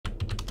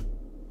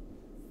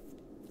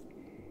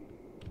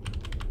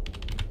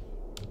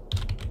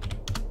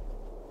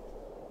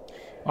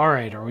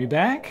Alright, are we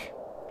back?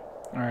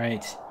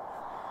 Alright.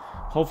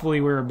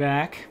 Hopefully we're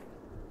back.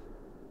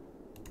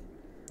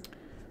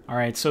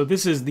 Alright, so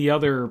this is the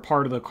other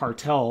part of the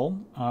cartel,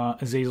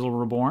 Azazel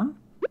Reborn.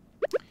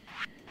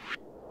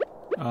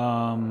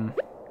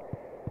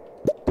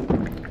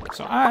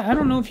 So I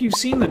don't know if you've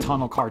seen the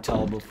Tunnel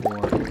Cartel before.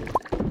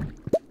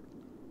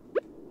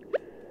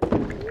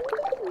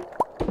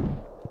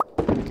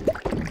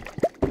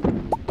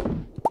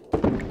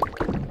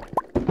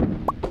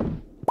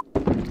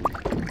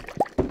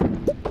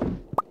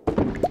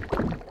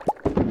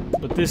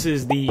 But this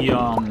is the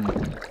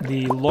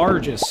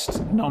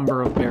largest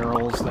number of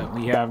barrels that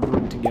we have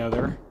grouped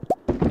together.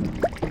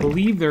 I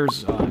believe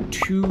there's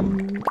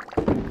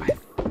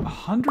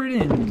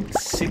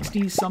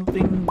 160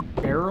 something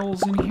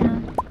barrels in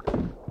here.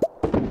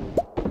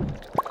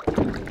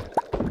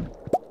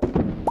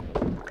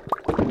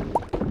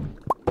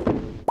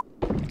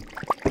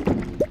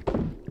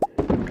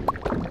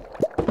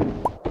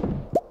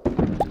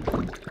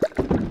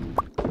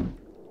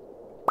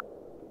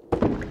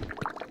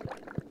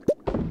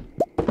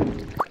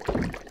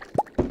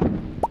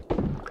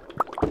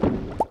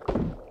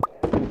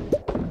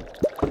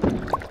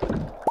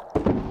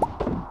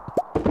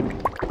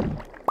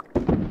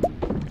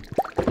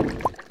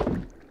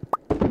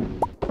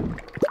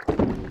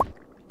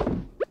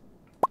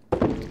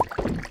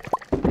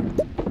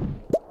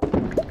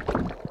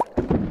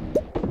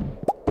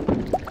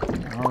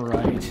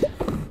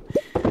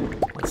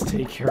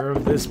 Care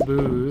of this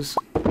booze.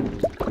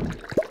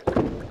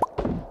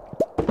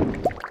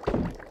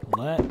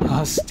 Let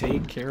us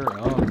take care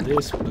of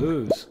this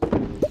booze.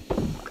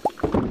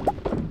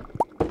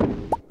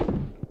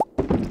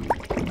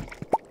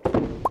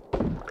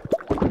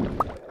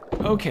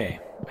 Okay,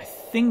 I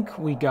think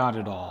we got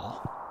it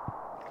all.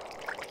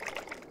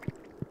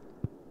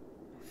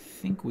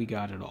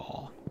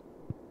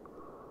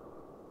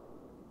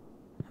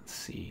 Let's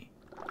see.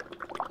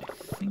 I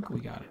think we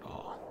got it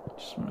all.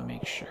 Just want to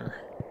make sure.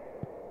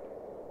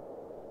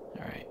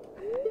 Alright.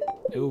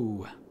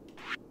 Ooh.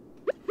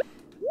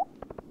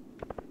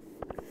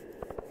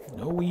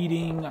 No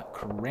eating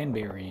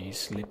cranberries,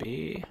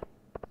 Slippy.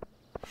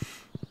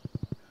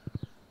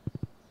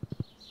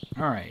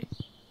 Alright.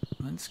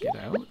 Let's get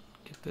out.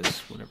 Get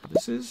this, whatever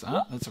this is.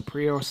 Ah, that's a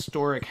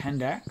prehistoric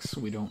hand axe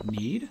we don't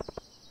need.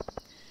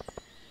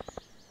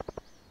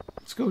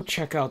 Let's go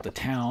check out the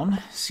town.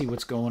 See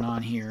what's going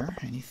on here.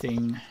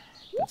 Anything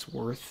that's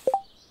worth...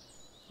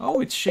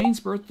 Oh, it's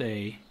Shane's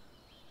birthday.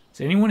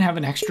 Does anyone have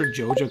an extra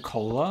Joja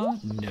Cola?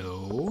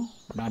 No.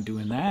 We're not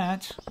doing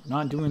that. We're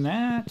not doing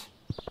that.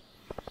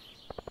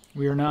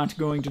 We are not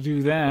going to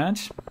do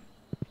that.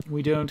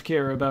 We don't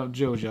care about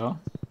Joja.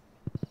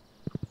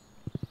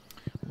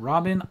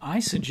 Robin, I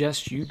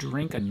suggest you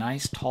drink a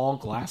nice tall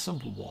glass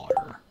of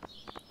water.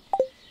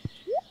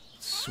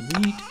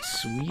 Sweet,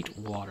 sweet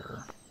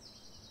water.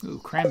 Ooh,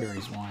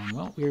 cranberries wine.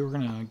 Well, we were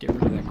going to get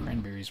rid of that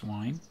cranberries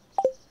wine.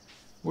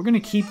 We're going to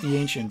keep the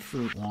ancient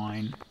fruit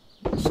wine.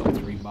 We'll sell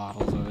 3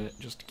 bottles of it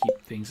just to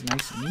keep things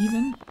nice and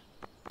even.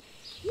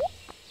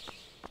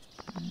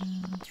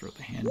 And throw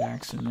the hand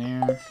axe in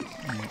there.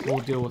 And we'll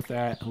deal with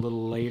that a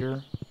little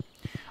later.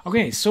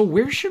 Okay, so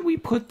where should we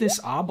put this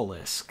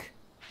obelisk?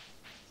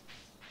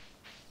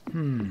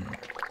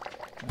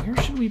 Where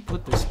should we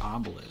put this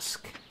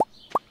obelisk?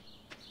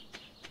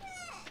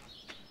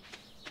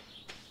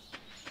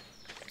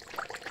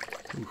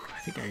 Ooh, I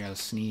think I gotta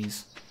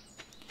sneeze.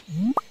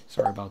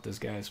 Sorry about this,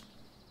 guys.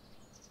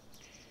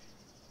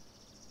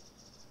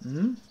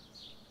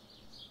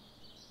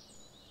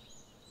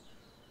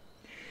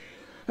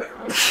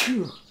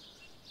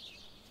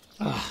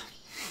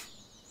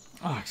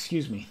 Oh,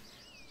 excuse me.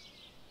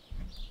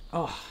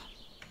 Oh,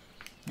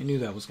 I knew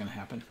that was going to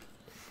happen.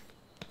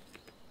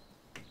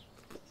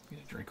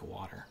 Get a drink of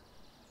water.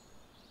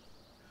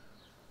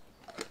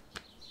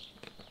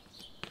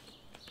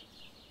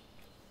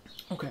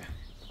 Okay.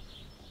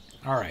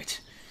 All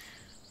right.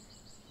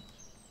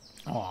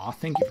 Aw,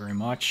 thank you very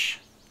much.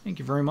 Thank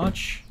you very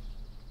much.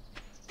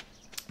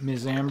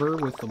 Ms. Amber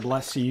with the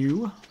bless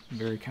you.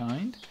 Very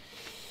kind.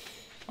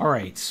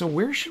 Alright, so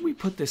where should we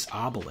put this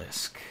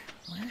obelisk?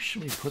 Where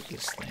should we put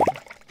this thing?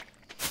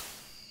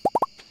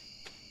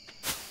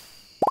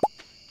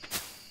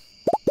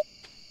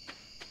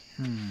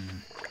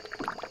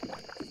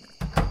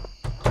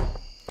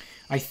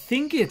 I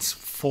think it's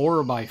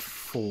 4 by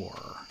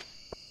 4.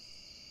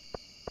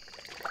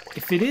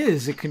 If it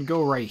is, it can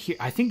go right here.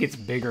 I think it's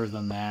bigger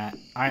than that.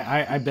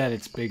 I bet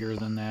it's bigger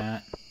than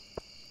that.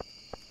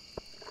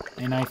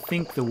 And I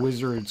think the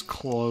wizard's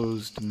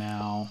closed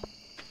now.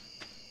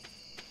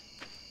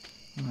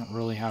 I don't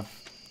really have...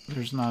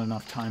 There's not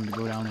enough time to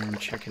go down there and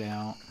check it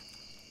out.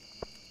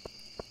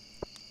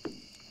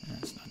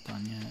 That's not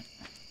done yet.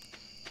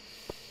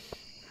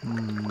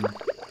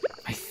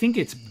 I think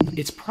it's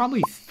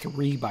probably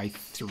 3 by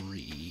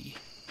 3.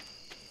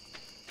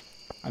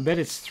 I bet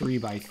it's 3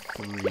 by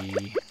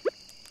 3.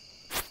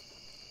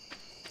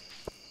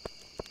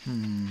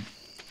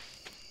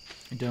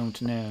 I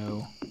don't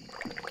know.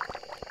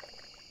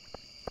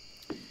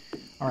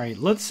 Alright,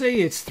 let's say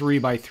it's 3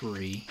 by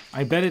 3.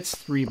 I bet it's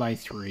 3 by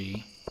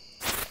 3.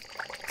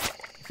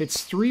 If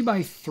it's 3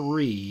 by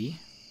 3,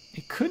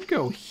 it could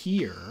go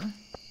here.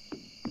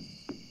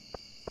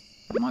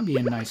 That might be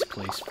a nice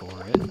place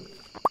for it.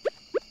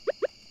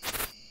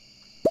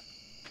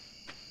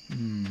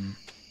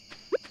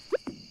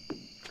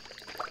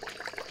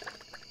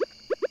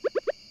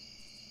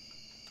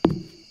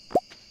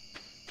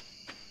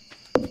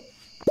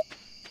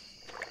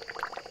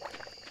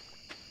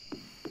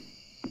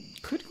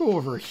 Could go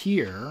over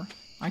here.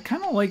 I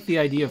kind of like the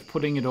idea of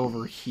putting it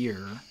over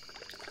here.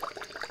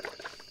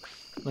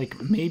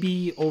 Like,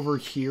 maybe over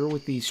here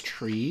with these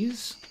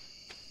trees?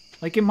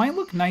 Like, it might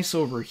look nice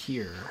over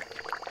here.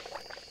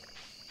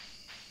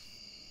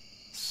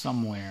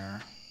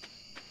 Somewhere.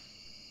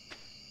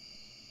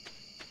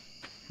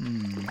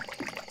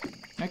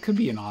 That could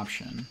be an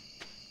option.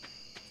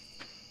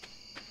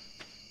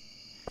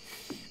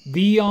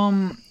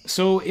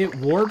 So it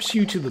warps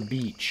you to the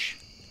beach.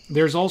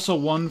 There's also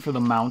one for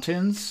the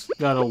mountains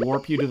that'll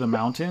warp you to the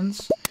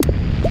mountains.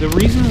 The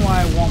reason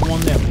why I want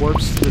one that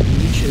warps to the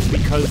beach is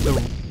because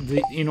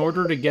in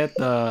order to get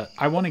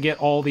I want to get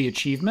all the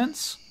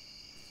achievements.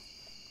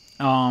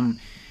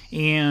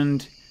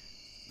 And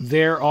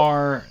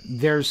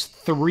there's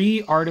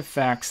 3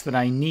 artifacts that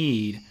I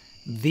need.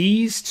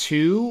 These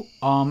 2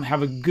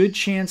 have a good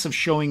chance of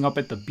showing up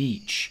at the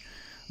beach,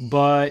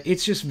 but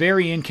it's just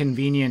very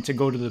inconvenient to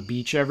go to the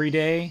beach every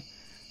day.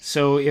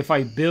 So if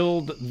I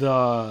build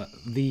the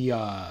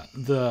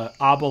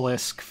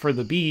obelisk for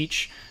the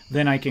beach,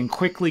 then I can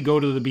quickly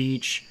go to the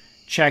beach,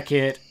 check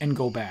it, and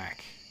go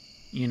back,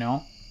 you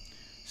know?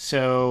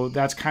 So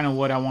that's kind of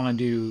what I want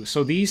to do.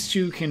 So these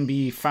 2 can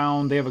be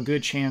found. They have a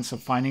good chance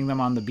of finding them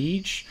on the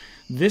beach.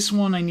 This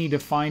one I need to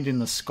find in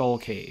the Skull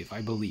Cave, I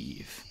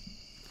believe.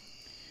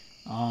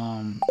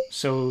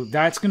 So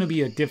that's going to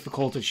be a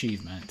difficult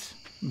achievement.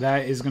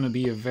 That is going to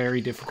be a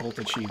very difficult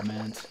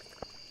achievement.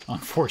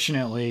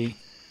 Unfortunately,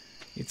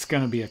 it's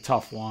going to be a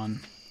tough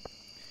one.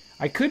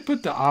 I could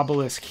put the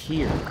obelisk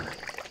here.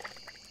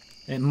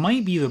 It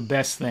might be the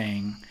best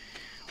thing.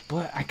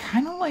 But I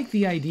kind of like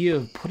the idea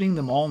of putting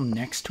them all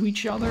next to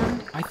each other.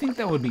 I think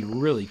that would be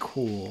really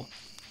cool.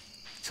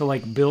 To,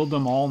 like, build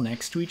them all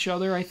next to each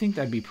other. I think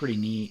that'd be pretty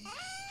neat.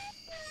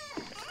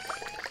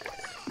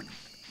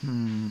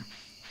 I'm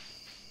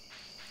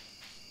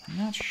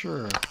not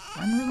sure.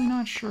 I'm really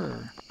not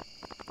sure.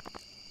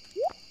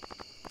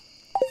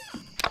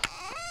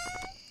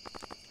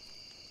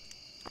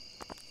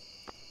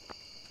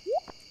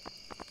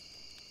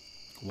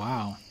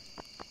 Wow.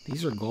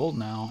 These are gold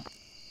now.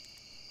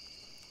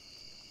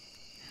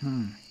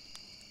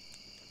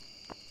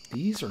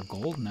 These are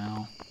gold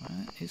now.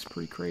 That is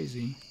pretty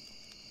crazy.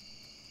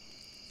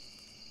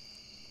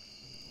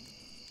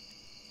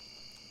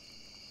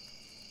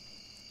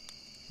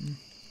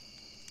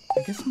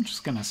 I guess I'm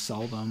just gonna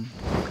sell them.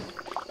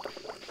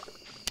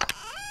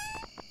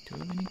 Do I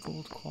have any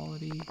gold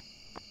quality?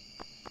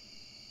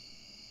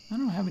 I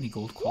don't have any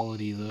gold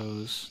quality of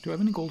those. Do I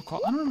have any gold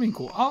quality? I don't have any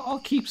gold. I'll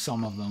keep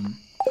some of them.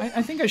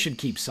 I think I should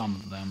keep some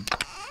of them.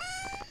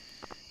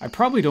 I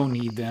probably don't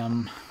need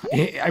them.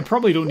 I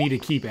probably don't need to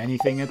keep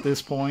anything at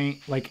this point.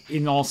 Like,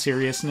 in all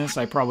seriousness,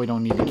 I probably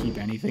don't need to keep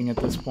anything at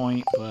this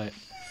point, but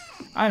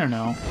I don't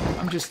know.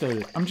 I'm just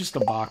a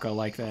baka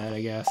like that,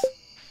 I guess.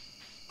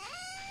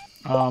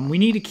 We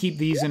need to keep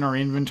these in our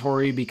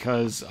inventory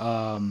because the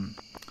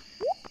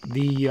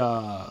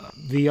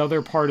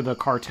other part of the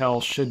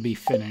cartel should be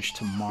finished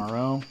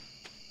tomorrow.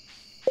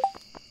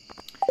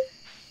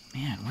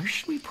 Man, where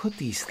should we put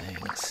these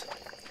things?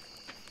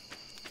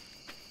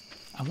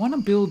 I want to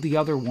build the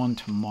other one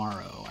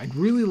tomorrow. I'd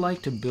really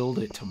like to build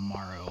it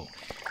tomorrow.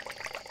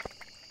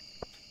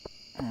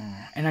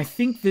 And I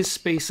think this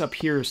space up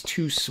here is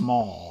too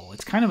small.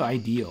 It's kind of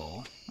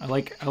ideal. I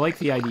like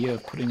the idea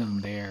of putting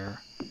them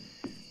there.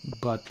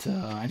 But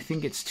I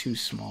think it's too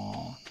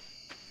small.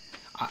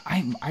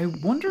 I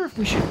wonder if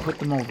we should put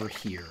them over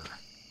here.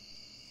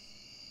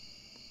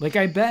 Like,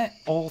 I bet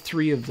all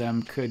 3 of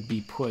them could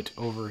be put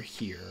over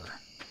here.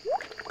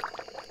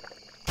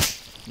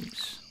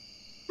 Oops.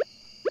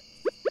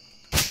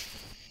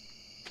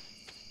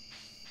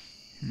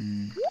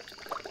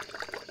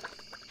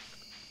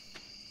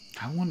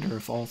 I wonder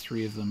if all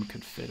 3 of them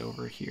could fit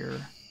over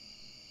here.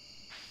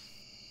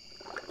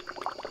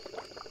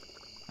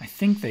 I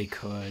think they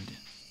could,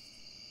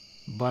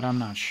 but I'm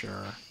not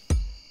sure.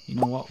 You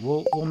know what?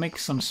 We'll make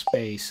some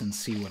space and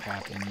see what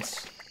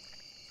happens.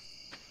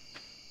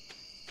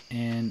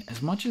 And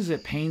as much as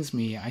it pains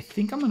me, I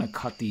think I'm gonna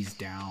cut these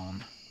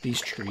down, these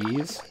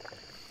trees,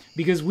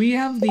 because we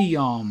have the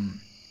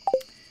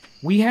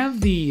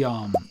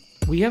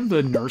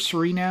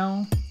nursery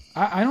now.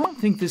 I don't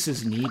think this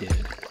is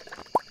needed.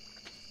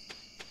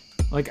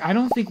 Like, I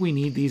don't think we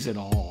need these at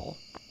all.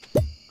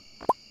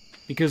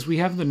 Because we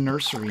have the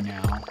nursery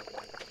now.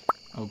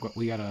 Oh,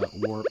 we gotta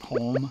warp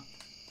home.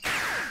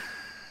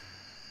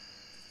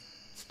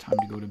 It's time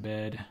to go to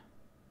bed.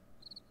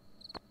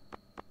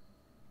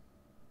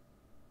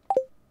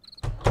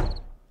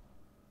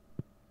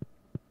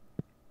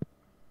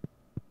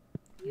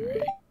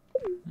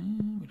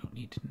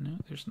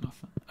 there's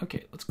nothing.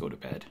 Okay, let's go to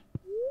bed.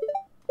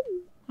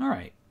 All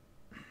right.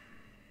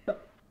 Well,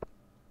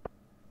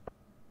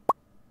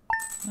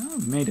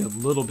 I've made a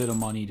little bit of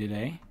money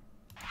today.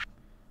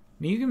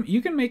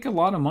 You can make a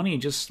lot of money.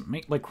 Just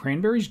make like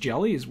cranberries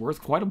jelly is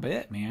worth quite a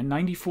bit, man.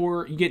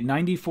 94. You get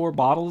 94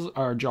 bottles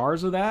or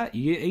jars of that.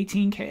 You get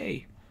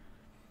 18K.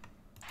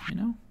 You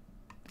know,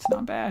 it's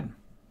not bad.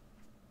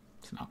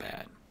 It's not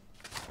bad.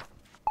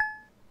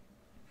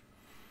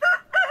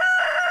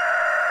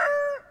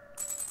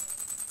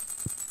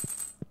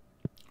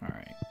 All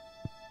right.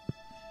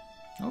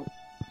 Oh.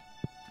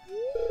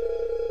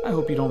 I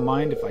hope you don't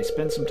mind if I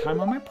spend some time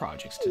on my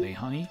projects today,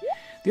 honey.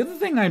 The other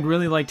thing I'd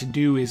really like to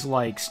do is,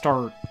 like,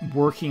 start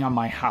working on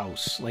my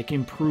house. Like,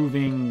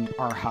 improving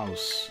our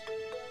house.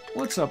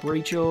 What's up,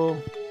 Rachel?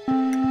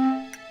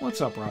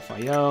 What's up,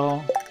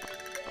 Raphael?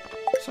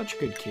 Such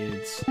good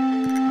kids,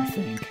 I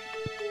think.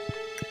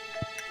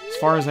 As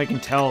far as I can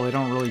tell, they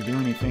don't really do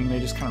anything. They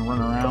just kind of run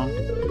around.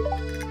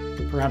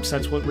 Perhaps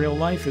that's what real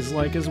life is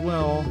like as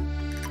well.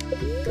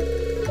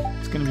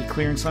 It's gonna be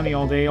clear and sunny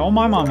all day. All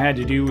my mom had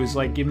to do was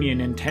like give me a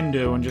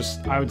Nintendo and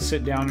just I would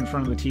sit down in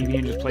front of the TV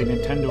and just play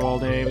Nintendo all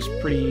day. It was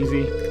pretty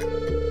easy.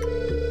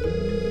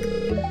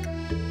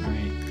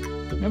 Alright.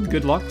 Have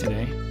good luck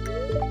today.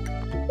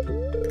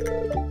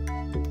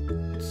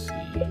 Let's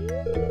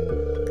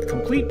see.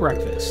 Complete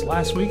breakfast.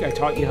 Last week I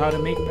taught you how to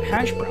make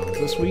hash browns.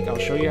 This week I'll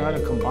show you how to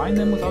combine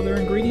them with other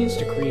ingredients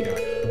to create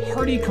a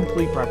hearty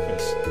complete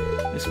breakfast.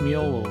 This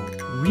meal will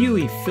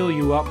really fill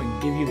you up and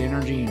give you the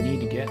energy you need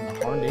to get in the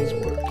hard day's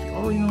work. You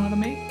already know how to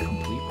make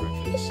complete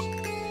breakfast.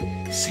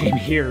 Same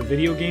here.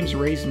 Video games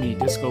raised me.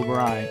 Disco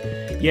Bri.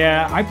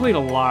 Yeah, I played a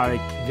lot of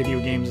video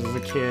games as a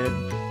kid.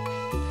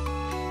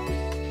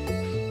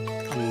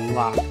 A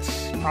lot.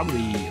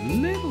 Probably a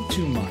little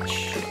too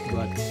much,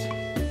 but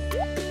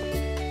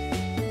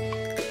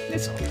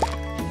it's alright.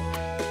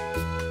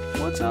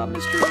 What's up,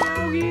 Mr.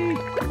 Yogi?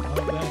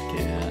 Love that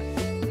cat.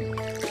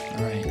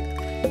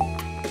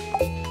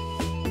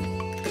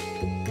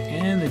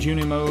 And the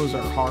Junimos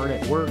are hard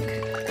at work.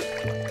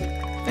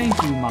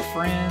 Thank you, my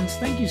friends.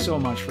 Thank you so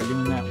much for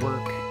doing that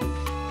work.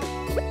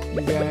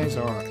 You guys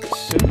are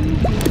so good.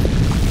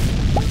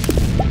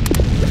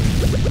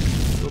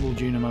 Little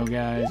Junimo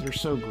guys are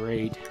so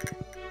great.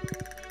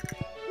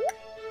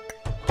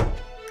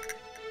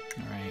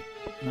 Alright,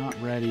 not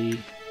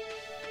ready.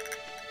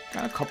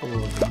 Got a couple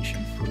of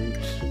ancient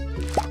fruits.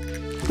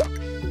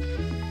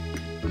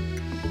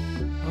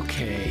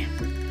 Okay.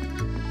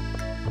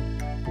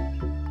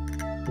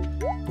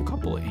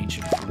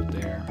 Ancient fruit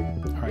there.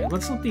 Alright,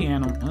 let's let the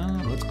animal...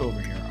 let's go over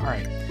here.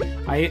 Alright.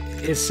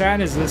 As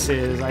sad as this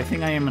is, I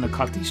think I am going to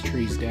cut these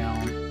trees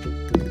down.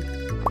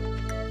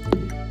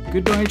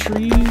 Goodbye,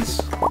 trees.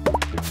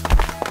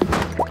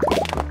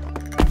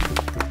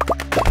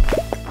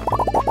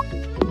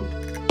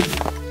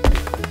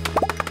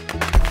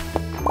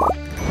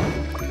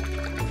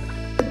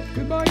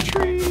 Goodbye,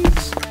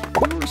 trees.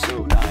 You were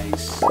so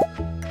nice.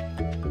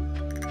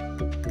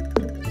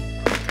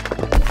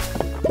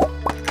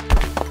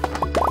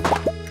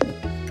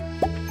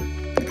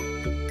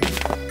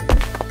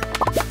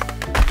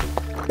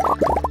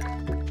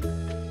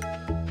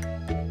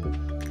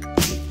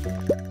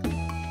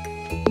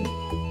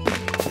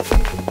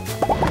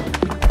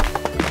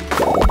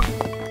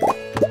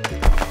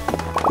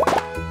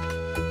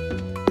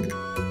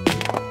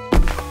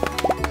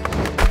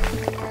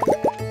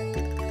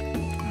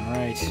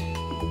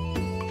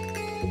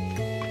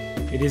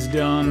 It is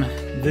done.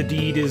 The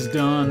deed is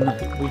done.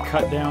 We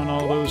cut down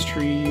all those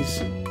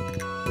trees.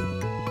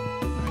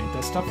 Alright,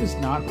 that stuff is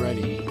not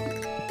ready.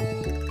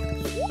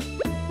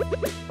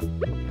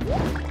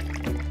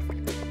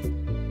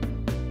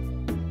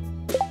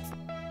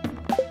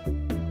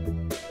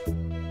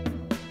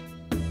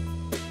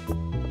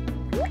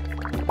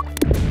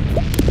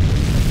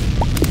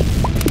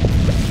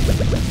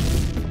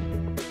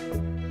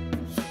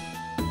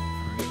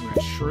 Alright, we got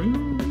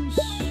shrooms.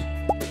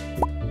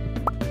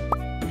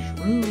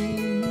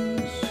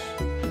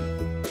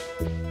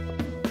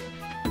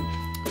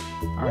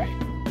 Alright.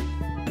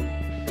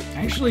 I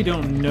actually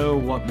don't know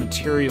what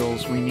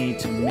materials we need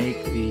to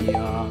make the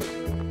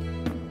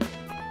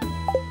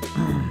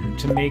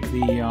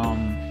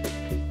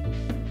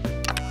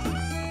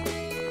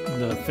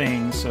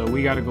thing, so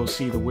we gotta go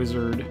see the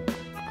wizard.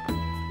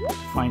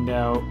 Find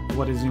out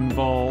what is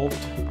involved,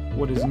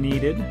 what is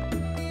needed.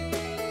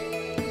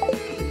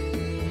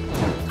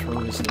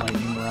 Throw this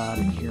lightning rod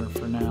in here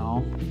for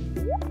now.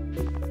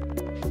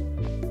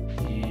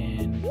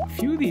 And a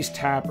few of these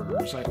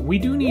tappers, we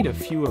do need a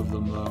few of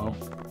them though.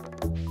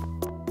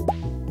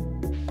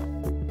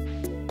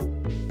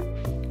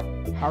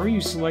 How are you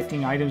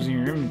selecting items in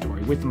your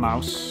inventory? With the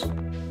mouse.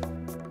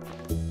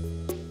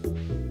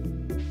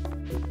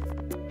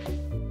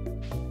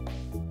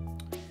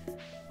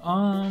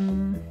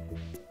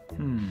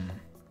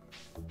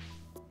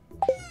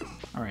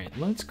 Alright,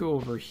 let's go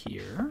over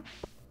here.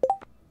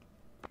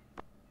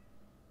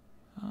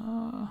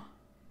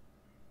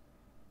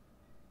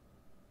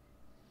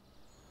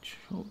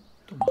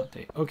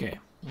 Okay,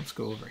 let's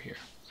go over here.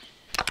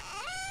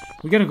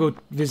 We gotta go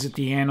visit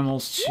the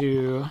animals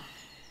too.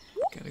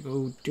 Gotta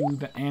go do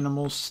the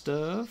animal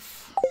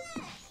stuff.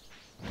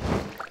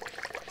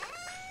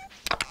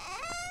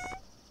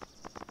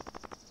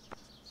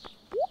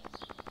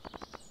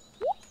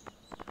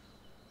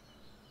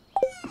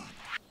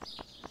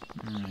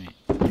 Alright,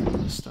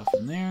 put this stuff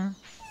in there.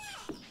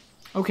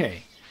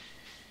 Okay.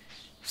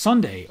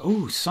 Sunday.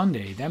 Oh,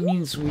 Sunday. That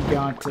means we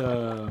got,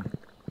 Alright,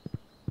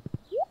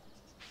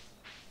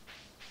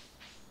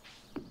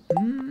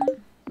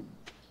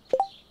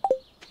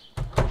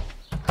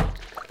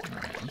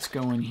 let's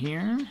go in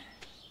here.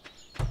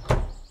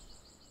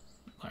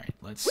 Alright,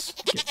 let's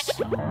get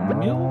some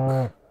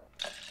milk.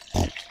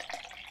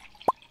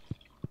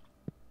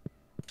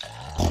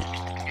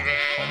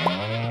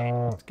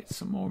 Let's get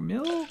some more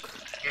milk.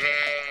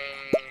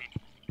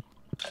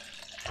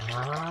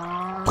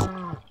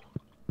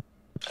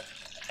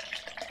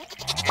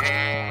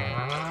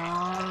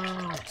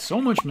 So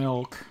much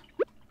milk.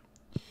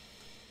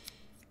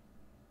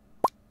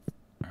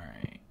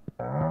 Alright.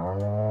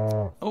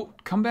 Oh,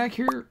 come back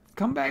here.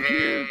 Come back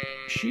here,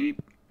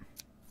 sheep.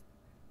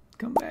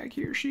 Come back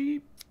here,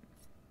 sheep.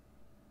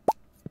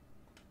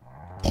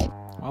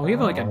 Oh, we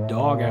have like a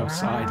dog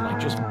outside, like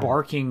just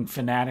barking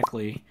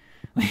fanatically.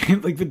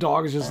 Like the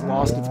dog has just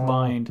lost its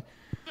mind.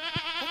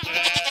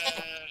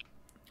 I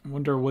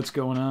wonder what's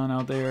going on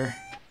out there.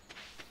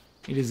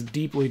 It is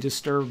deeply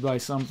disturbed by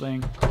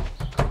something.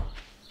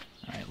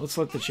 Alright, let's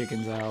let the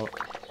chickens out.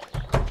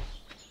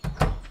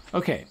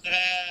 Okay.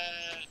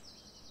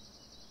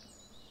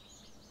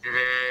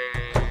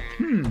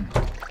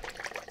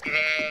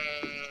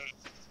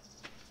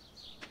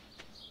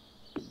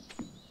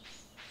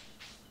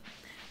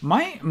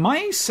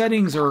 My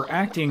settings are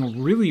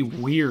acting really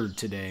weird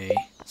today.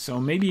 So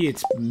maybe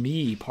it's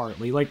me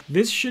partly. Like,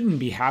 this shouldn't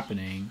be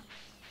happening.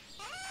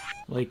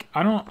 Like,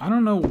 I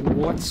don't know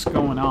what's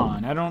going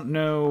on. I don't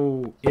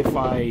know if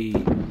I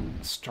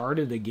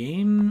started the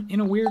game in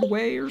a weird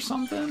way or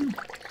something.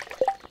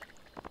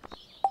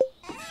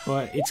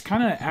 But it's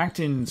kind of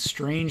acting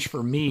strange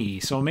for me.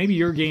 So maybe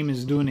your game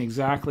is doing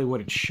exactly what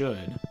it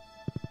should.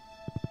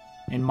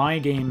 And my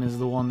game is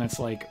the one that's,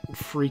 like,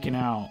 freaking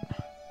out.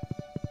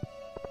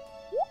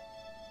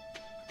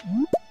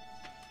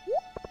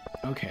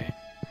 Okay.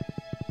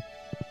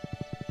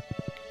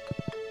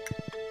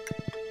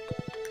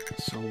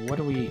 So what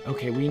do we...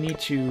 Okay, we need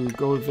to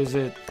go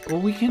visit... Well,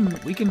 we can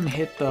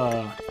hit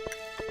the...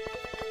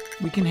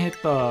 We can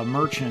hit the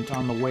merchant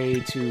on the way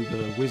to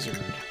the wizard.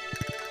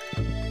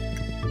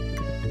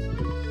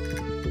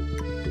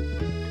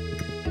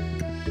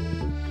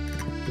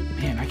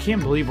 Man, I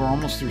can't believe we're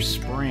almost through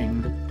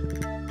spring.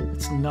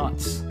 It's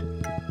nuts.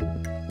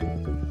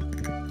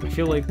 I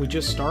feel like we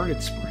just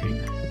started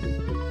spring.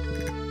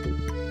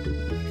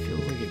 I feel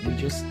like we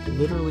just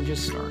literally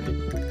just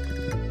started.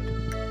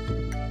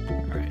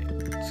 Alright,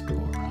 let's go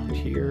around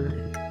here.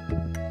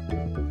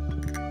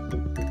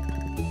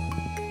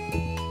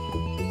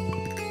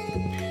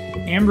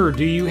 Amber,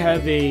 do you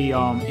have a,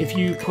 if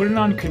you put it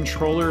on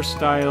controller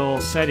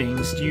style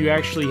settings, do you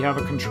actually have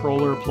a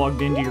controller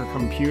plugged into your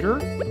computer?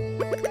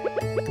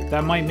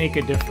 That might make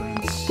a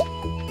difference.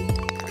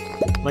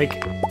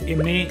 Like,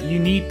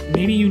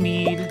 maybe you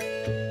need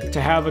to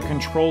have a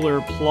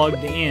controller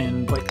plugged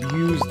in, but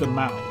use the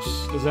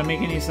mouse. Does that make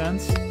any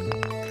sense?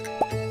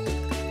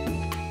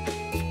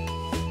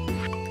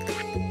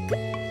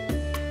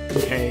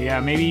 Okay, yeah,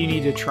 maybe you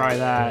need to try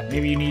that.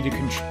 Maybe you need to,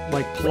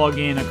 like, plug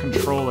in a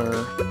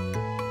controller,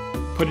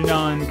 put it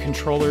on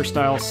controller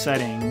style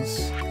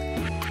settings,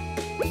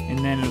 and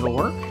then it'll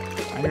work?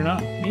 I don't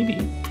know. Maybe.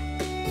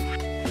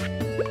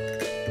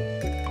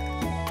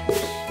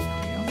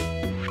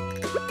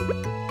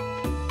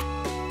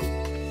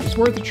 It's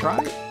worth a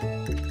try.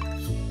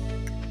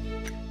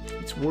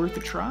 It's worth a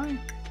try.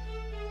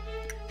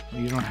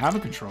 Well, you don't have a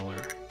controller.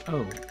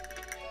 Oh.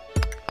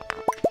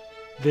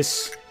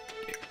 This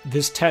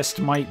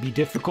test might be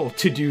difficult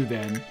to do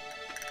then.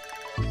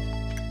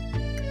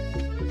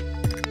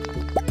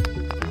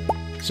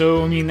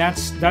 So I mean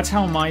that's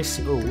how my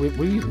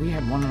we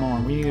had one more.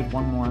 We needed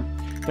one more.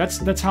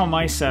 That's how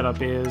my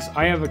setup is.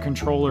 I have a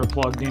controller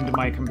plugged into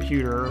my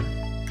computer.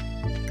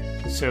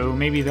 So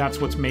maybe that's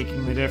what's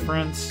making the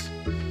difference.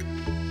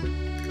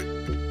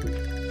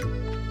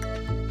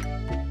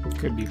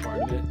 Could be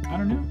part of it. I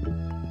don't know.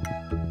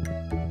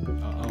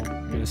 Uh-oh,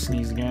 I'm gonna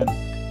sneeze again.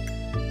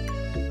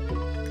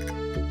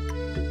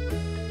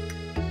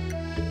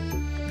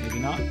 Maybe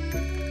not.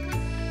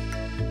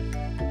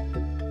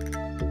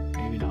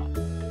 Maybe not.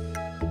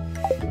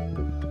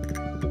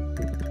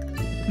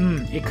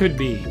 It could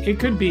be. It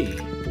could be.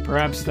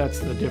 Perhaps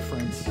that's the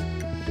difference.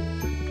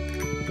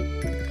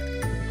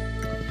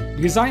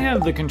 Because I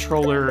have the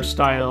controller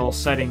style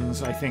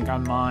settings, I think,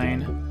 on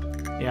mine.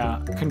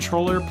 Yeah,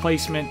 controller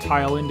placement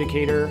tile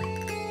indicator.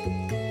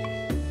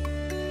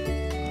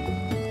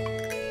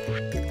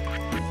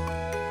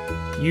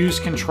 Use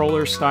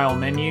controller style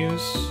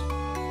menus.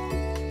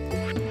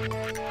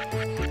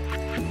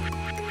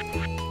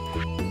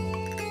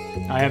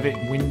 I have it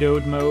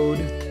windowed mode.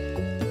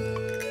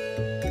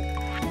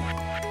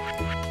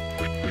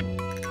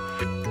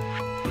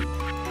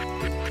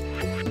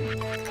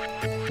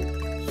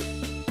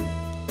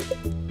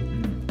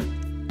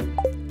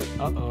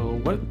 Uh-oh,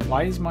 what?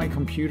 Why is my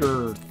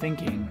computer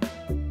thinking?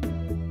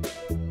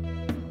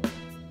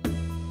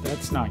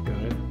 That's not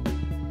good.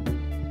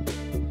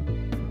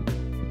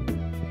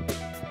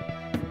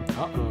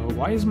 Uh-oh,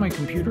 why is my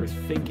computer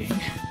thinking?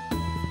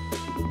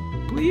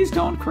 Please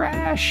don't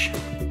crash!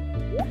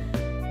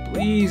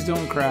 Please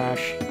don't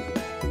crash.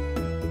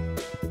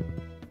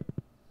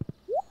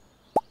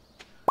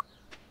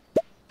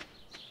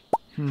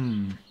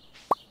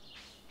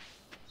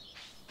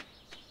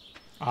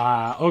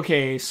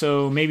 Okay,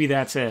 so maybe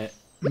that's it.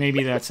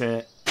 Maybe that's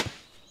it.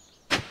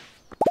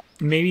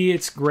 Maybe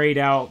it's grayed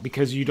out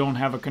because you don't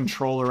have a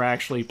controller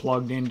actually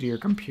plugged into your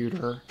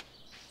computer.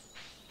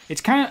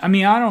 It's kind of, I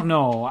mean, I don't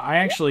know. I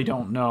actually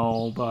don't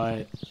know,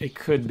 but it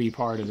could be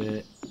part of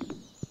it.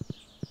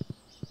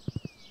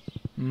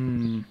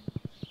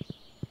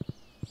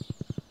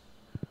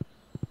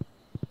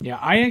 Yeah,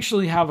 I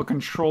actually have a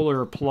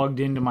controller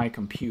plugged into my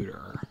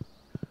computer.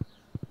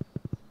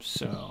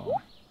 So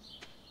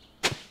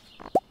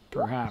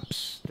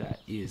perhaps that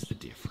is the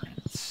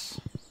difference.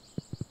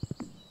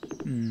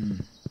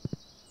 And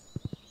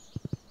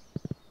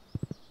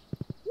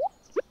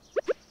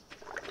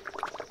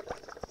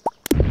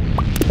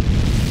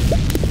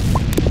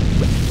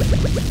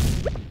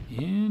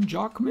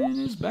Jockman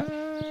is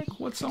back.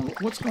 What's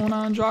going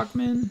on,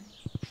 Jockman?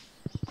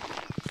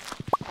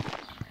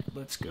 Alright,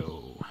 let's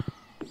go.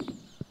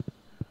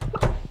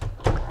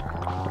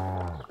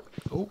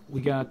 Oh,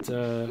 we got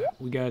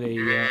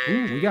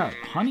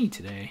honey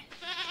today.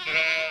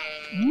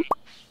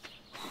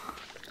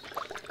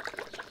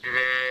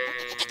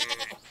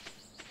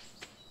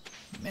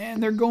 Man,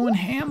 they're going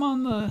ham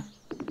on the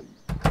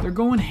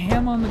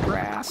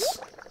grass.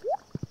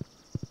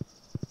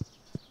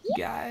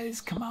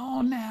 Guys, come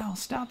on now.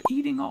 Stop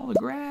eating all the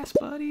grass,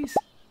 buddies.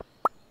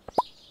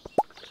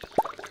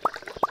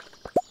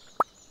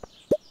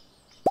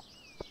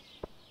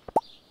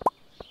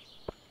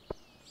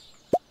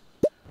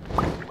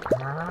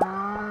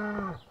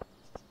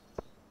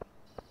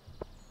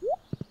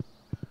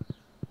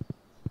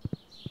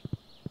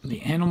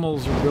 The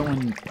animals are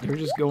they're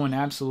just going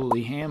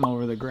absolutely ham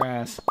over the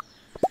grass.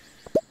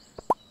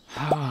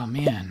 Oh,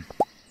 man.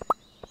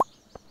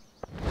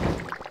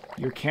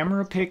 Your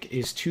camera pic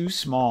is too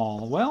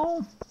small.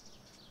 Well,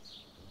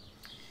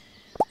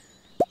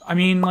 I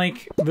mean,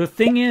 like, the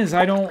thing is,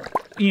 I don't,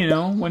 you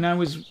know,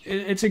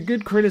 it's a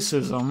good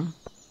criticism.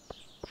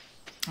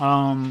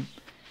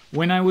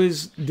 When I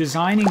was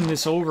designing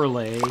this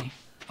overlay,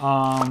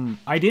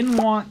 I didn't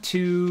want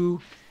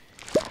to,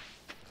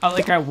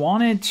 I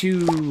wanted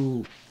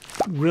to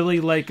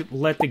really, like,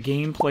 let the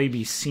gameplay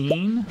be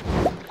seen.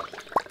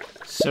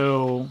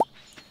 So,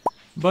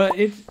 but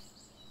it,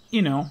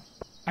 you know,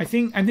 I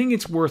think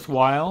it's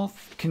worthwhile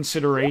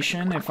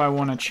consideration if I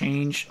want to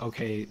change.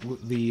 Okay,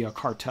 the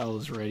cartel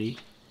is ready.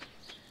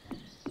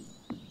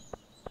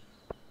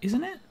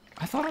 Isn't it?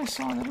 I thought I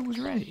saw that it was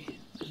ready.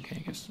 Okay, I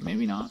guess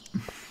maybe not.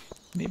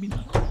 Maybe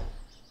not.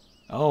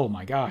 Oh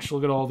my gosh,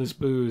 look at all this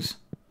booze.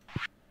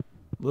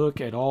 Look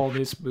at all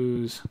this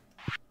booze.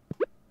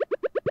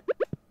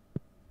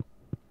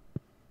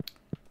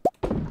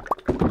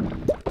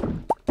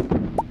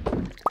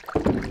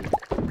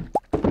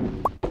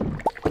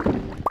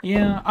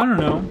 Yeah, I don't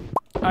know.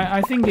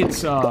 I think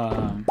it's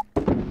kind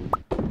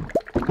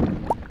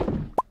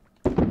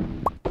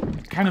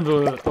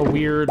of a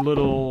weird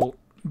little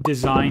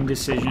design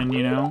decision,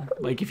 you know?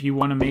 Like, if you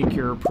want to make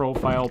your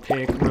profile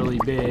pic really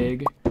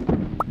big,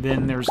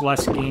 then there's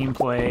less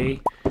gameplay.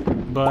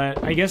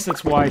 But I guess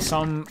that's why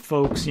some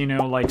folks, you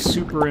know, like,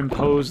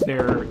 superimpose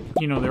their,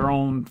 you know,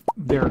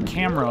 their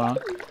camera.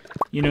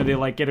 You know, they,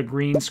 like, get a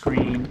green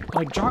screen.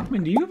 Like,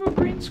 Jockman, do you have a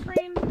green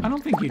screen? I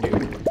don't think you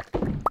do.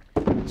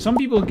 Some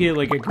people get,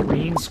 like, a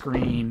green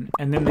screen,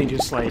 and then they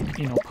just, like,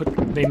 you know,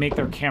 they make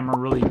their camera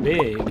really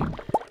big,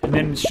 and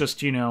then it's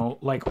just, you know,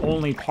 like,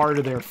 only part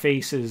of their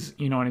face is,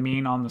 you know what I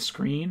mean, on the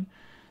screen.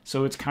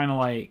 So it's kind of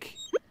like,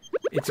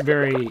 it's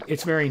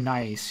very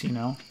nice, you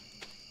know?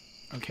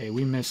 Okay,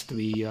 we missed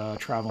the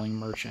traveling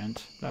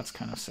merchant. That's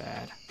kind of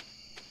sad.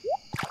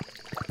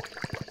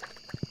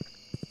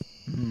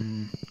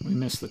 We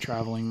missed the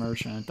traveling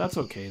merchant. That's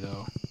okay,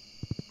 though.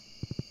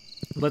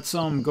 Let's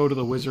go to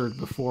the wizard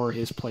before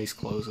his place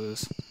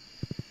closes.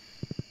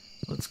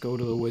 Let's go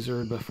to the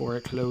wizard before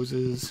it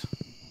closes.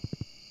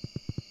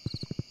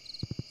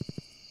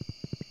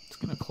 It's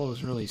gonna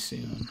close really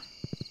soon.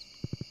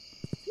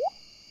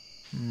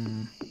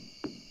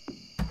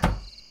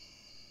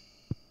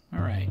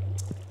 Alright.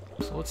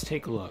 So let's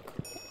take a look.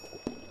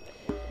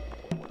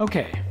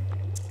 Okay.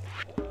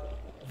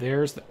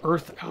 There's the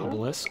Earth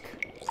obelisk.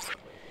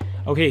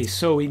 Okay,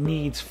 so it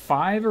needs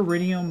 5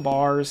 iridium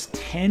bars,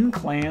 10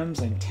 clams,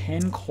 and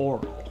 10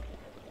 coral.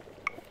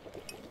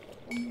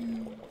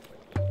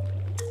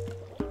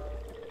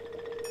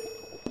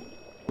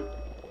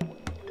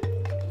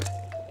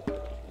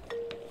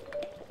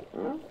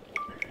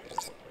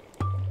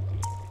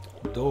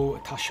 Do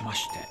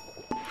itashimashite.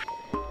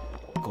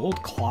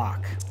 Gold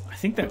clock. I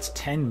think that's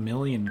 10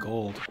 million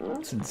gold.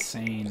 That's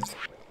insane.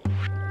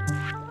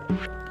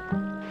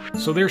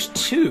 So there's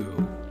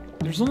 2.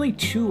 There's only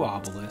 2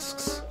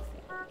 obelisks.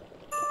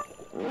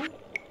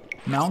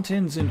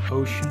 Mountains and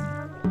ocean.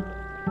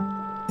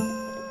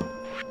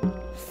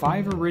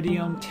 5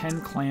 iridium,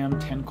 10 clam,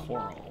 10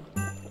 coral.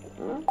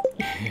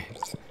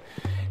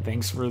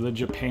 Thanks for the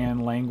Japan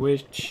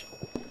language.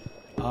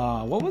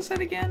 What was that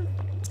again?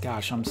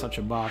 Gosh, I'm such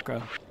a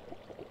baka.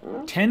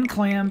 10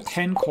 clam,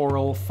 10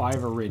 coral,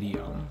 5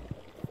 iridium.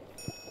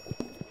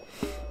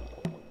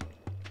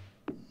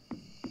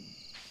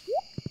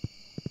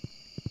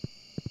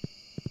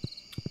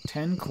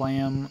 Ten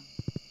clam,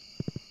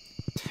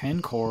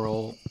 10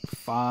 coral,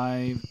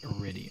 5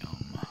 iridium.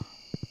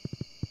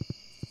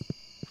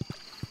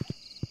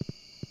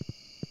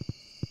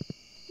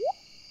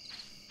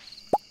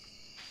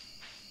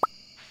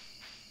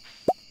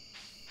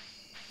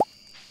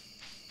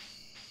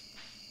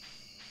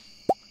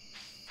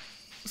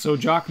 So,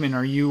 Jockman,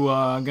 are you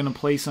going to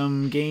play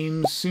some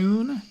games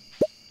soon?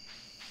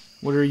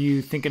 What are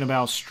you thinking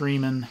about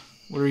streaming?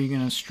 What are you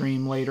going to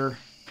stream later?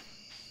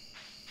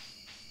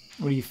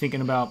 What are you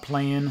thinking about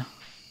playing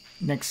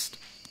next?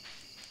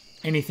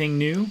 Anything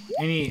new?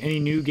 Any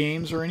new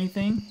games or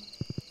anything?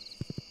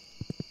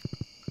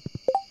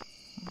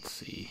 Let's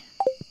see.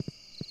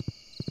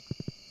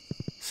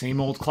 Same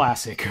old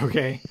classic,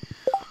 okay?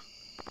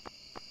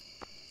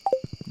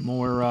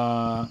 More,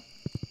 I'm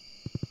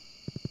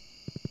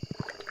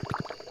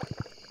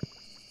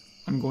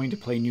going to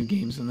play new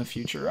games in the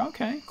future.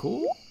 Okay,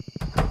 cool.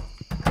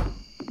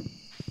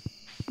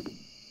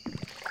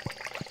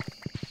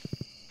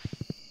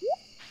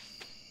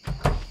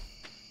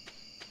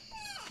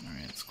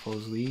 Alright, let's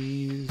close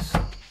these.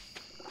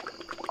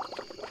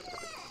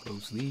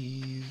 Close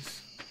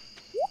these.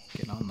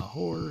 Get on the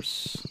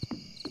horse.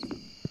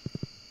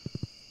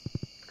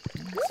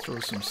 Let's throw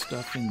some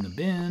stuff in the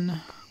bin.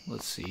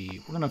 Let's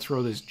see. We're going to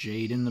throw this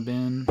jade in the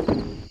bin.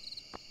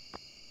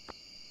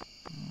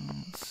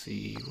 Let's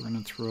see. We're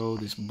going to throw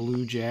this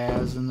blue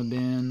jazz in the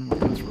bin. We're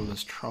going to throw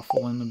this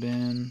truffle in the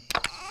bin.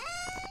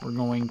 We're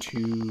going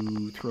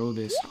to throw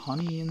this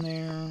honey in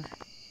there.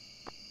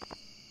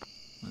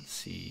 Let's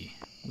see.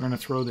 We're going to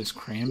throw this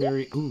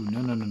cranberry. Ooh,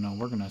 no.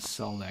 We're going to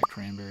sell that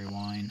cranberry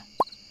wine.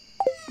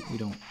 We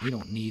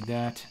don't need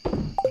that.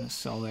 I'm going to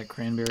sell that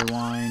cranberry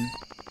wine.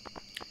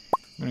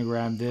 I'm going to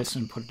grab this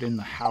and put it in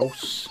the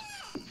house.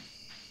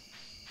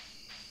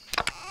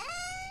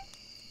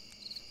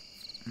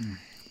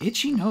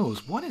 Itchy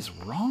nose. What is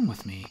wrong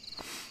with me?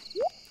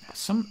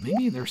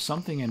 Maybe there's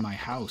something in my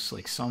house,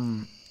 like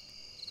something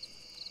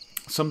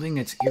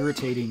that's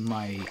irritating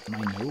my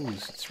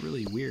nose. It's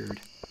really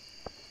weird.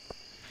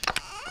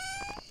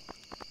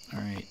 All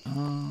right.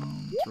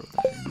 Throw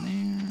that in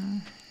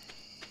there.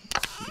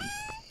 Let's see.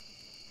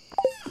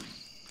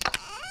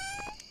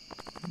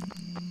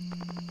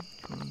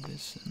 Throw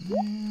this in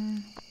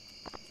there.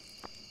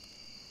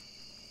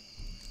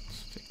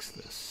 Let's fix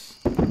this.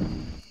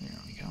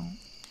 There we go.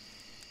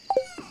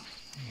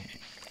 Okay.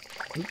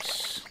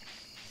 Oops.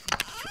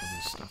 Throw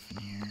this stuff in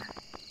here.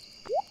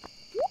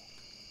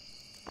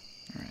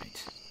 Alright.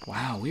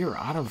 Wow, we are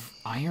out of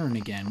iron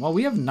again. Well,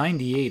 we have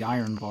 98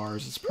 iron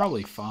bars. It's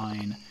probably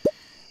fine.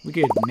 We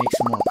could make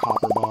some more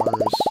copper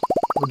bars.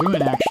 We're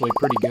doing actually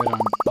pretty good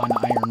on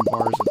iron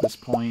bars at this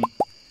point.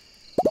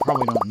 We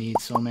probably don't need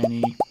so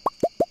many.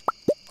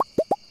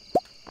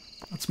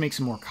 Let's make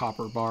some more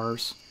copper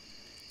bars.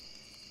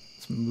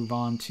 Let's move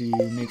on to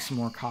make some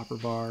more copper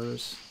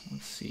bars.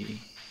 Let's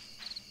see.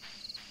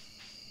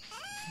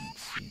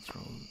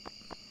 Throw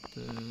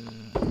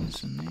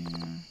this in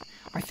there.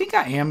 I think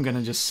I am going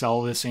to just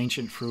sell this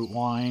ancient fruit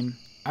wine.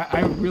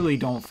 I really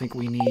don't think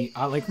we need...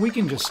 like, we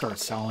can just start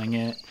selling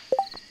it.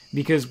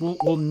 Because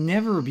we'll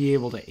never be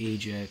able to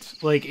age it.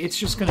 Like, it's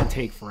just going to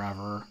take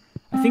forever.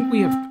 I think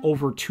we have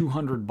over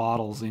 200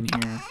 bottles in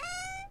here.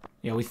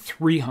 Yeah, we have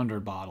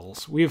 300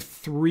 bottles. We have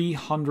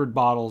 300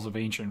 bottles of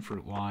ancient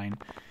fruit wine.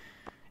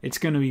 It's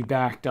going to be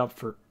backed up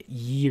for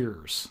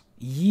years.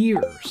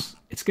 Years.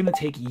 It's going to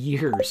take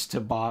years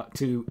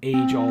to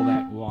age all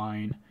that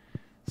wine.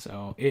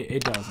 So,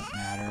 it doesn't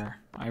matter.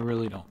 I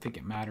really don't think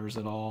it matters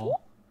at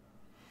all.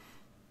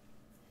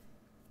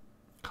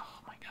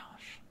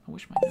 I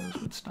wish my nose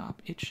would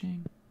stop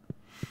itching.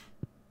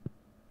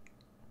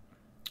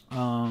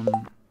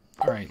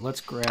 Alright,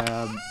 let's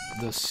grab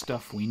the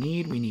stuff we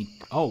need.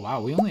 Oh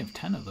wow, we only have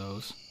 10 of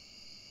those.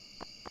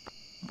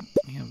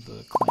 We have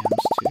the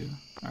clams too.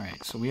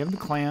 Alright, so we have the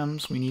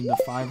clams. We need the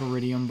 5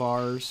 iridium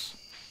bars.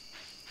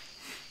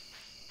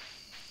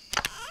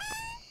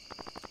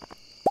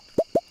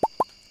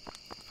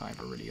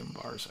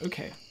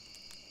 Okay.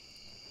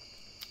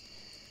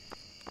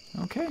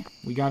 Okay,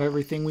 we got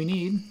everything we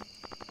need.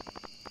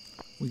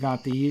 We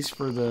got these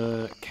for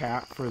the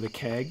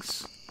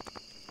kegs.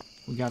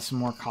 We got some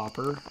more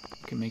copper.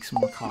 We can make some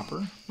more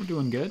copper. We're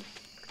doing good.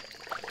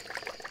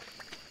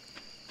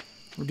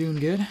 We're doing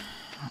good.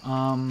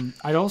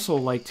 I'd also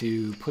like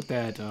to put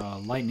that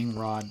lightning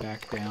rod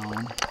back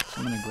down.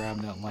 So I'm going to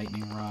grab that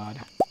lightning rod.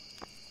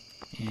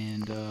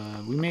 And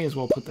we may as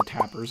well put the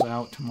tappers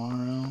out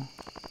tomorrow.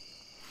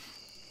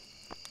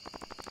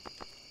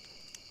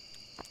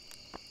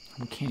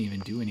 We can't even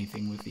do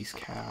anything with these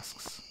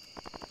casks.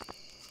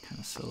 It's kind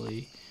of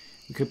silly.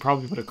 We could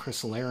probably put a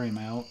crystallarium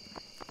out.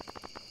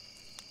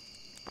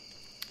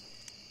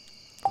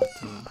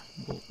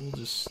 But we'll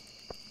just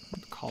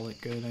call it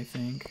good, I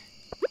think.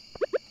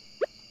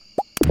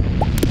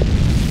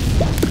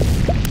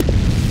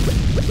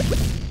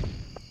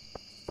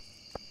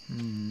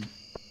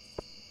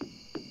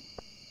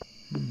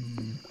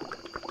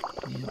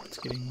 Yeah, it's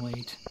getting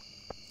late.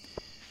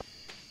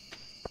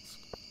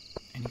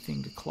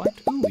 Anything to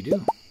collect? Ooh, we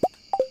do.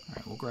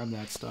 Alright, we'll grab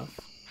that stuff.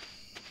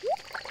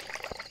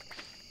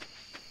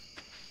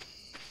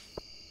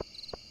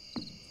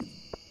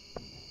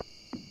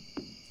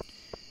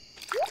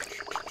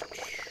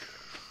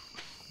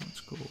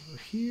 Let's go over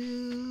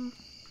here.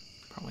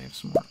 Probably have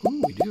some more.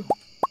 Ooh, we do.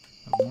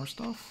 Have more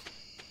stuff.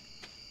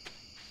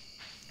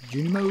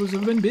 Junimos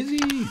have been busy.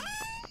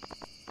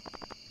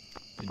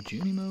 The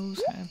Junimos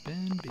have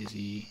been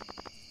busy.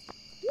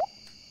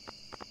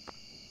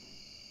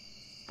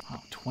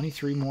 Wow,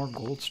 23 more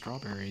gold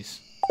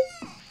strawberries.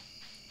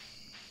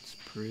 It's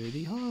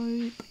pretty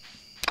hype.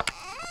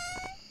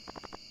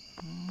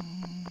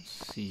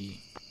 Let's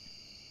see.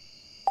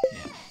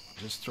 Yeah,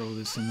 just throw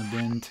this in the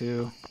bin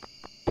too.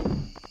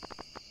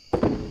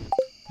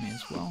 May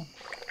as well.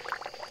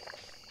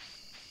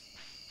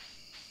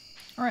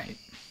 Alright.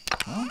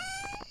 Well,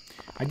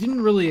 I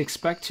didn't really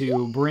expect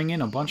to bring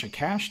in a bunch of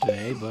cash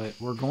today, but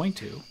we're going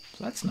to.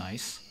 So that's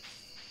nice.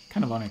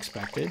 Kind of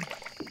unexpected.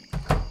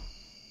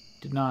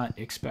 Did not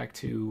expect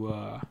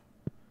to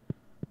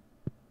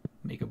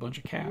make a bunch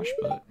of cash,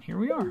 but here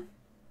we are.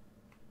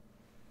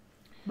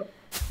 Do we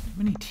have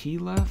any tea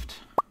left?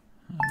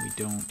 We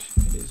don't.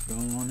 It is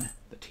gone.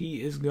 The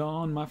tea is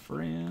gone, my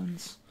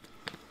friends.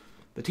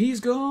 The tea's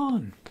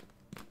gone.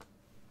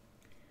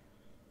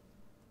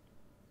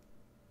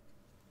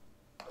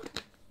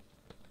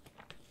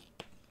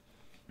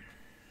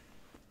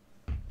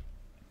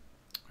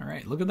 All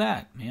right, look at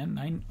that, man.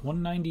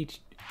 190.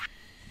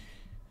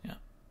 Yeah,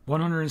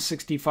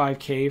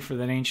 165K for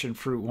that ancient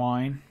fruit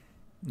wine.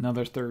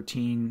 Another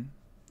 13.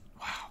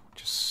 Wow,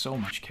 just so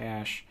much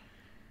cash.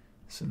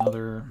 It's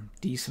another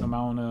decent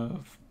amount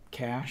of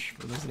cash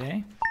for this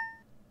day.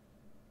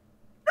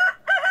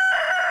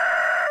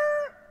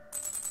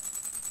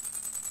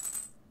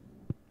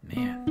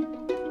 Man.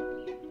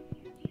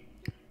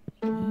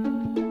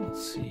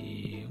 Let's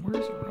see.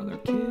 Where's our other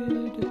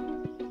kid?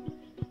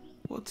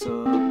 What's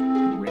up,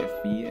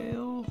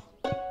 Raphael?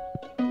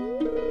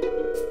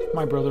 If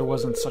my brother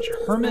wasn't such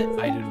a hermit,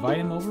 I'd invite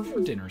him over for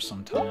dinner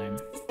sometime.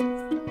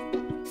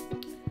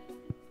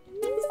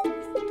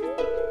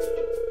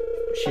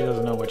 She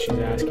doesn't know what she's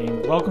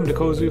asking. Welcome to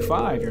Kozu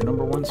 5, your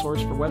 #1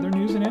 source for weather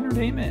news and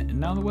entertainment. And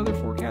now the weather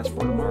forecast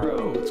for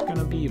tomorrow. It's going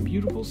to be a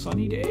beautiful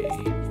sunny day.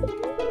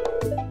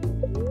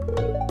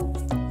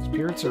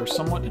 Spirits are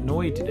somewhat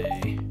annoyed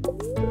today.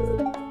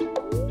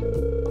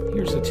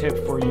 Here's a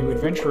tip for you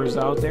adventurers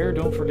out there.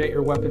 Don't forget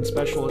your weapon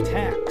special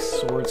attacks.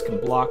 Swords can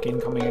block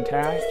incoming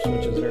attacks,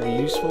 which is very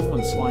useful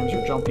when slimes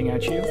are jumping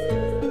at you.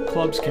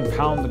 Clubs can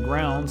pound the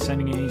ground,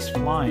 sending enemies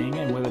flying,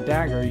 and with a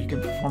dagger, you can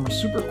perform a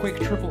super quick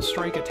triple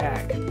strike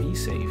attack. Be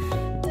safe.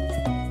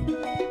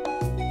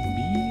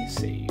 Be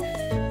safe.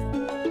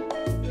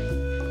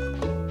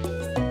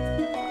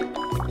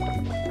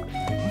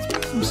 Let's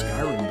make some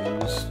Skyrim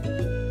booze.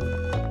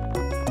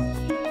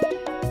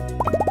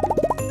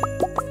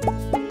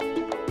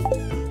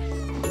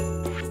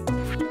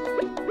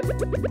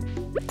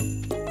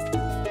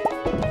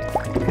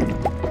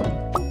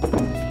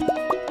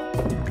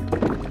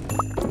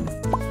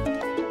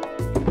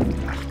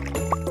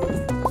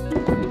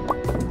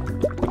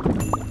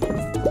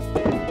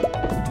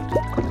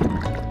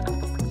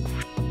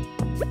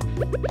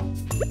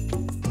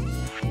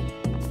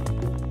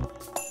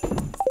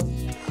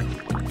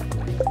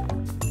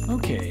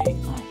 Okay,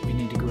 oh, we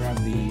need to grab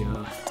the,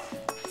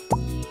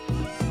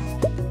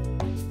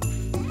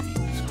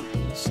 let's grab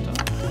this stuff.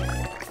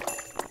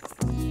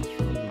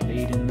 Throw the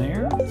bait in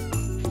there.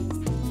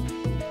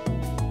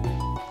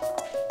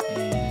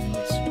 And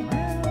let's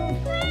grab,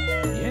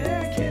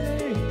 yeah,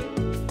 kitty!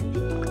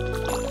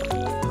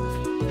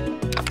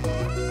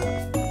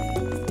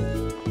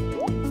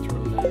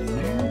 Throw that in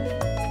there.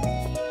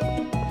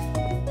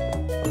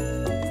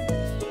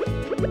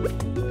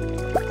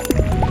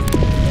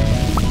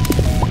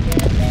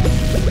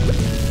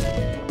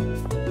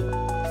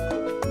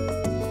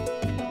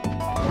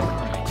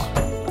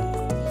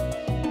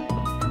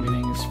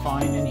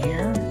 Fine in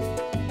here.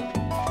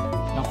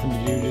 Nothing to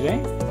do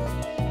today.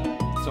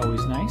 It's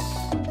always nice.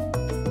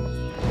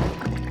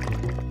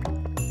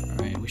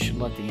 Alright, we should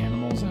let the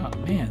animals out.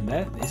 Man,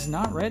 that is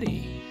not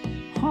ready.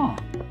 Huh.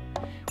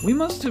 We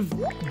must have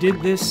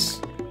did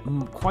this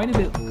quite a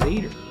bit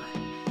later.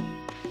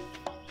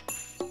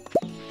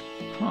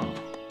 Huh.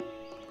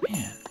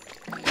 Man.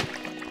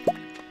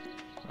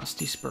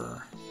 Rusty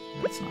spur.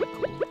 That's not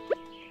cool.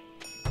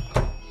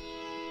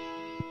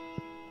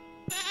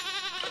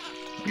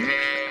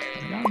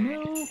 We got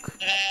milk.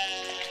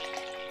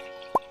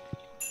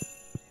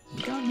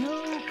 We got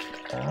milk.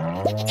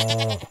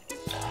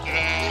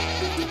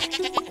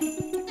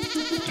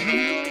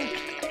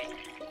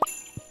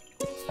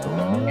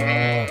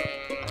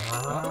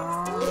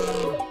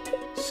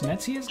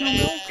 Snetsy has no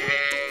milk?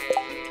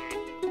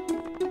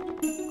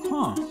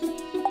 Huh.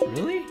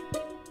 Really?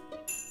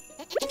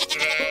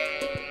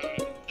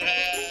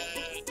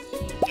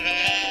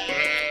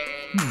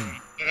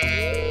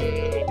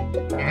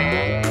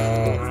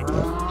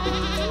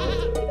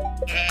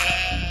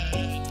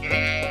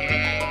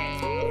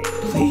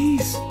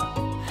 Please!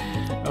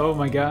 Oh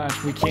my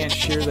gosh, we can't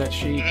shear that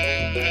sheep.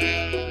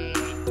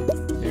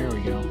 There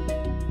we go.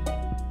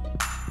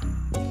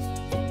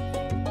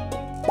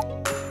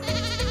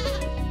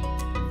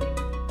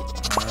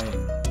 Alright.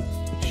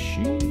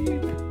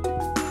 Sheep.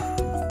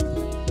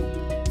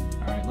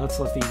 Alright, let's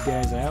let these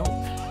guys out.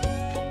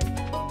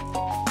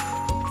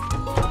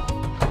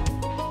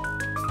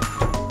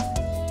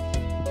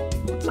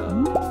 What's up,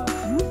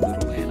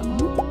 little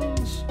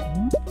animals?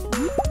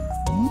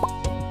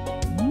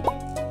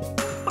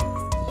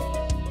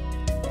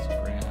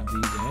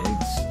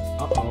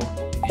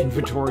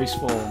 Inventory's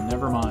full.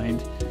 Never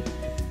mind.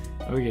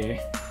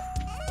 Okay.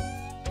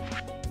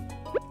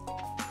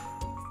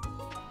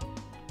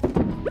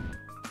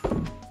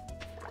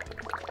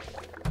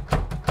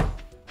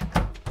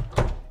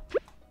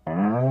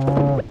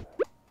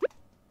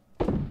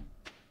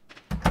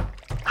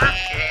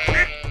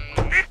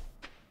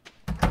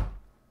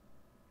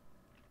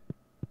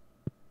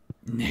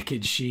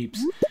 Naked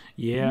sheeps.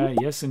 Yeah,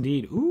 yes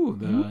indeed. Ooh,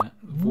 the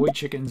void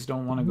chickens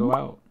don't want to go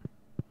out.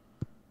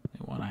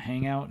 Want to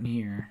hang out in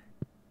here.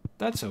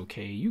 That's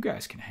okay. You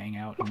guys can hang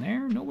out in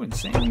there. No one's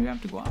saying you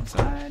have to go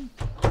outside.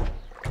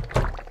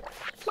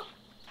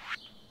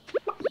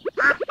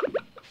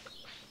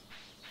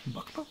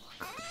 Buck, buck.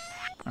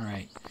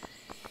 Alright.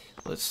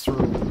 Let's throw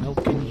the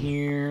milk in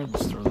here.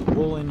 Let's throw the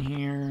wool in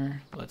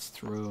here. Let's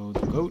throw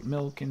the goat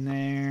milk in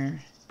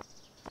there.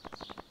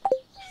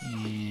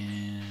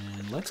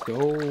 And let's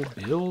go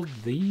build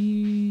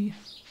the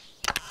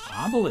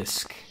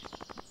obelisk.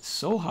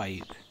 So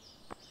hype.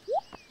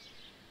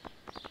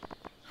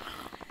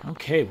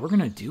 Okay, we're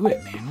gonna do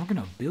it, man. We're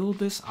gonna build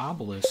this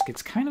obelisk.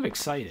 It's kind of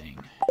exciting.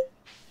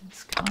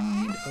 It's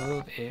kind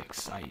of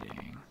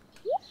exciting.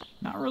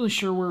 Not really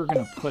sure where we're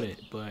gonna put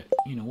it, but,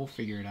 you know, we'll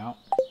figure it out.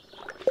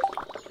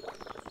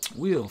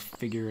 We'll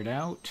figure it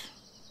out.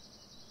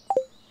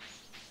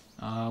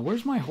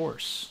 Where's my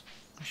horse?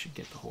 I should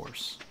get the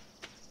horse.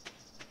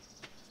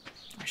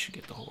 I should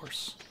get the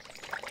horse.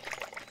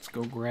 Let's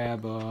go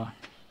grab,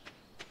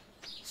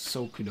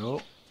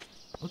 Sokudo.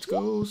 Let's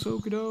go,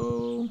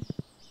 Sokudo.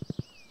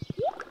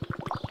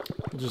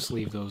 We'll just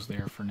leave those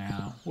there for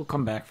now. We'll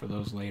come back for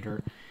those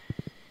later.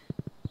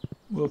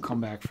 We'll come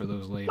back for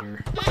those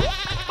later.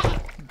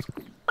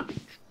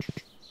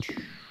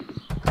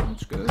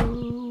 Let's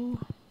go.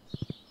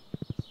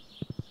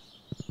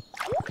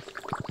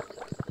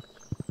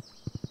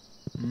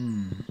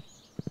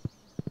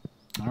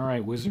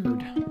 Alright,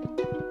 wizard.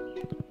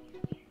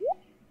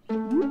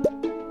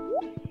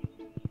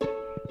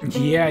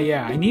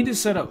 Yeah, I need to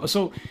set up...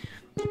 So,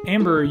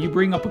 Amber, you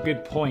bring up a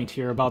good point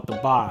here about the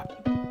bot.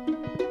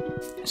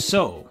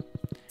 So,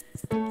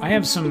 I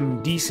have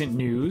some decent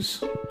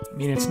news. I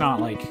mean, it's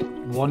not like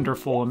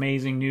wonderful,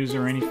 amazing news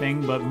or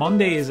anything, but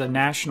Monday is a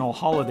national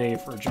holiday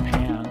for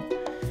Japan.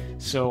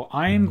 So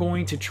I am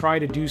going to try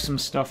to do some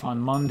stuff on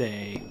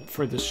Monday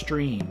for the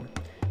stream.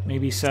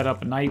 Maybe set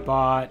up a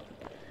Nightbot,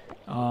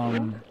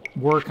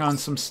 work on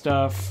some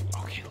stuff.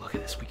 Okay, look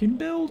at this. We can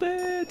build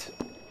it.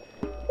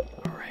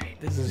 All right,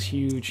 this is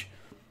huge.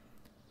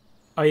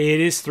 It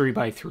is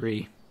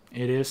 3x3.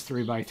 It is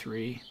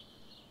 3x3.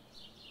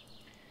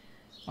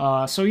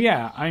 So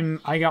yeah,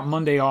 I got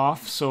Monday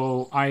off,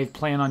 so I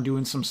plan on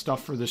doing some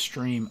stuff for the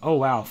stream. Oh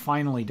wow,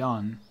 finally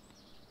done.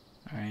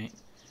 Alright.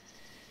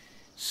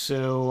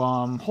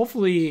 So,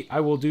 hopefully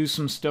I will do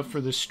some stuff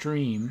for the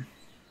stream.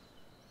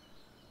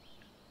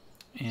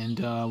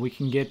 And, we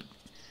can get...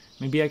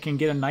 Maybe I can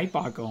get a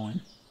Nightbot going.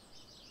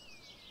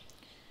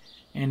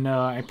 And,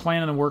 I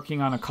plan on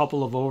working on a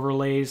couple of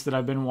overlays that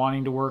I've been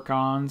wanting to work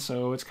on,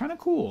 so it's kind of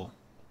cool.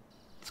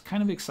 It's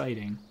kind of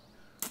exciting.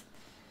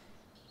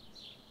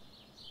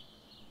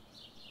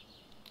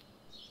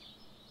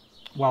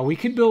 Wow, we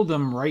could build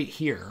them right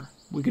here.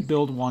 We could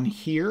build one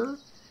here,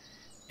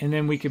 and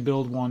then we could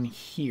build one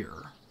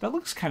here. That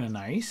looks kind of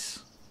nice.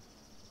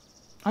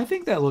 I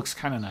think that looks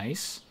kind of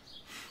nice.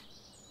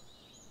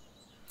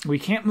 We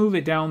can't move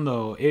it down,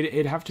 though.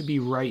 It'd have to be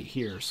right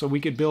here. So we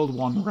could build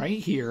one right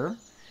here,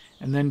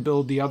 and then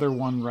build the other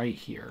one right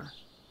here.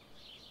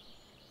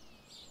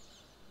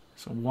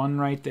 So one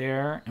right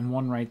there, and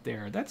one right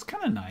there. That's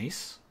kind of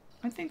nice.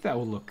 I think that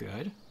would look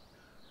good.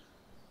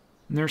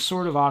 And they're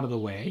sort of out of the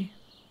way.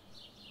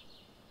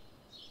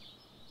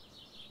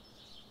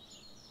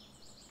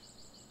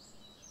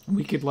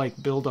 We could,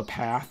 like, build a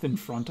path in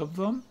front of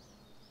them.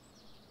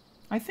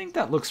 I think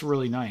that looks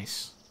really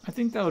nice. I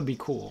think that would be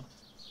cool.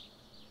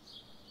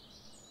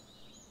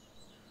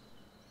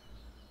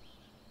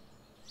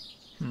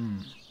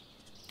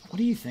 What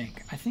do you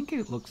think? I think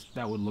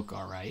that would look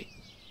all right.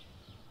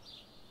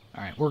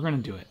 All right, we're gonna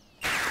do it.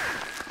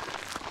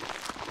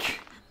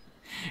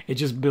 It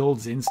just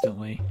builds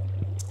instantly.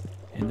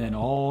 And then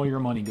all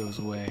your money goes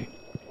away.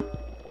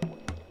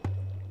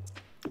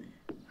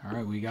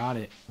 Alright, we got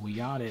it. We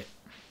got it.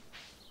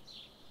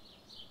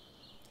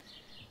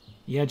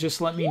 Yeah, just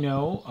let me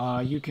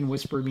know. You can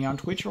whisper me on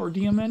Twitch or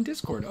DM on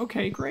Discord.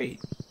 Okay, great.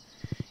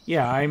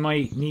 Yeah, I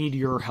might need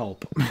your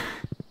help.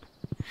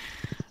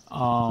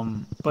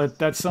 But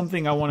that's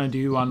something I want to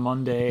do on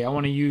Monday. I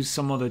want to use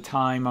some of the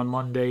time on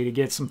Monday to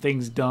get some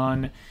things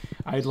done.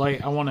 I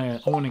want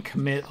to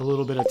commit a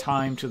little bit of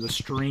time to the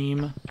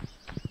stream.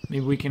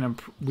 Maybe we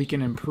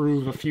can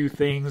improve a few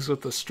things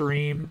with the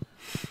stream.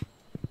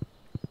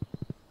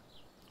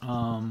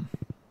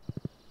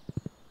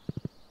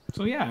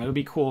 So yeah, it'll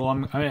be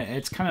cool.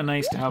 It's kind of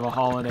nice to have a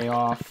holiday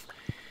off.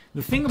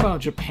 The thing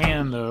about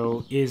Japan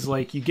though is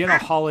like you get a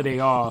holiday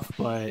off,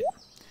 but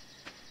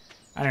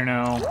I don't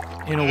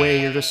know. In a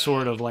way, you're just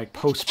sort of like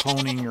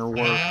postponing your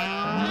work.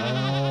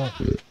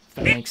 If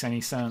that makes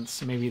any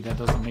sense. Maybe that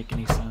doesn't make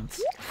any sense.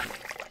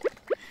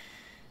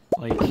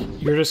 Like,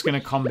 you're just going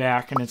to come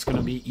back and it's going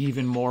to be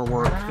even more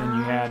work than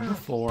you had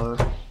before.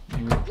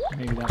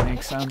 Maybe that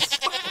makes sense.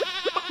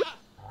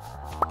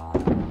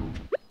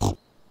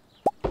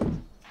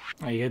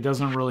 Like, it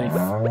doesn't really,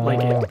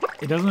 like,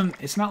 it doesn't,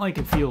 it's not like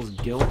it feels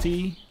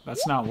guilty.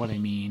 That's not what I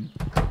mean.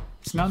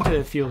 It's not that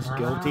it feels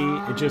guilty,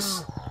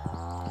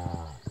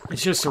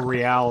 it's just a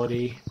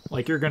reality.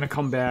 Like, you're going to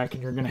come back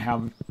and you're going to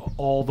have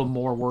all the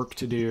more work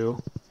to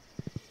do.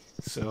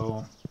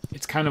 So,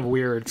 it's kind of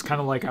weird. It's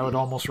kind of like I would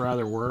almost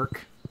rather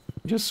work,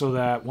 just so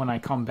that when I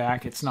come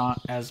back, it's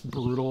not as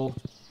brutal.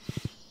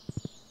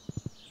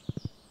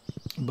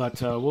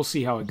 But we'll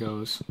see how it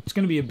goes. It's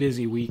going to be a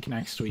busy week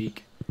next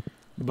week.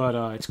 But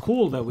it's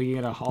cool that we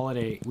get a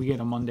holiday, we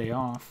get a Monday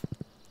off.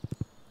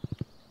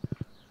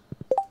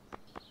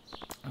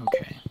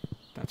 Okay,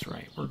 that's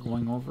right. We're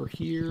going over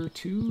here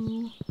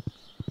to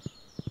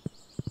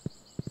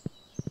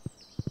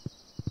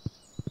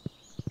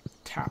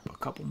tap a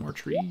couple more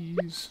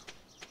trees.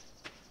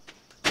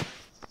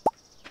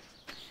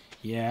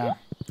 Yeah,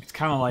 it's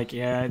kind of like,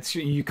 yeah, it's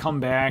you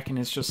come back and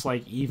it's just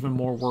like even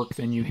more work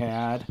than you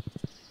had.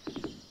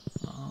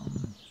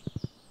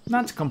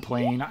 Not to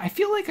complain. I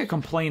feel like I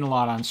complain a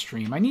lot on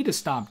stream. I need to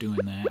stop doing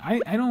that. I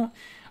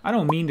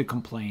don't mean to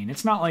complain.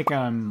 It's not like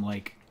I'm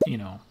like, you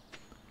know,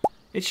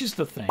 it's just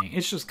the thing.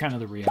 It's just kind of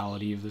the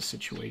reality of the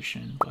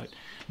situation. But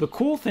the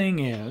cool thing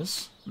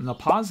is, and the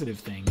positive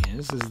thing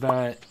is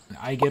that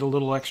I get a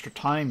little extra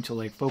time to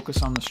like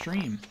focus on the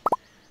stream.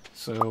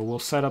 So we'll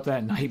set up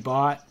that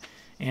Nightbot,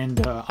 and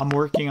I'm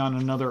working on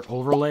another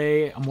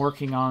overlay. I'm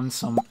working on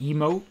some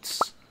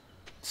emotes.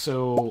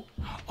 So,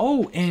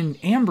 oh, and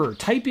Amber,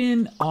 type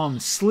in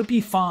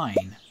Slippy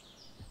Fine.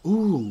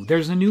 Ooh,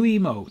 there's a new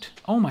emote.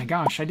 Oh my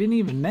gosh, I didn't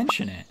even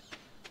mention it.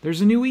 There's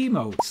a new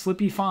emote,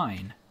 Slippy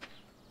Fine.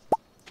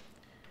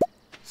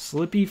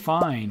 Slippy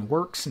Fine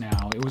works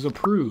now. It was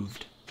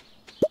approved.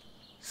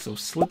 So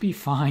Slippy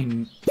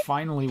Fine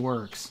finally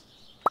works.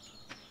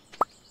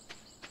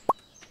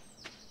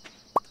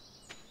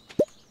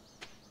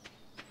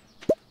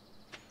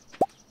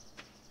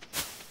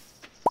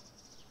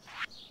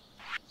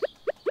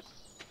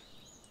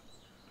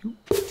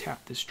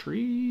 Tap this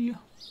tree.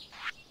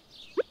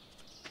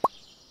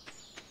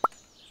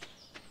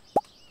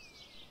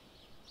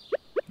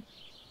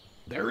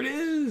 There it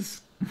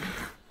is.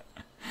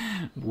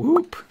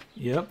 Whoop.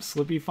 Yep,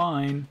 Slippy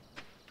Fine.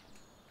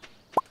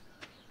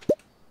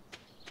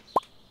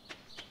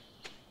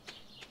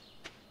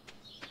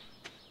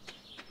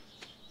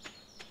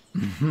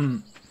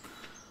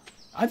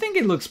 I think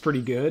it looks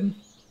pretty good.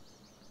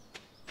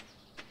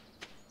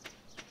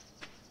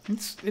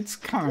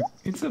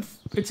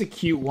 It's a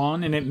cute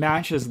one, and it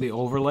matches the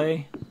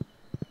overlay.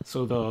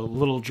 So the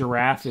little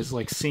giraffe is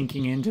like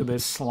sinking into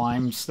this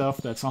slime stuff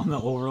that's on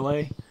the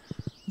overlay.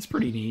 It's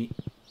pretty neat.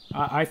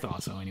 I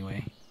thought so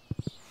anyway.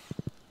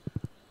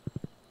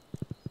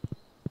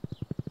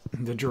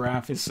 The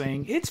giraffe is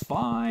saying, "It's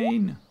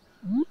fine."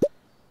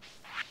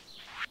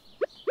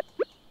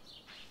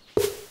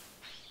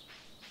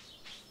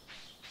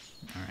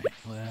 Alright,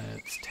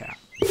 let's tap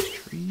these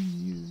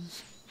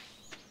trees.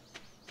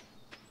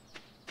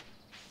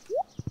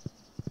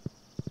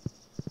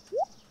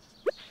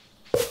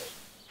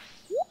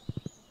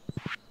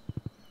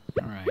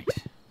 Alright,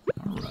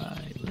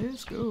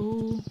 let's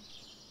go.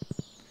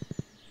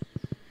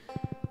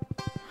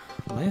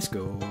 Let's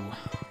go.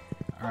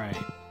 Alright,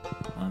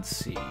 let's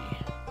see.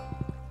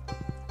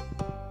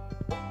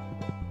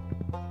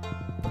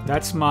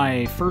 That's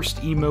my first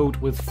emote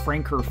with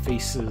franker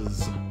faces.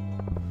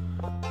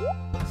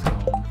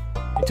 So,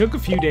 it took a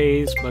few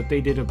days, but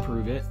they did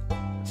approve it.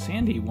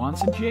 Sandy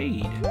wants a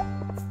jade.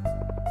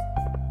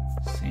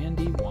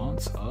 Sandy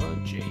wants a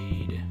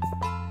jade.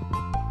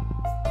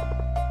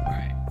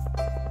 Alright.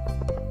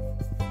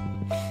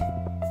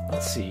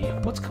 Let's see.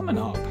 What's coming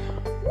up?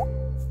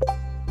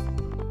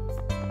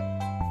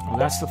 Oh,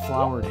 that's the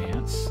flower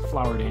dance.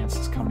 Flower dance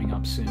is coming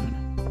up soon.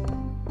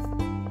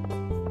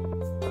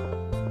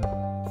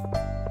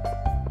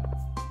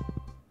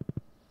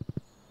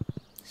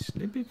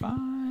 Slippy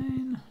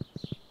Fine.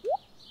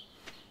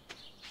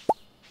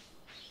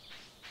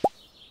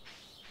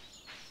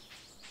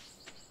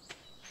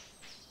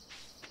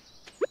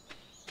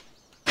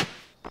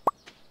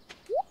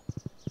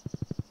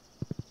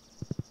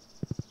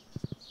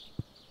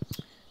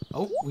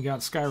 Oh, we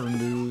got Skyrim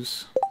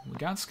booze. We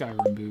got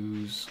Skyrim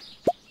booze.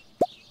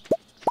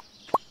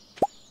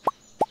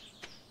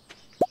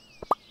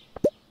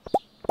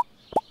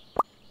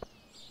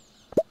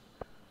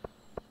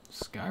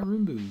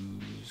 Skyrim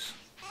booze.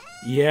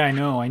 Yeah, I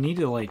know. I need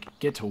to, like,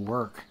 get to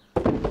work.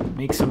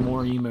 Make some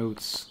more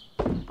emotes.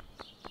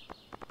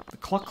 The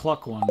Cluck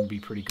Cluck one would be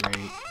pretty great.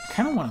 I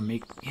kind of want to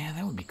make... Yeah,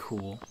 that would be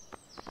cool.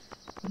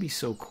 That'd be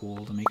so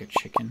cool to make a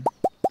chicken.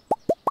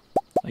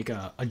 Like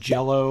a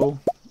Jello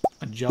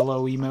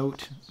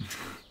emote.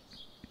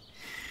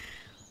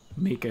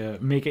 make an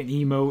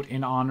emote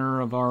in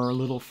honor of our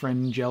little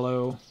friend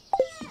Jello.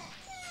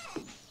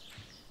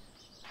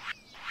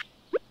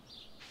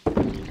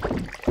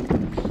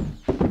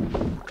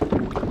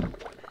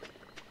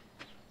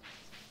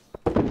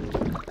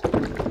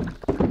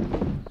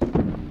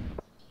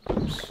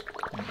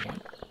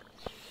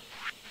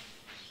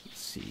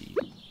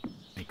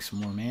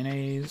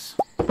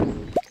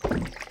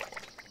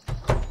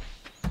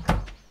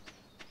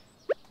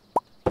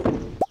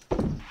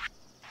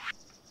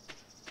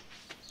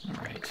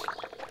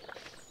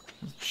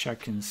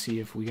 Check and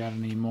see if we got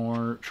any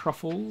more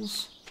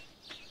truffles,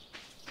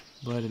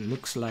 but it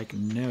looks like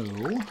no.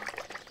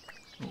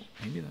 Oh,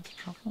 maybe that's a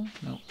truffle?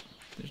 No,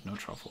 there's no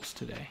truffles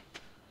today.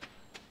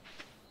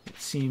 It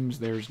seems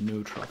there's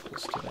no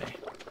truffles today.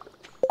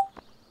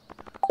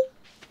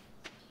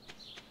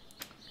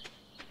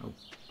 Oh,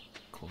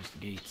 close the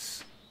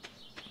gates.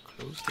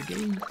 Close the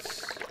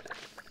gates.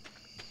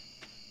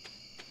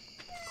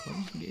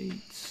 Close the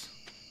gates.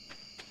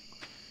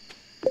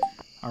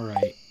 All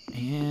right.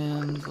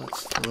 And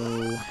let's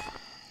throw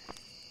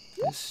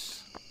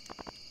this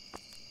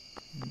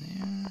in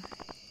there.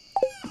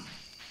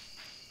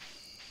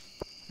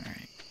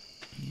 Alright.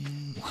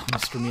 And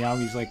Mr.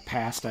 Meowgi's like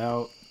passed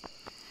out.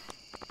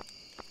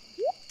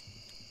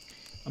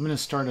 I'm going to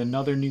start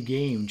another new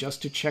game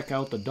just to check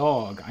out the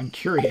dog. I'm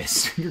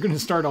curious. You're going to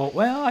start all...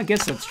 Well, I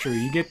guess that's true.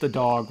 You get the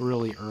dog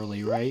really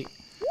early, right?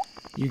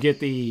 You get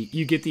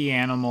the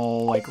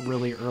animal like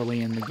really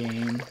early in the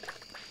game.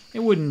 It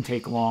wouldn't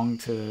take long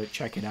to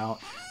check it out.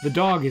 The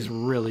dog is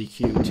really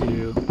cute,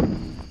 too.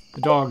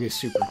 The dog is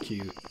super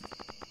cute.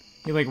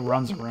 He, like,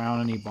 runs around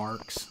and he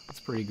barks.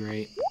 It's pretty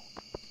great.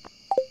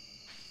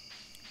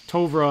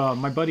 Tovra,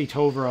 my buddy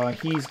Tovra,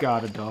 he's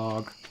got a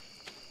dog.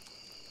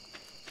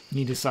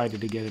 He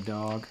decided to get a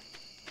dog.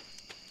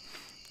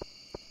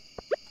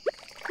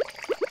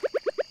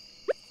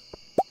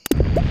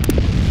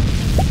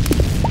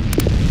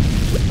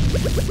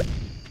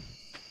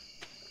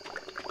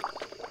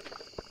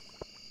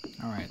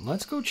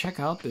 Let's go check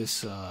out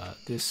this,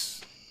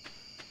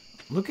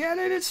 Look at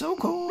it, it's so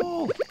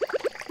cool!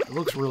 It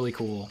looks really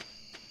cool.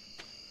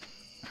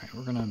 Alright,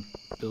 we're gonna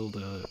build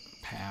a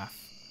path.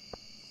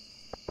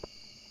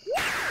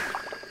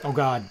 Oh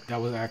god,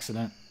 that was an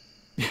accident.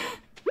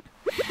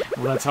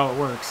 Well, that's how it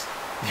works.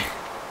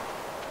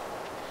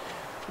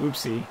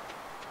 Oopsie.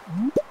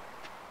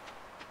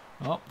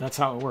 Oh, that's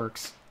how it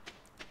works.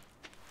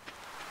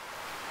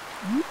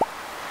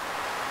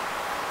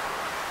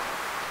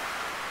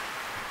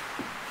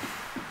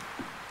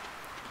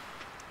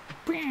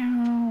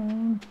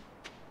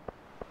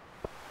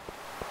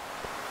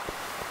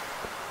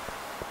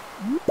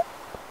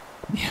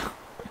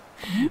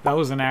 That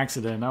was an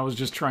accident. I was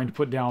just trying to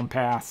put down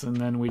paths and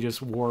then we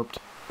just warped.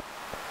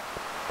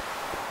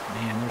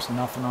 Man, there's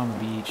nothing on the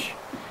beach.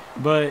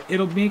 But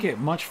it'll make it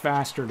much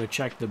faster to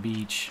check the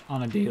beach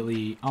on the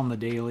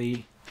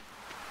daily.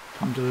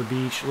 Come to the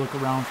beach, look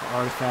around for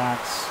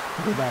artifacts,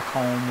 go back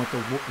home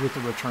with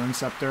the return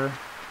scepter.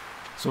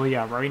 So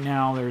yeah, right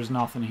now there's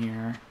nothing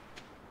here.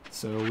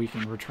 So we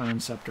can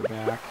return scepter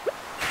back.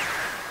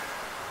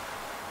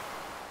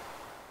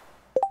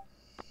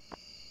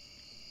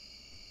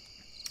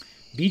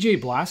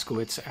 BJ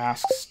Blaskowitz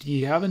asks, do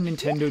you have a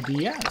Nintendo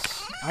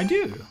DS? I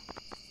do.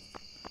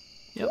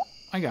 Yep,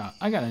 I got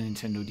a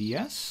Nintendo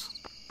DS.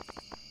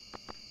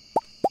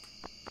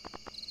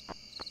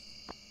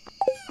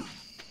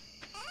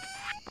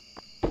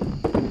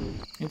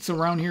 It's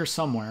around here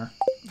somewhere.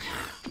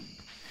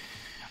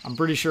 I'm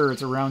pretty sure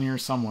it's around here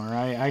somewhere.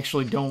 I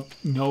actually don't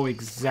know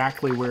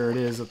exactly where it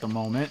is at the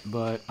moment,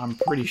 but I'm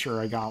pretty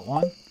sure I got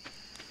one.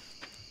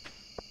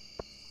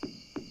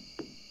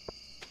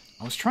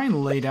 I was trying to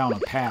lay down a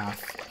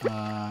path,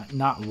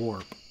 not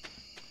warp.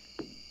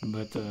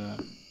 But,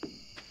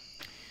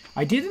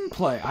 I didn't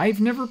play.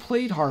 I've never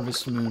played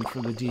Harvest Moon for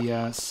the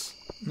DS.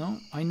 No,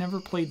 I never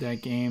played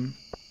that game.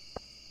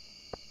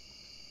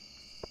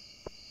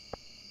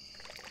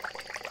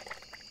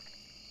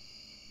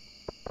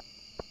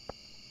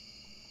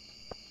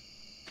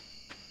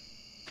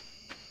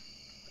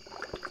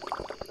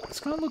 It's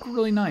gonna look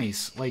really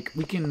nice. Like,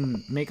 we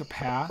can make a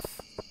path.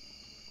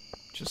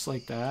 Just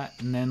like that,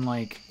 and then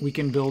like we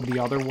can build the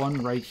other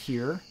one right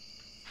here.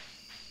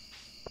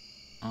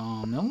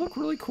 They'll look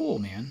really cool,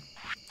 man.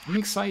 I'm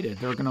excited.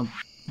 They're gonna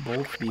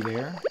both be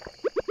there.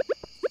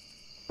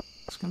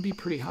 It's gonna be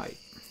pretty hype.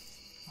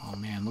 Oh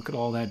man, look at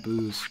all that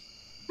booze.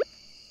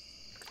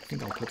 I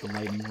think I'll put the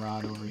lightning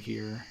rod over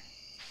here.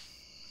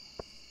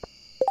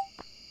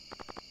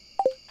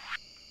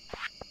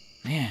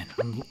 Man,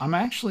 I'm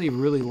actually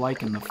really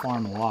liking the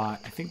farm a lot.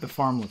 I think the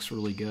farm looks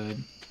really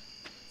good.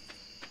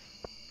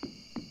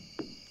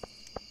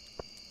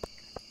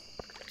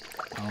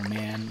 Oh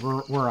man,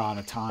 we're out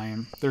of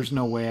time. There's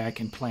no way I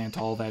can plant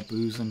all that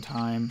booze in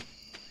time.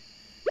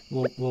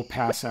 We'll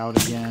pass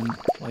out again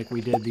like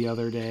we did the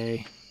other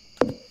day.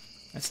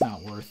 That's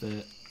not worth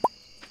it.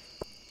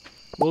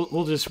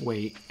 We'll just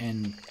wait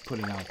and put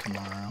it out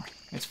tomorrow.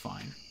 It's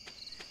fine.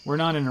 We're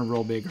not in a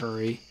real big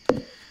hurry.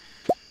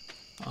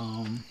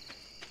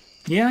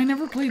 Yeah, I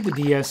never played the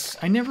DS.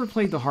 I never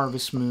played the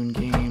Harvest Moon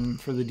game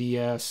for the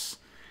DS.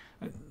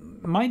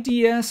 My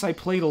DS, I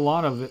played a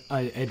lot of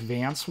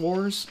Advance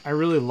Wars. I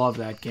really love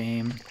that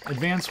game.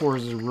 Advance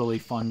Wars is a really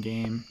fun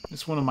game.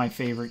 It's one of my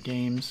favorite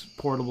games,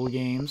 portable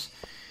games.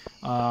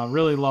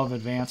 Really love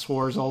Advance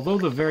Wars, although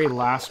the very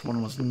last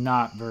one was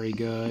not very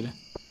good.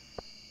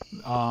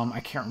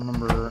 I can't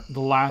remember. The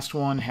last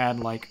one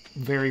had, like,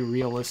 very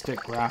realistic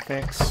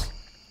graphics.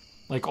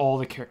 Like, all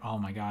the oh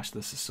my gosh,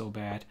 this is so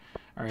bad.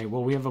 All right,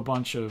 well, we have a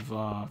bunch of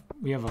a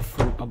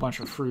bunch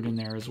of fruit in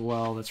there as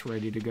well that's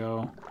ready to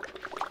go.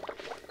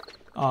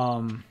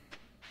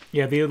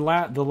 Yeah, the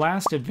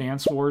last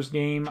Advance Wars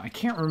game, I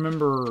can't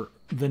remember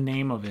the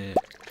name of it.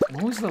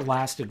 What was the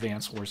last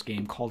Advance Wars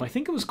game called? I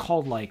think it was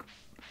called, like,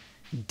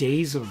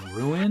 Days of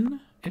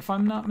Ruin, if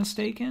I'm not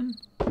mistaken.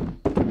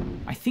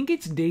 I think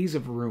it's Days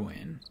of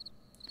Ruin.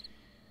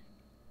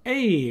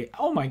 Hey,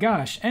 oh my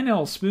gosh,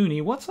 NL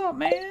Spoony, what's up,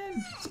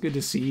 man? It's good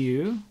to see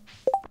you.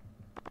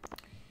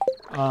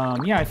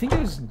 Yeah, I think it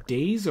was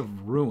Days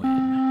of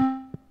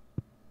Ruin.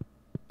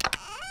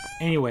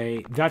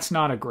 Anyway, that's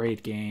not a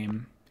great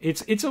game.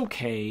 It's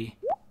okay.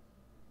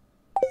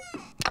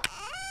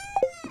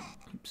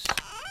 Oops.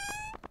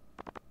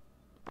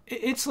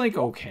 It's like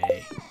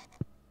okay.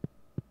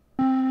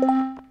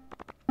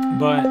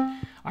 But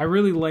I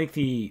really like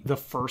the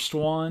first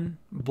one,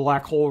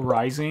 Black Hole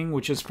Rising,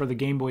 which is for the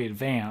Game Boy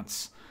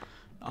Advance.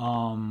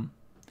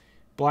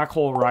 Black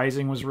Hole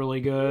Rising was really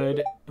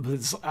good.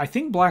 But I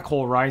think Black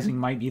Hole Rising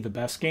might be the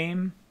best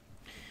game.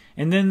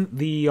 And then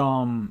the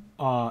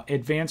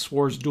Advance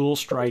Wars Dual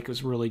Strike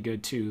was really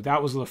good too.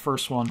 That was the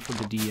first one for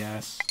the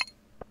DS.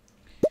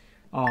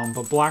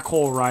 But Black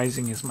Hole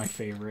Rising is my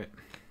favorite.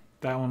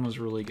 That one was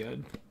really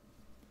good.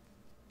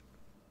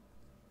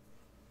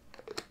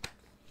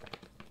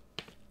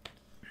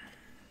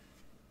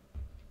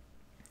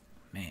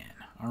 Man,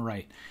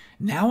 alright.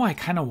 Now I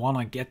kind of want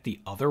to get the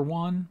other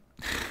one.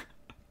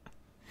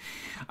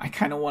 I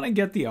kind of want to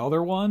get the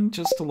other one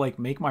just to, like,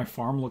 make my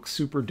farm look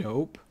super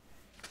dope.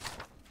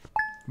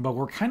 But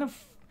we're kind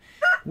of...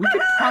 We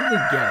could probably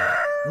get it.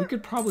 We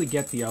could probably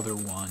get the other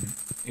one.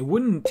 It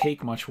wouldn't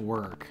take much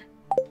work.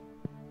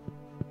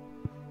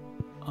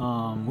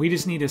 We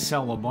just need to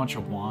sell a bunch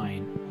of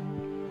wine.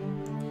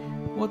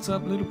 What's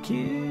up, little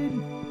kid?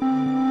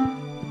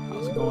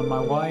 How's it going, my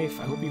wife?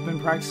 I hope you've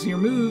been practicing your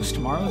moves.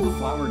 Tomorrow's the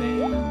flower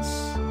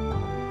dance.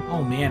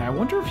 Oh man, I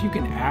wonder if you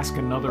can ask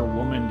another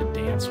woman to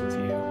dance with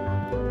you.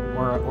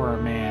 Or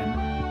a man.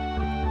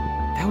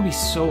 That would be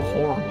so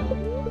horrible.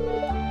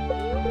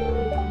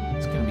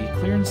 It's going to be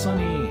clear and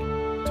sunny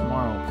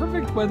tomorrow.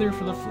 Perfect weather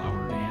for the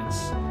flower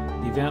dance.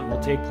 The event will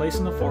take place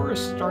in the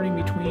forest starting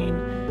between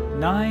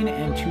 9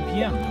 and 2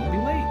 p.m. Don't be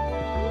late.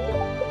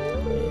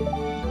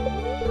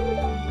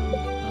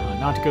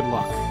 Not good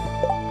luck.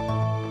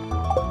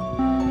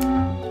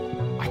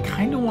 I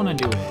kind of want to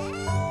do it.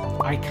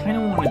 I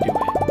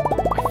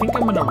think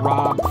I'm going to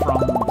rob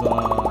from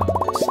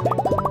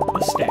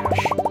the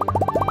stash.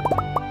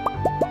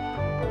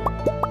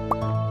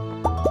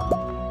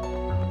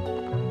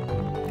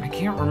 I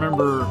can't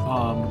remember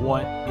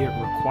what it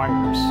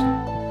requires.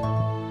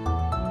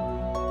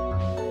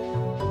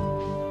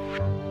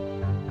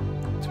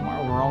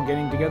 Tomorrow we're all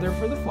getting together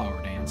for the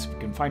flower dance. If you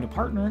can find a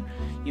partner,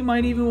 you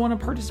might even want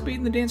to participate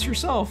in the dance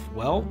yourself.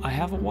 Well, I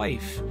have a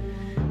wife.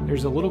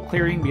 There's a little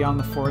clearing beyond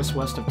the forest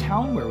west of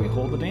town where we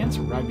hold the dance.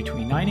 Arrive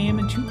between 9 a.m.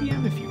 and 2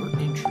 p.m. if you are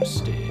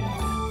interested.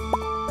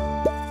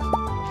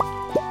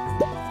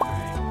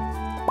 Alright.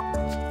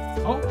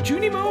 Oh,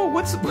 Junimo!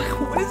 What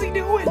is he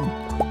doing?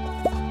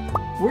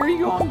 Where are you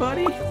going,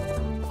 buddy?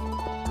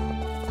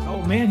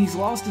 Oh man, he's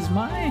lost his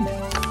mind.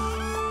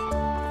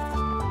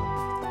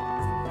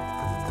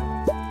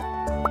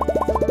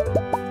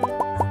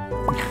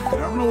 I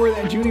don't know where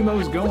that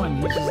Junimo's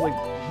going. He's just like,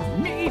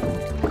 me.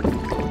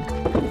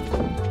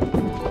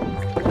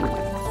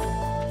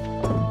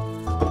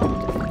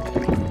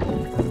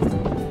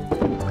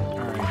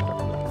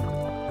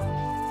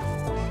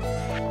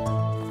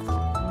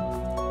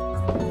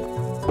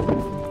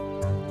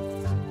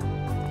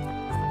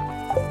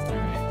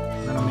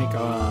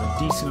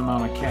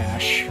 Amount of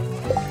cash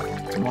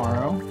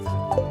tomorrow,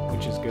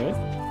 which is good.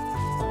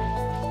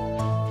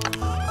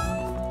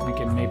 We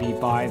can maybe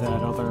buy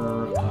that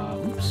other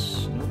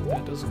oops, nope,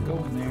 that doesn't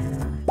go in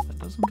there. That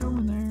doesn't go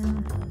in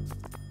there.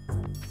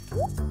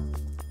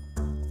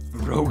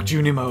 Rogue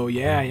Junimo,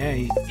 yeah,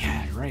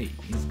 right.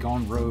 He's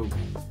gone rogue.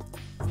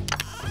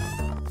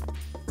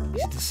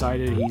 He's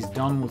decided he's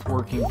done with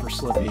working for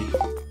Slippy.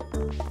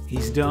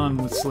 He's done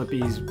with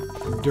Slippy's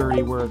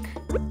dirty work.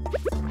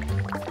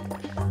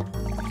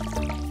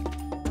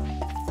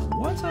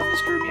 What's up,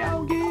 Mr.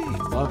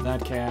 Meowgy? Love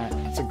that cat.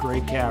 It's a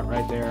great cat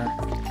right there.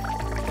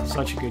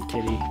 Such a good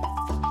kitty.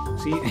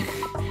 See?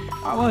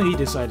 Well, he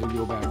decided to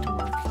go back to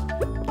work.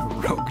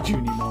 Rogue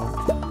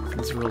Junimo.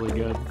 It's really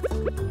good.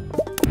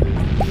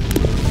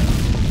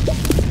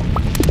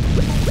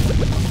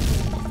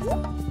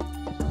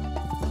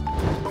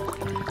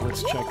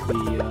 Let's check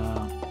the,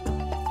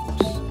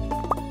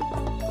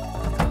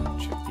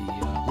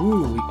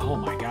 ooh, oh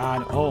my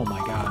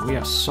god, we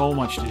have so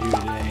much to do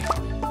today.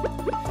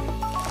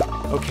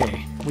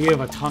 Okay, we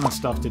have a ton of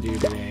stuff to do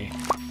today.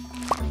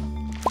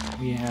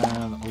 We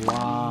have a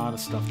lot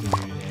of stuff to do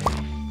today.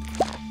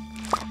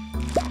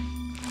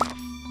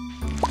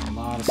 A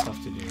lot of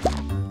stuff to do.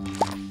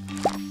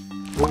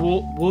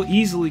 We'll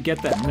easily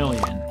get that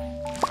million.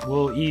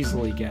 We'll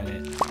easily get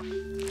it.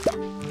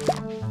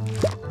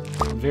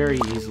 Very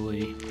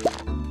easily.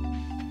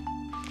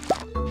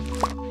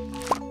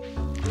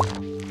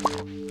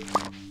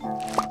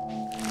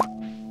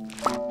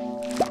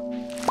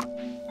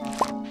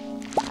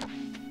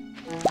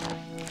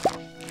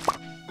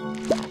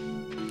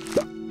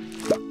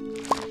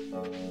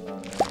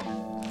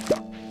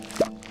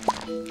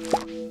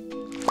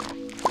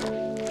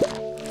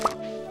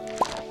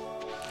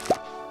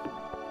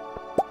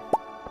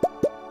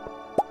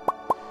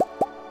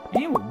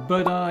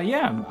 But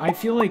yeah, I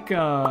feel like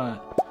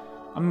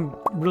I'm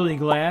really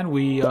glad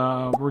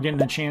we're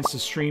getting a chance to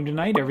stream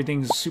tonight.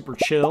 Everything's super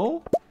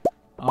chill.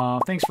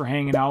 Thanks for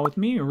hanging out with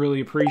me. I really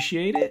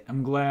appreciate it.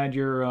 I'm glad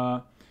you're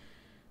all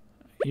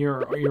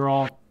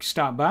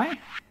stopped by.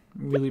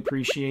 Really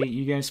appreciate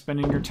you guys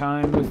spending your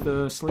time with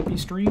the Slippy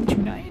stream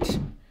tonight.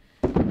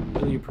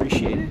 Really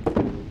appreciate it.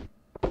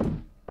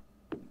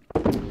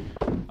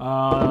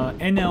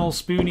 NL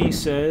Spoonie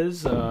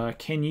says,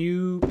 can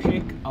you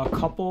pick a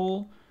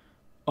couple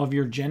of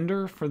your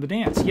gender for the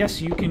dance? Yes,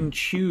 you can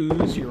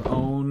choose your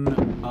own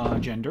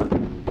gender.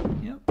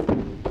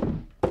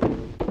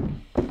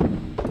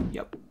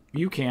 Yep,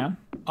 you can.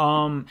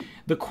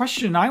 The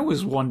question I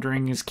was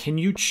wondering is, can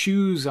you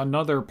choose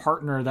another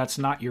partner that's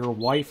not your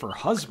wife or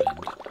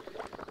husband?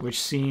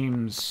 Which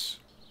seems,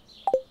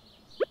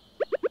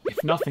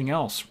 if nothing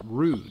else,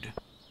 rude.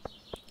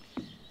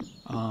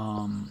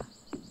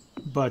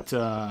 But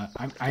I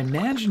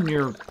imagine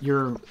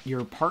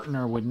your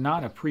partner would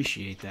not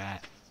appreciate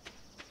that.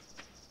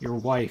 Your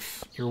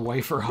wife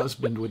or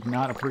husband would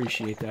not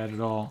appreciate that at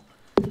all.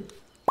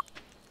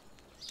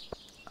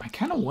 I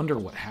kind of wonder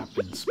what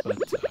happens, but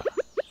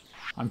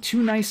I'm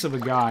too nice of a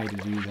guy to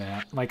do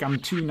that. Like, I'm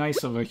too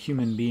nice of a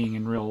human being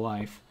in real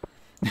life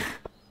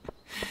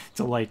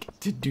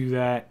to do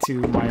that to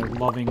my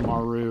loving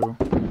Maru.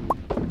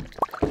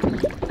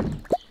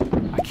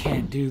 I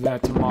can't do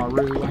that to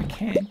Maru. I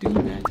can't do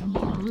that to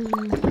Maru.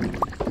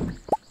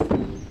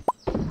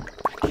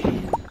 I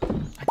can't.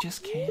 I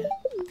just can't.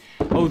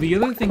 Oh, the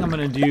other thing I'm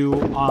going to do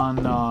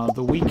on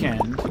the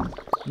weekend,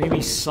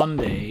 maybe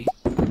Sunday,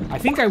 I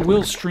think I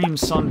will stream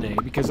Sunday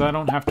because I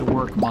don't have to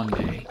work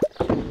Monday.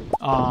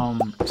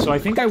 So I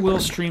think I will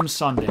stream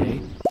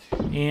Sunday,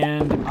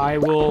 and I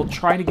will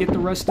try to get the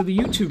rest of the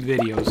YouTube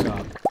videos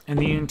up. And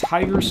the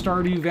entire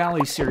Stardew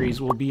Valley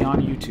series will be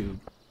on YouTube.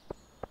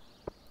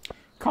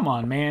 Come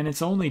on, man,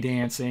 it's only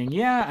dancing.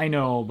 Yeah, I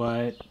know,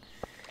 but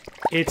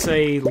it's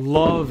a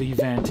love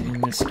event in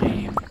this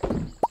game.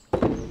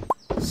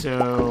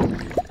 So,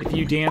 if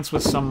you dance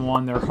with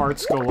someone, their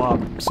hearts go up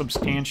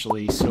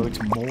substantially, so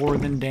it's more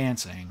than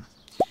dancing.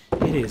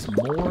 It is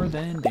more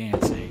than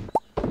dancing.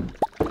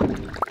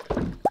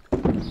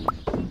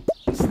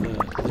 It's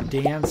the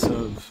dance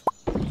of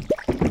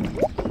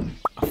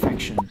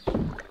affection.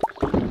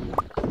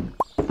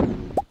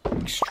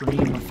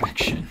 Extreme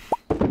affection.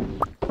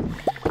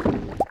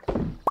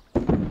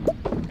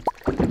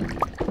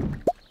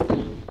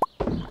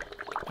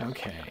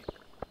 Okay.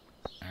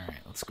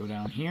 Alright, let's go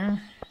down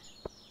here.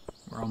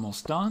 We're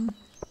almost done.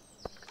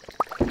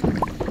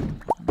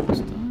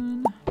 Almost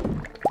done.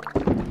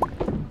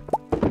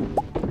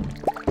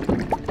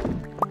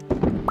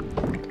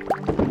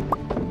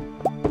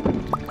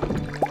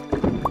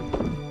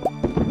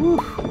 Whew.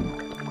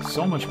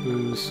 So much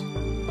booze.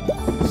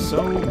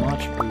 So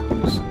much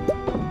booze.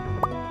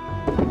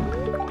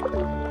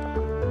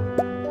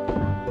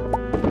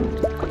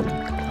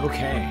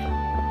 Okay.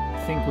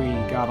 I think we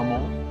got them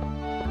all.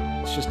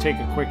 Let's just take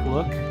a quick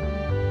look.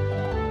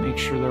 Make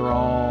sure they're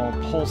all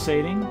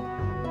pulsating.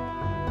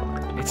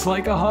 It's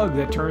like a hug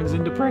that turns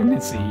into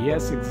pregnancy.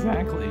 Yes,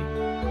 exactly.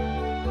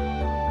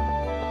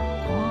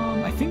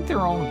 I think they're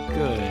all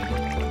good.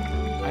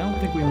 I don't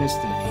think we missed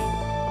any.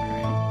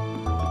 Alright.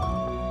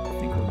 I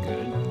think we're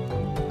good.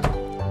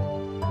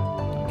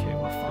 Okay,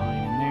 we're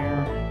fine in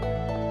there.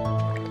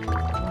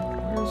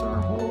 Where's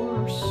our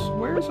horse?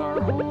 Where's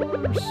our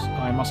horse?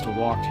 Oh, I must have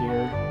walked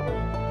here.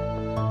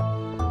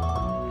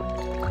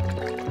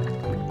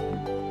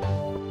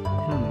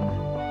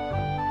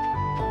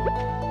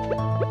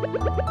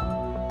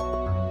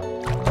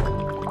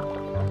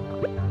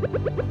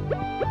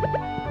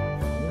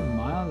 Oh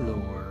my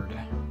lord.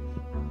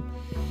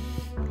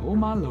 Oh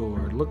my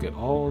lord, look at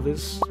all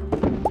this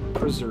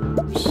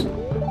preserves.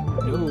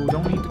 No,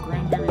 don't eat the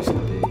cranberries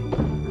today.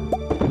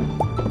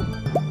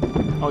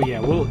 Oh yeah,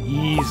 we'll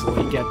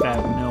easily get that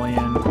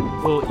million.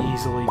 We'll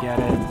easily get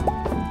it.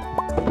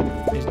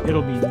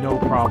 It'll be no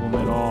problem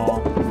at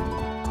all.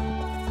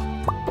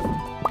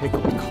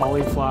 Pickled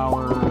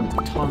cauliflower,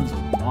 tons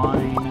of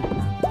wine.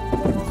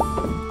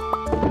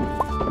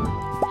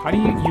 How do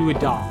you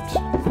adopt?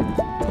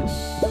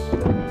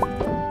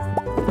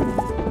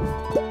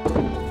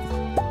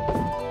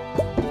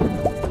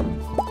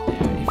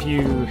 If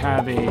you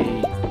have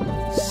a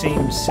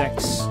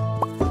same-sex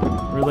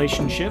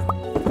relationship,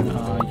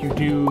 you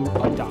do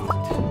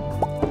adopt.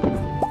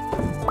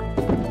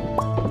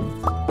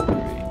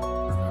 Alright.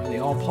 Are they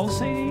all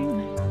pulsating?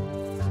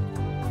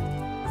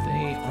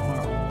 They are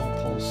all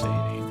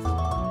pulsating.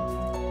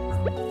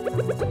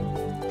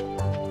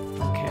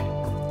 Okay.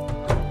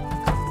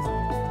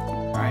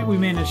 Alright, we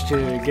managed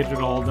to get it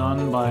all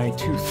done by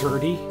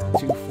 2:30,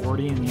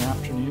 2:40 in the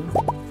afternoon.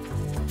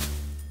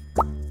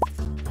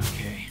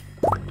 Okay.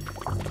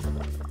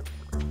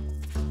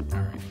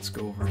 Alright, let's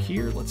go over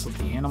here. Let's let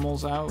the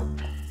animals out.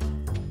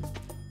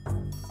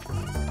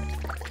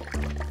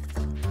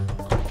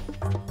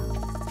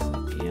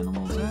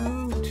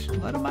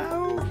 Let them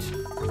out!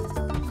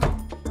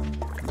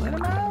 Let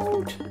them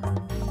out!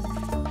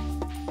 Right.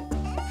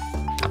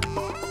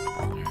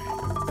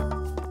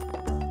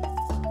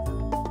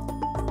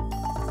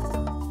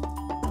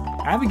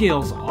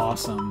 Abigail's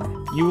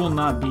awesome. You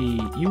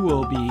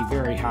will be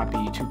very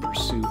happy to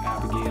pursue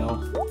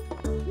Abigail.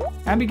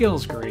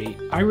 Abigail's great.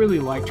 I really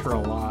liked her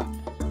a lot.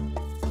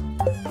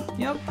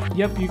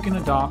 Yep, you can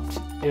adopt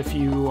if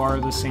you are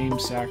the same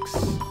sex.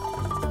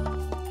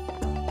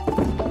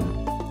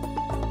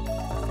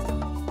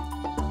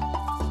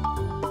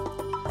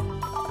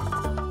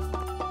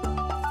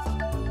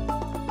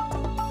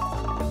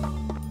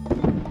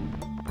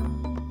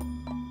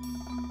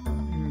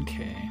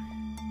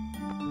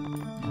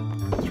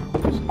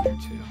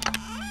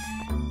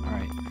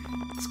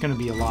 Gonna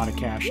be a lot of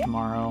cash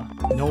tomorrow.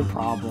 No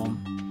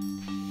problem.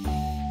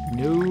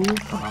 No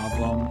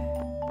problem.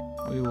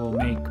 We will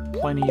make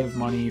plenty of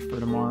money for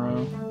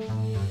tomorrow.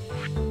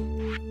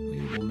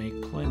 We will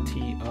make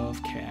plenty of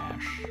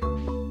cash.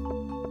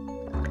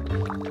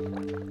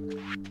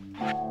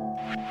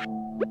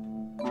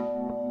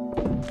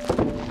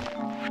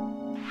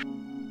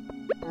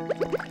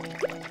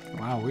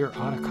 Wow, we're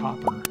out of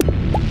copper.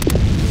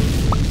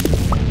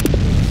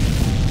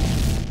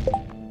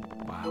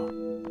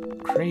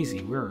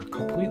 Crazy, we're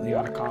completely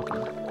out of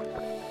copper.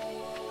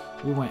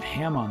 We went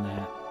ham on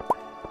that.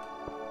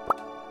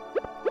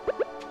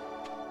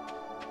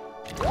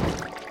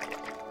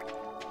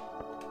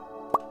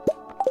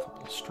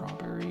 Couple of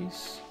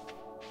strawberries.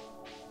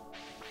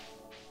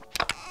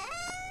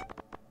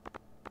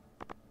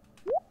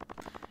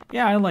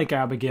 Yeah, I like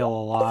Abigail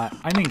a lot.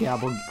 I think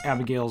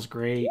Abigail's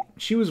great.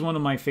 She was one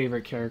of my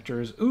favorite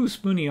characters. Ooh,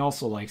 Spoonie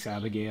also likes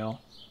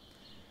Abigail.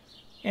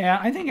 Yeah,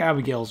 I think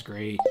Abigail's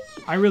great.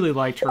 I really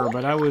liked her,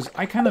 but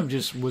I kind of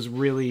just was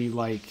really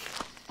like...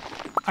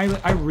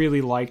 I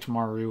really liked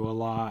Maru a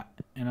lot,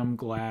 and I'm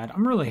glad.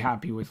 I'm really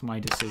happy with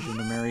my decision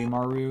to marry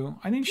Maru.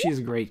 I think she's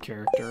a great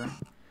character.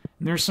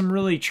 And there's some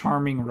really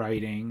charming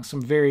writing,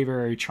 some very,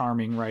 very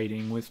charming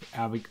writing with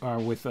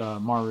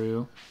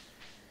Maru.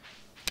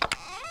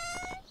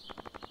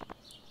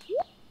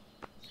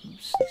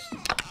 Oops, I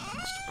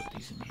must have put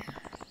these in here.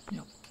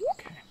 Yep,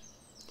 okay.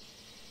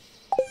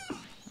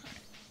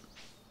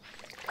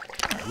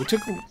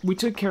 We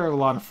took care of a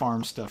lot of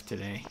farm stuff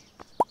today,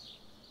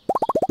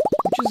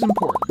 which is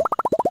important.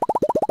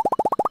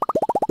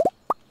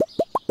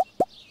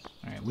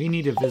 Alright, we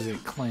need to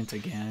visit Clint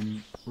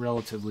again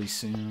relatively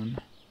soon.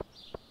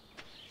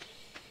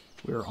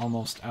 We're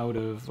almost out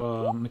of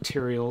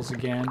materials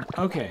again.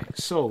 Okay,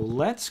 so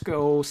let's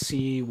go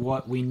see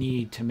what we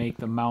need to make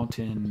the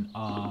mountain...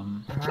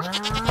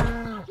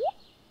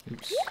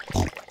 Oops.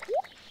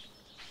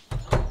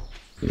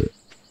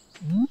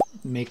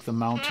 Make the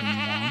mountain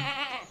one.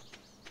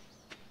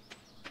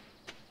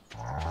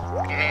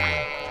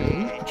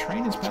 Ooh, the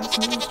train is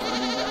passing through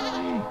Stardew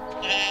Valley.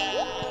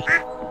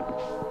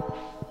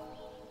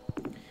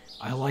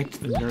 I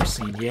liked the nurse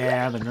scene.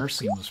 Yeah, the nurse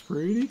scene was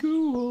pretty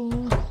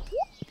cool.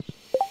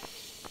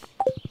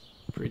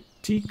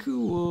 Pretty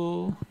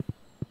cool.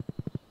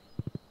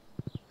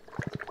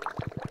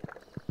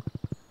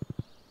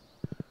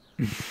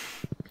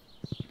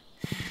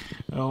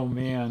 Oh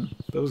man,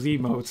 those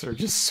emotes are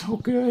just so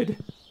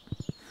good.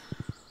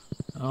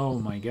 Oh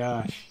my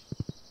gosh.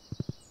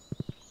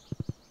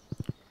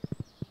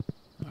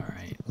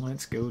 Alright,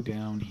 let's go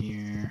down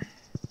here.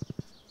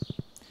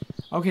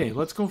 Okay,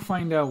 let's go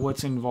find out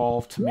what's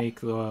involved to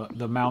make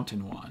the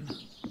mountain one.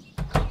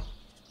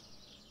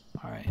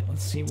 Alright,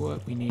 let's see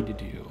what we need to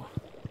do.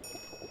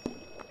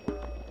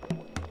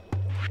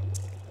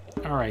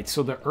 Alright,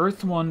 so the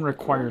earth one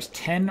requires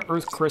 10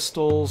 earth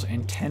crystals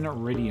and 10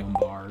 iridium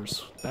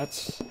bars.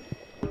 That's...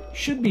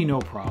 should be no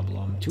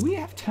problem. Do we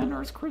have 10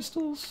 earth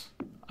crystals?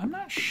 I'm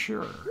not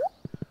sure.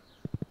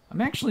 I'm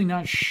actually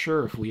not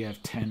sure if we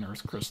have 10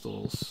 earth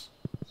crystals.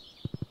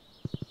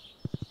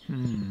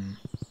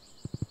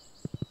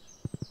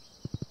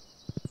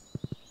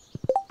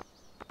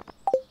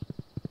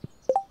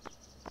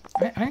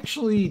 I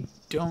actually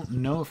don't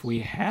know if we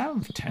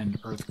have 10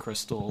 earth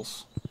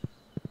crystals.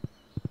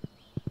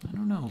 I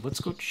don't know. Let's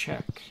go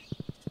check.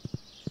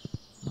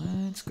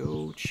 Let's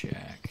go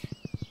check.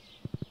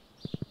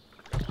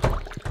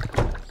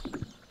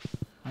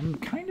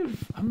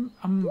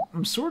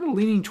 I'm sort of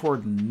leaning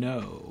toward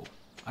no.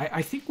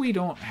 I think we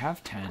don't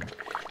have 10.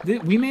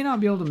 We may not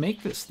be able to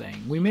make this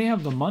thing. We may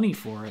have the money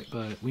for it,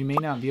 but we may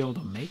not be able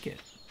to make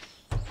it.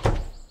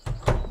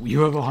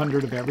 You have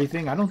 100 of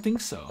everything? I don't think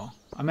so.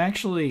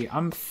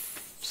 I'm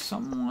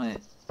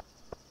somewhat...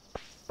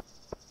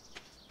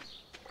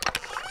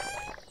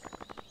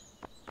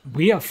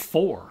 We have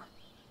 4.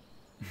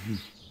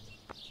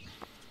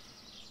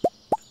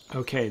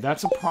 Okay,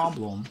 that's a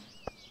problem.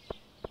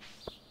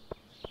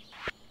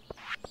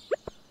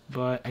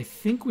 But I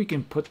think we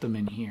can put them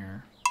in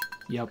here.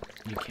 Yep,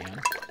 you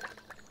can.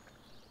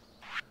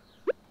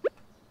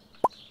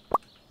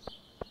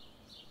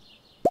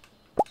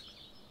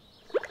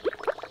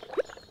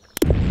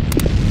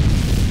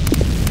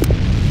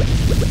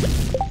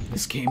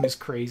 This game is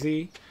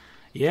crazy.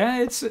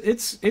 Yeah, it's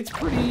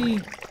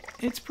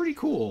pretty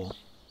cool.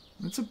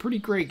 It's a pretty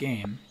great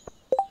game.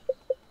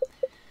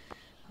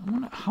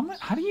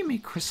 How do you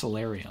make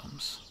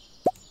chryssalariums?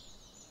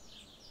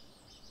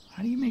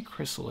 How do you make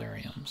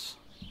chryssalariums?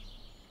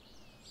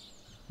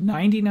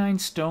 99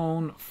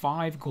 stone,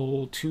 5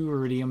 gold, 2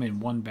 iridium,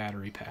 and 1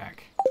 battery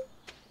pack.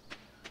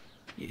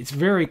 It's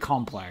very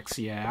complex,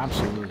 yeah,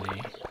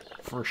 absolutely.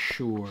 For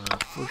sure,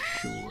 for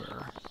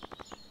sure.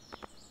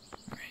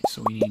 Alright,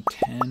 so we need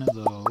 10 of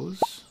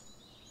those.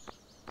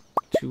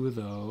 2 of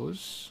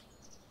those.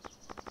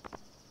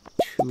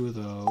 2 of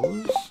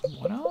those.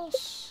 What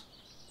else?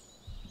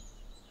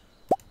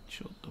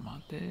 Chilled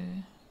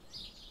tomate.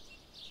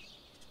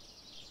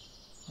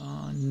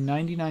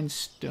 99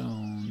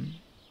 stone.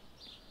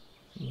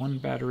 1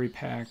 battery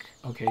pack.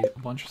 Okay, a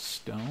bunch of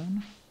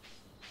stone.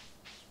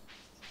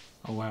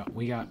 Oh wow,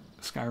 we got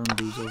Skyrim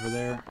booze over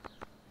there.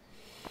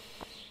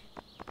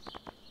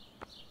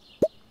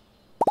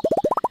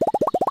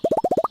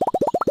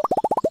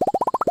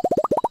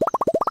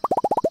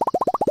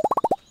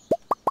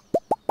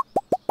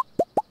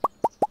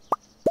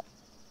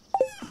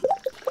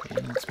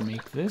 Okay, let's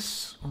make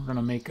this. We're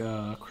gonna make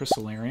a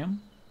chryssalarium.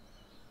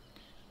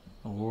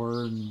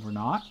 Or we're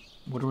not?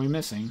 What are we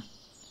missing?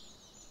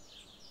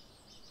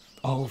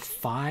 Oh,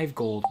 5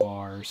 gold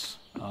bars.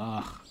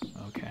 Ugh,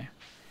 okay.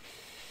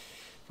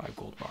 5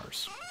 gold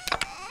bars.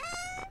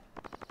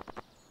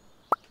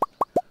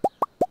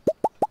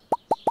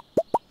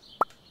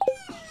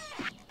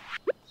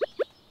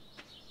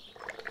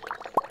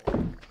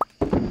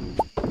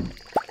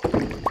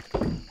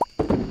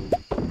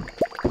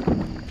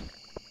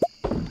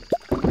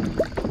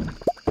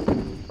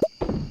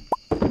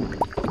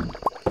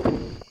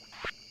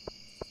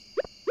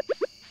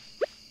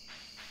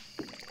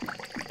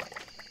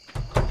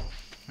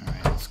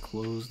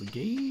 Close the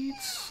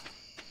gates.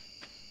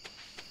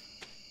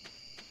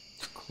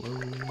 Let's close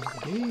the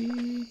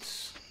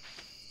gates.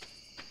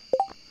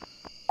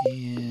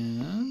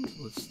 And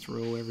let's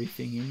throw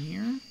everything in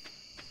here.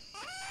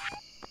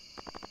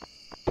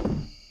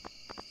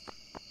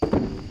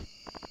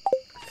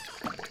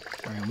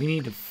 Alright, we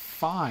need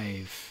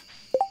 5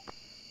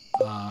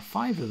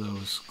 of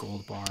those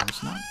gold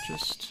bars, not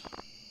just...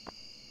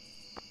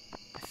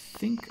 I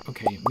think...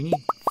 Okay, we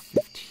need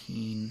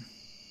 15...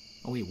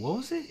 Oh wait, what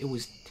was it? It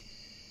was...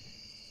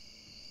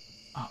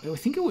 I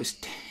think it was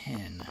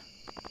 10.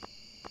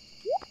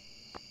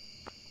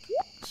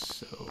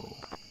 So...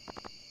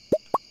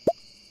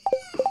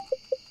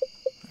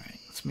 Alright,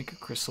 let's make a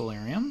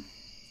chryssalarium.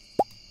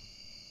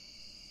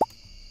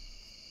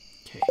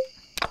 Okay.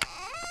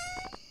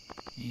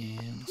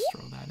 And let's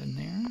throw that in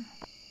there.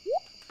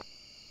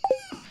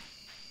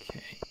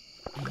 Okay.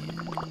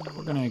 And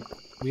we're gonna...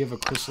 We have a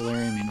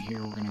chryssalarium in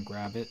here, we're gonna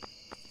grab it.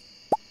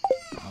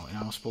 Oh, and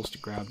I was supposed to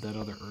grab that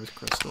other earth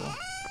crystal.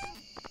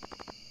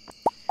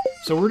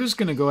 So we're just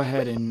gonna go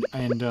ahead and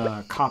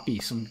copy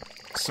some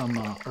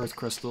earth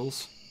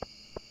crystals.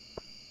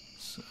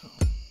 So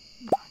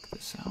knock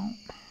this out.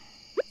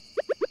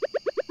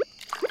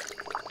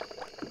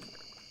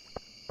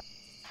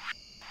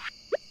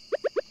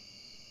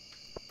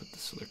 Put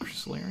this other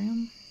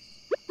chryssalarium.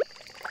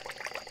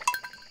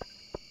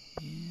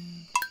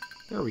 And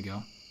there we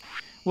go.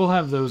 We'll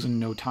have those in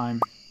no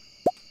time.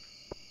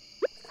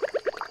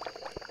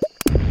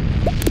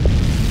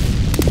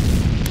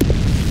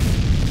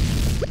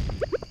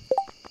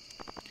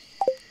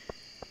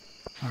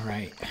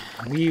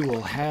 We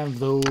will have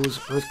those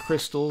earth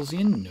crystals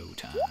in no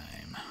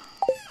time.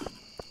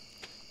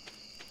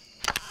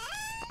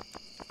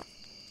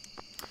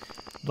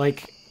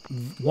 Like,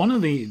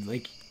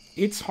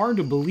 it's hard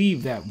to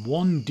believe that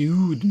one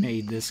dude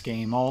made this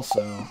game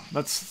also.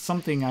 That's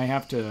something I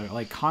have to,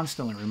 like,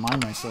 constantly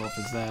remind myself,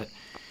 is that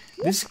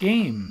this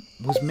game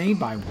was made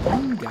by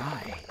one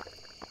guy.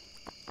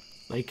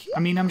 Like, I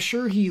mean, I'm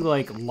sure he,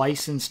 like,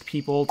 licensed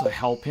people to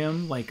help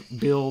him, like,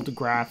 build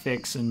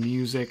graphics and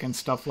music and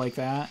stuff like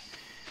that.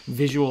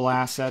 Visual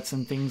assets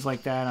and things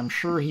like that. I'm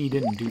sure he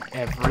didn't do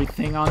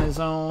everything on his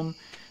own,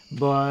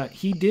 but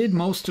he did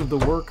most of the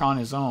work on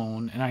his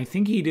own, and I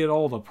think he did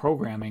all the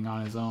programming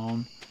on his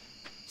own.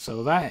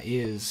 So that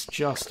is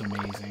just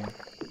amazing.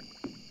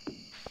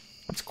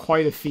 It's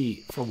quite a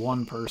feat for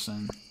one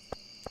person.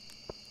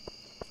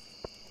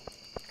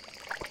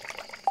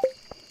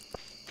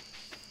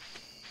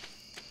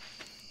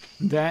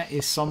 That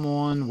is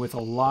someone with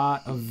a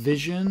lot of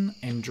vision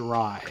and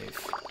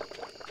drive.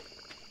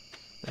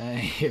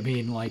 I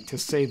mean, like, to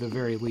say the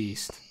very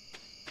least.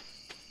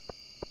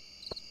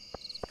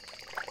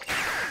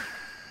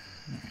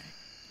 Alright.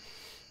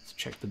 Let's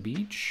check the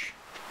beach.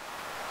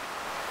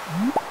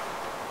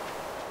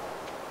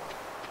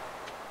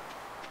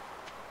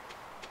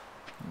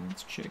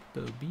 Let's check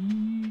the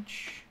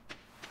beach.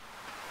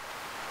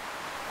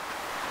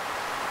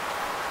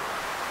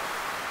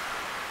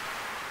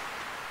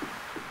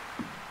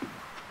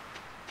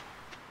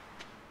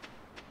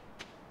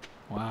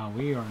 Wow,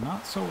 we are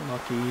not so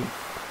lucky.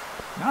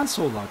 Not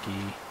so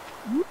lucky.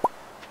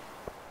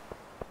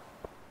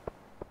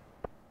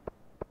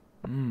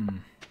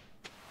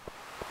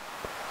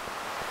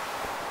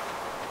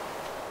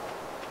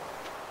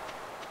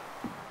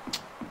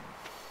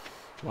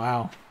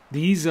 Wow.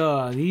 These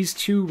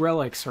two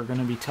relics are going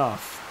to be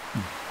tough.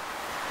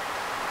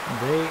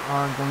 They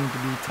are going to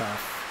be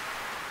tough.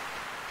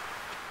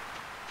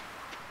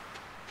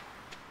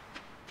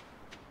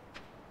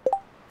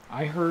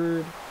 I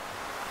heard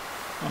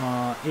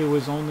it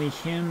was only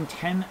him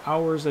 10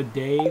 hours a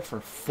day for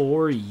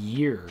 4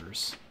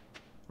 years.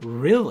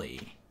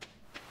 Really?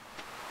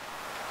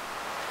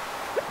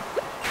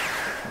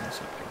 Turn this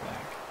up your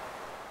back.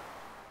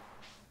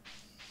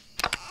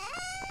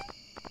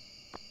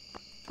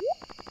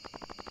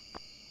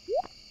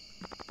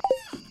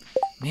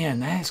 Man,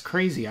 that is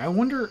crazy. I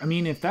wonder, I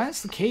mean, if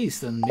that's the case,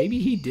 then maybe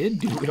he did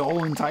do it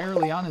all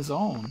entirely on his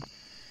own.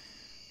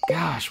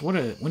 Gosh, what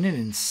an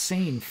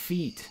insane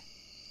feat.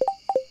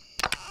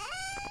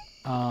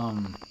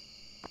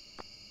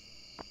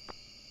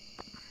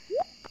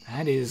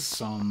 That is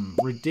some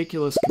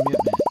ridiculous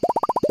commitment.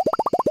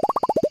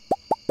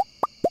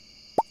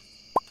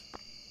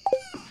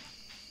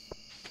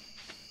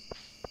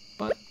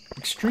 But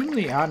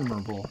extremely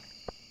admirable.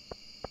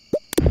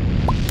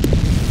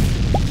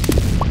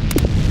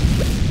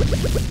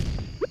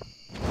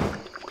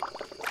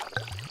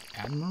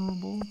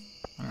 Admirable?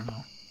 I don't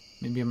know.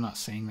 Maybe I'm not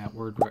saying that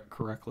word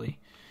correctly.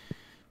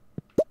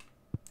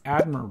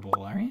 Admirable,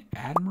 alright?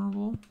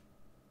 Admirable?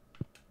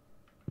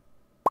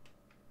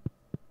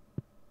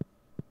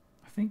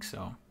 I think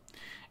so.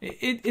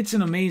 It's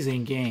an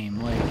amazing game.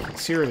 Like,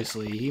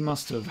 seriously, he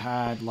must have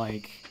had,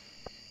 like,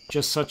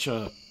 just such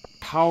a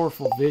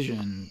powerful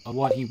vision of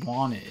what he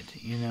wanted,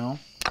 you know?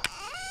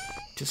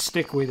 To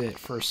stick with it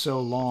for so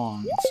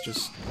long, it's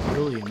just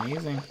really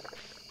amazing.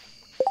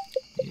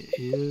 It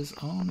is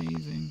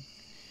amazing.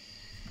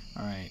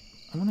 Alright.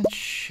 I want to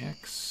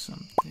check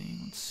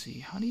something. Let's see.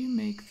 How do you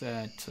make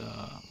that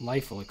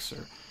life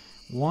elixir?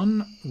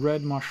 1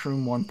 red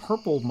mushroom, 1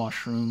 purple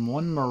mushroom,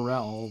 1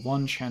 morel,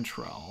 1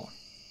 chanterelle.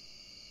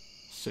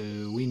 So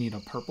we need a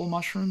purple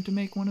mushroom to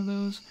make one of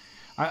those.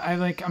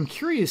 I'm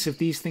curious if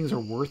these things are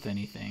worth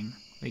anything.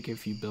 Like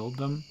if you build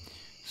them.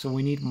 So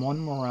we need 1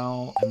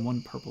 morel and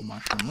 1 purple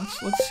mushroom.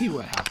 Let's see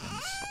what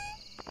happens.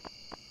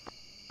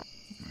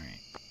 All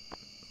right.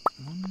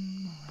 1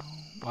 morel.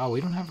 Wow,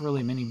 we don't have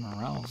really many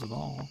morels at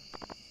all.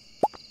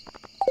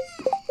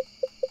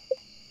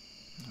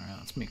 Alright,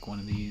 let's make one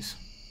of these.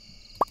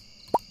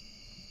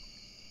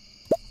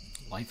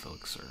 Life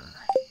elixir.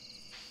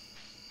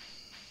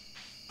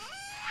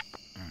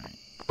 Alright,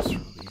 let's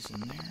throw these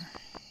in there.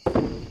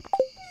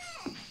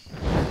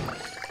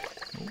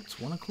 Oh, it's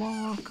 1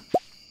 o'clock.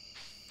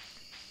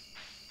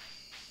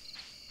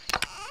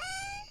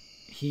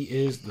 He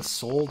is the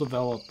sole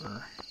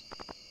developer.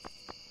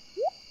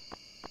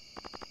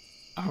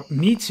 Oh,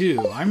 me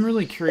too. I'm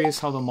really curious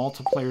how the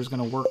multiplayer is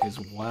going to work as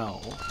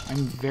well.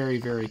 I'm very,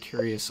 very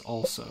curious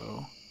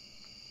also.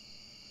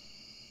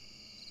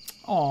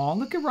 Aw,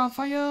 look at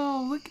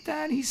Raphael. Look at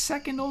that. He's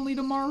second only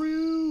to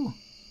Maru.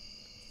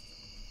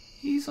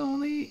 He's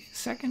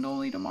second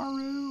only to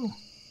Maru.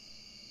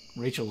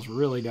 Rachel's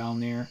really down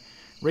there.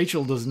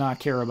 Rachel does not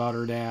care about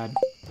her dad.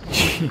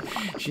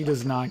 She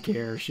does not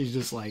care. She's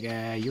just like,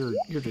 you're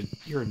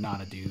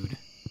not a dude.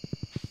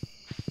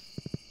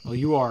 Well,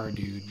 you are a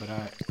dude, but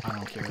I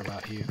don't care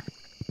about you.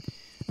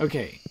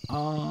 Okay,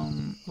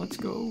 let's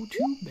go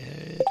to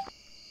bed.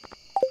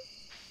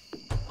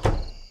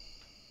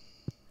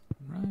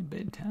 Right,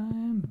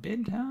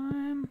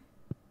 bedtime.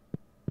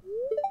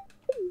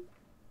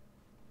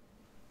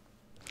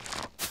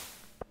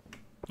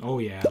 Oh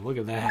yeah, look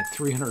at that,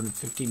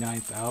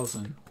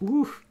 359,000.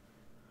 Woo.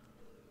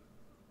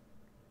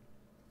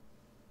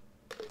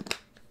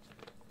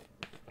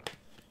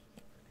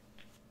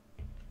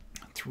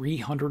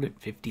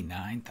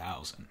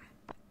 $359,000.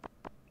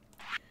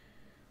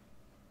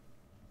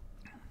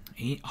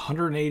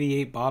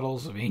 188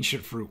 bottles of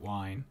ancient fruit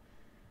wine.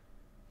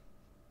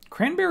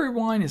 Cranberry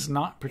wine is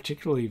not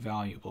particularly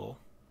valuable.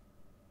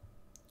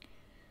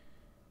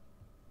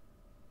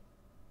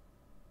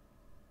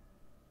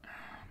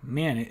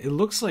 Man, it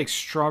looks like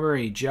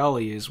strawberry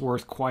jelly is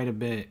worth quite a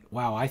bit.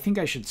 Wow, I think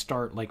I should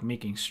start like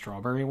making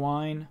strawberry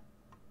wine.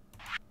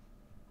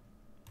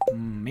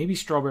 Maybe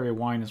strawberry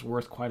wine is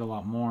worth quite a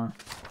lot more.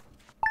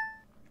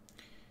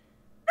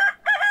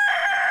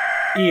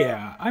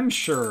 Yeah, I'm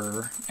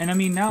sure. And I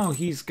mean, now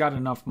he's got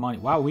enough money.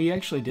 Wow, we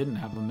actually didn't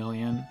have 1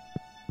 million.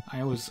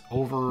 I was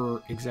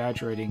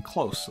over-exaggerating.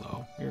 Close,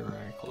 though. You're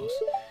very close.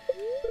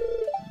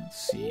 Let's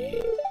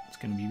see. It's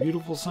going to be a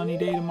beautiful sunny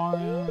day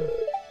tomorrow.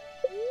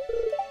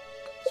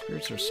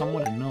 Spirits are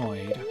somewhat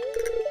annoyed.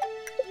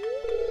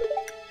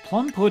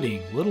 Plum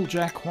pudding. Little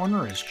Jack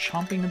Horner is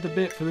chomping at the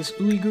bit for this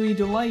ooey-gooey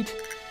delight.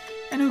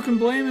 And who can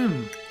blame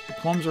him? The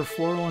plums are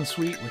floral and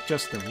sweet with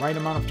just the right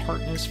amount of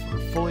tartness for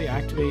fully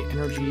activate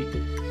energy.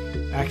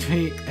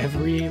 Activate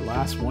every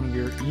last one of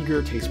your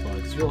eager taste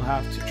buds. You'll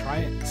have to try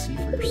it and see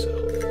for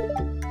yourself.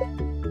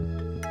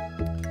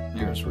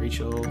 There's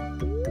Rachel.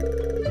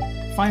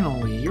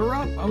 Finally, you're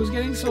up. I was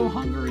getting so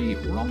hungry.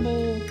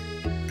 Rumble.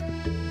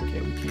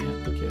 Okay, we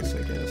can't kiss,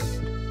 I guess.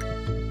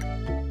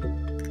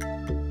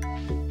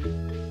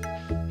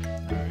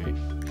 Alright.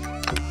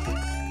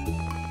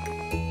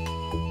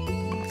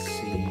 Let's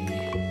see.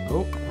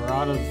 Oh, we're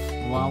out of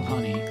wild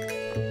honey.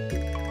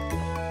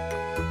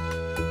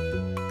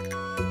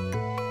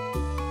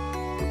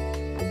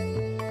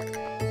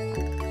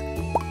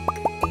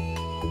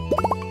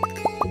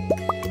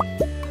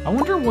 I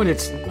wonder what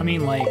it's... I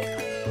mean, like...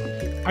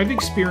 I've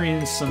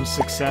experienced some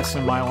success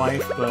in my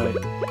life, but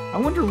I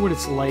wonder what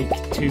it's like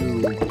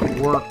to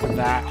work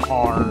that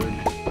hard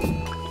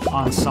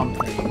on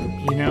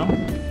something, you know?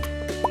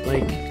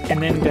 Like,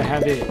 and then to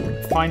have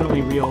it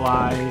finally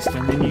realized,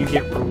 and then you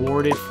get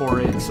rewarded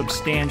for it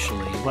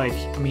substantially. Like,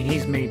 I mean,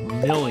 he's made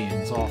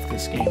millions off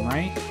this game,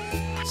 right?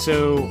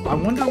 So, I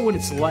wonder what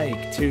it's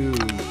like to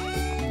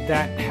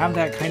have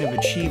that kind of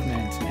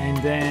achievement, and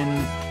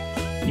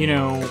then, you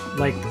know,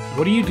 like,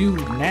 what do you do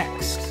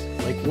next?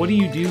 Like, what do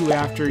you do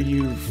after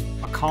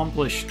you've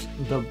accomplished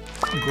the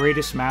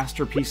greatest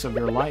masterpiece of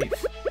your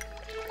life?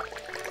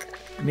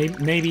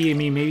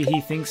 Maybe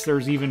he thinks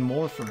there's even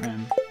more for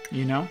him,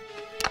 you know?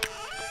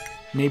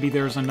 Maybe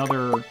there's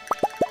another,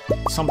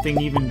 something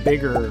even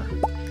bigger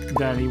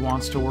that he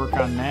wants to work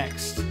on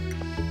next.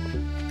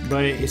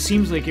 But it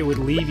seems like it would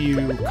leave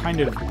you kind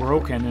of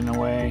broken in a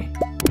way.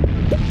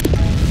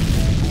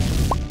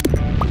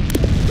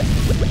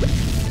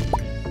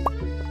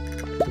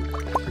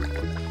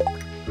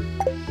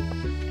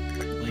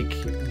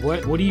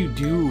 What do you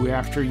do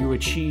after you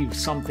achieve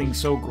something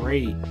so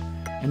great?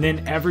 And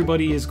then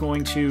everybody is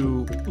going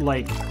to,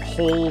 like,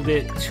 hold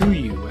it to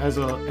you as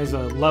a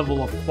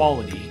level of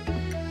quality.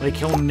 Like,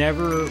 he'll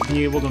never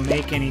be able to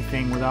make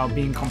anything without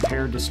being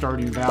compared to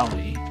Stardew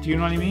Valley. Do you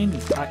know what I mean?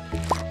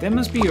 That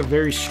must be a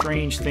very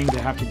strange thing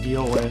to have to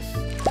deal with.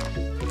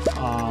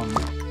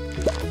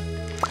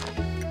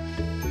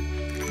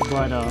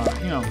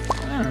 You know,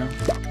 I don't know.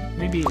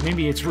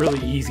 Maybe it's really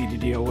easy to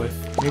deal with.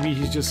 Maybe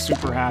he's just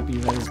super happy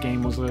that his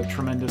game was a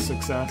tremendous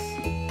success.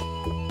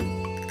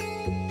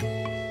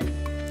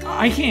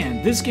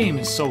 This game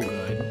is so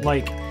good.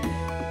 Like,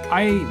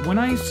 when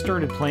I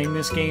started playing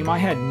this game, I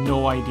had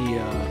no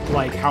idea,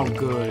 like, how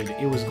good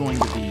it was going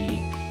to be.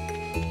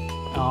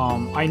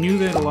 I knew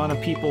that a lot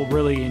of people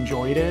really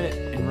enjoyed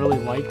it and really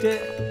liked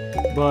it,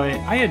 but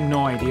I had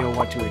no idea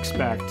what to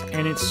expect,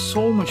 and it's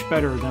so much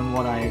better than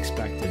what I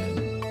expected.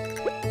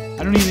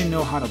 I don't even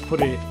know how to put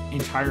it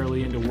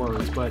entirely into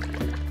words, but,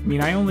 I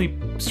mean, I only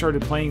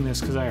started playing this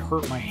because I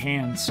hurt my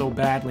hands so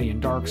badly in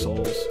Dark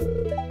Souls.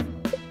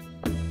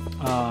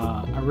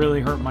 I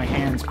really hurt my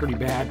hands pretty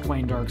bad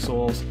playing Dark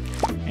Souls,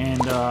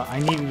 and I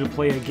needed to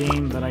play a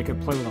game that I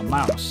could play with a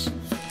mouse.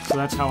 So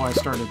that's how I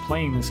started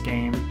playing this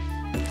game,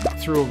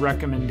 through a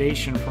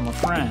recommendation from a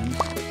friend.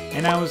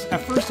 And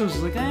at first I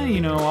was like,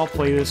 you know, I'll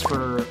play this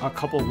for a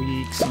couple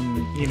weeks,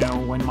 and, you know,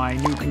 when my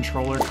new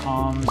controller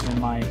comes and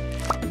my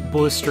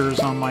blisters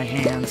on my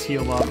hands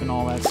heal up and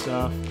all that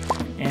stuff.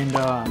 And,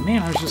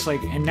 man, I was just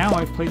like, and now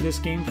I've played this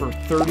game for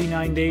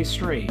 39 days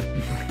straight.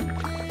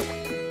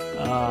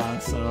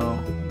 So,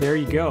 there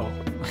you go.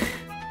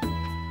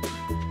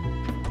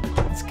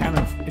 It's kind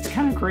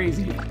of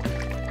crazy.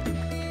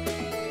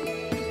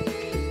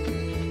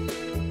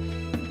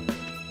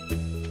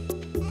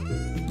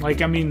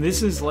 Like, I mean,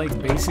 this is, like,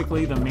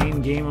 basically the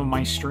main game of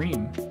my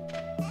stream.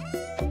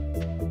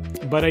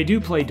 But I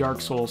do play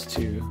Dark Souls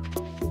 2.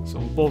 So,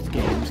 both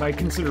games. I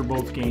consider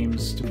both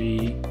games to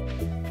be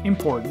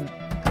important.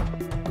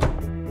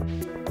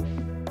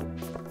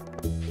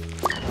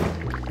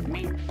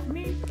 Me.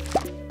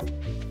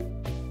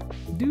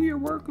 Do your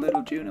work,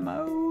 little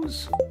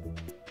Junimos.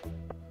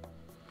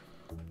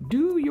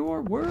 Do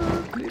your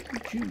work, little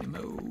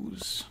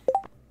Junimos.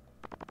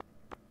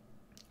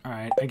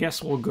 Alright, I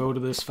guess we'll go to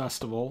this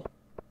festival.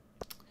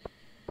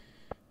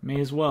 May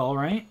as well,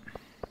 right?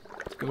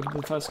 Let's go to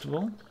the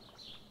festival.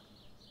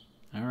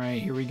 Alright.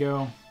 Alright, here we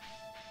go.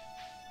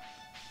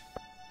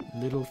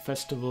 Little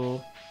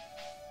festival.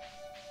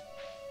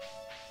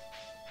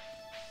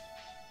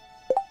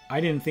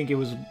 I didn't think it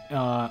was...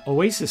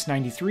 Oasis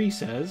 93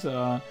 says,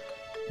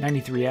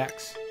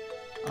 93X.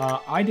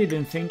 I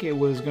didn't think it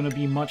was going to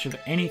be much of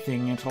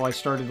anything until I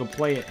started to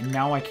play it, and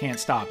now I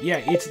can't stop. Yeah,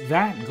 it's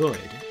that good.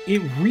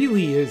 It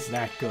really is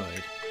that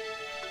good.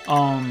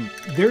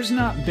 There's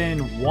not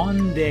been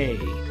one day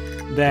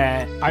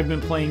that I've been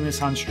playing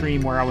this on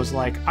stream where I was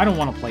like, I don't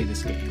want to play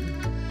this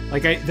game.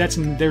 Like,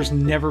 there's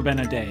never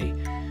been a day.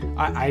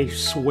 I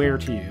swear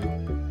to you,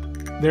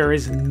 there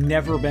has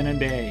never been a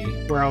day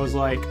where I was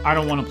like, I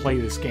don't want to play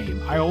this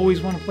game. I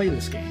always want to play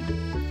this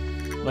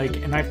game. Like,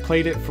 and I've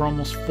played it for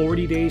almost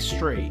 40 days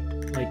straight.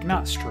 Like,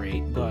 not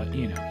straight, but,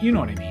 you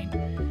know what I mean.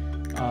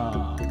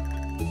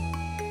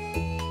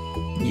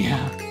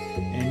 Yeah.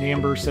 And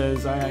Amber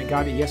says, I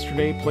got it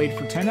yesterday, played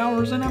for 10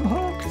 hours, and I'm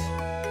hooked.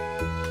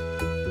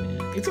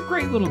 Yeah, it's a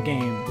great little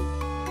game.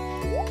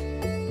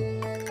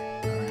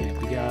 Alright,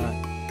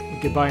 we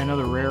could buy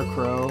another rare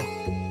crow.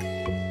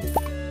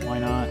 Why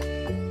not?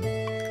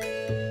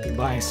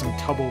 Buy some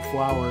tubble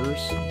flowers,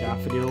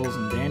 daffodils,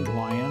 and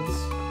dandelions.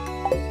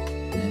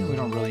 We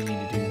don't really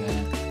need to do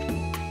that.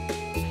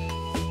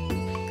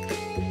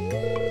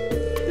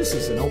 This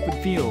is an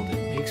open field.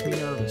 It makes me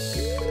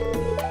nervous.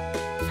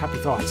 Happy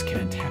thoughts,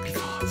 Kent. Happy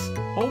thoughts.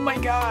 Oh my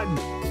god!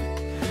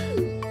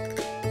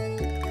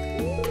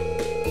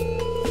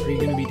 Are you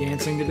going to be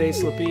dancing today,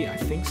 Slippy? I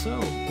think so.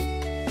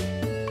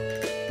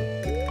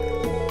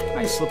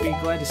 Hi, Slippy.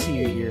 Glad to see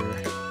you here.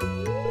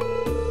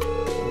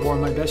 I wore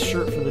my best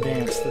shirt for the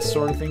dance. This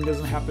sort of thing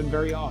doesn't happen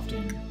very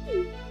often.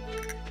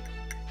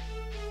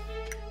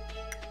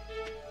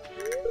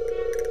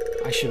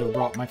 I should have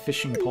brought my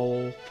fishing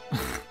pole.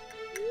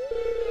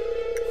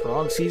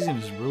 Frog season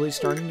is really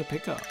starting to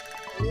pick up.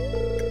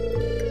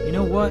 You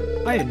know what?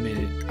 I admit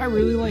it. I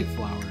really like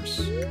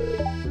flowers.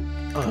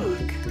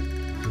 Ugh.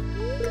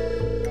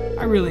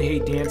 I really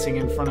hate dancing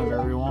in front of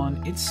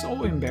everyone. It's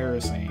so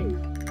embarrassing.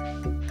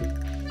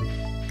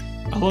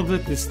 I love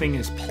that this thing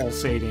is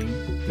pulsating.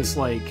 This,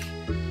 like...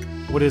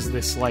 What is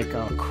this? Like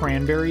a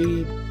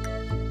cranberry...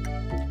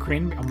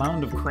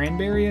 amount of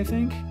cranberry, I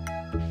think?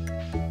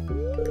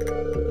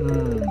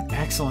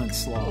 Excellent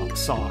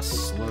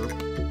sauce, slurp.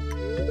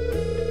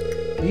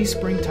 These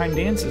springtime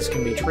dances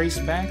can be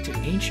traced back to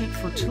ancient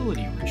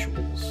fertility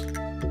rituals.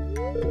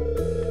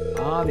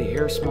 Ah, the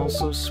air smells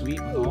so sweet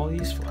with all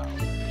these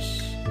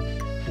flowers.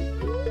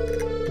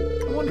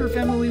 I wonder if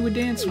Emily would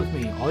dance with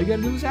me. All you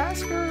gotta do is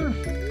ask her.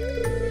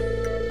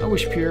 I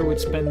wish Pierre would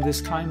spend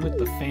this time with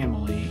the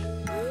family.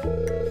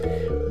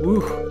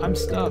 Woo, I'm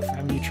stuffed.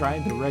 Have you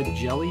tried the red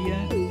jelly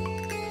yet?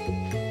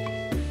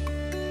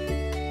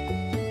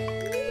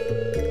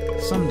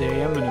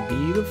 Someday I'm gonna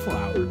be the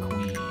flower queen.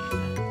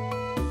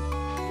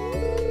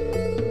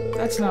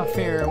 That's not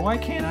fair. Why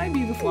can't I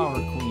be the flower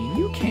queen?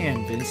 You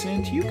can,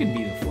 Vincent. You can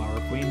be the flower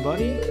queen,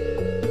 buddy.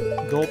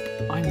 Gulp.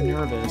 I'm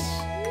nervous.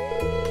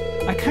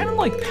 I kind of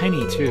like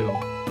Penny, too.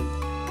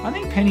 I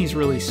think Penny's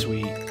really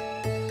sweet.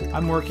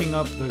 I'm working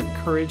up the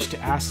courage to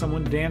ask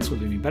someone to dance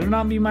with me. Better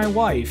not be my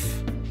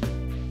wife.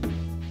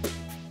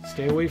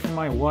 Stay away from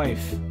my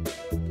wife.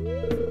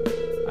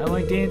 I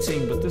like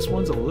dancing, but this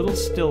one's a little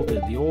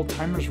stilted. The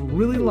old-timers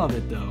really love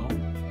it, though.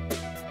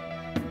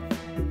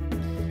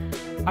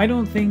 I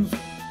don't think...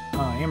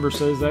 Amber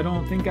says, I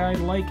don't think I'd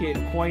like it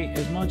quite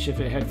as much if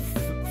it had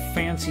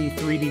fancy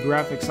 3D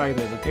graphics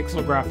either. The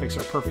pixel graphics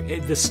are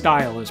perfect. The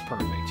style is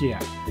perfect,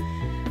 yeah.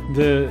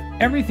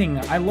 Everything,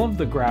 I love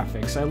the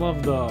graphics. I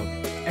love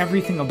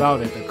everything about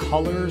it. The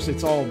colors,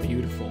 it's all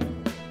beautiful.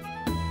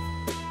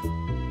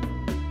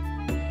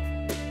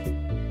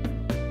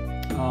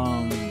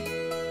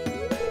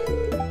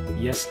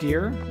 Yes,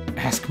 dear?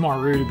 Ask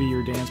Maru to be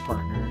your dance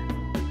partner.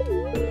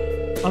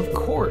 Of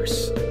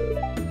course.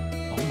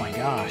 Oh my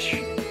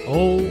gosh.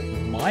 Oh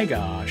my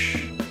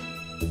gosh.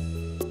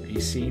 Are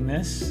you seeing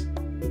this?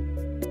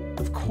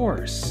 Of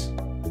course.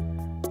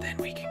 Then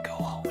we can go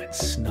home and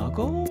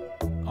snuggle?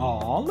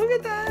 Aw, look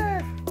at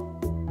that!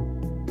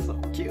 So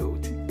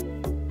cute.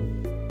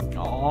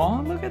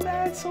 Aw, look at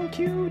that, so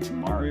cute.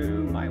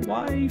 Maru, my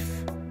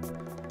wife.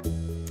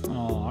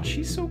 Aw,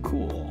 she's so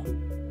cool.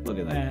 Look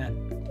at that.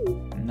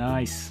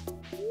 Nice.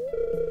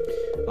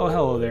 Oh,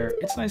 hello there.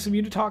 It's nice of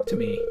you to talk to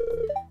me.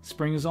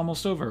 Spring is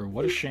almost over.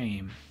 What a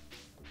shame.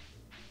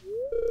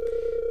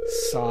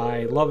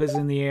 Sigh. Love is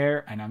in the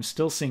air, and I'm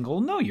still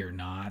single. No, you're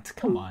not.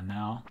 Come on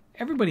now.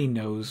 Everybody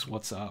knows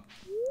what's up.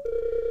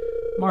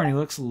 Marnie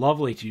looks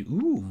lovely to you.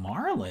 Ooh,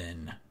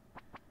 Marlin.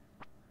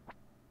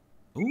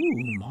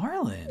 Ooh,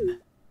 Marlin.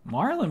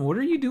 Marlin, what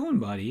are you doing,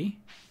 buddy?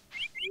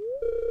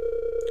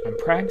 I'm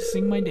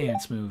practicing my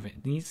dance move.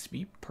 It needs to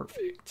be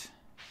perfect.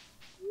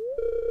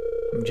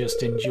 I'm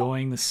just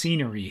enjoying the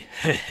scenery.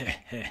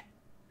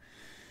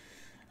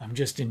 I'm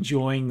just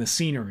enjoying the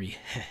scenery.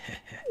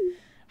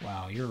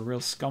 Wow, you're a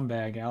real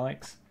scumbag,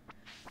 Alex.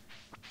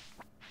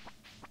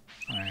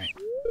 Alright.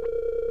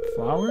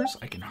 Flowers?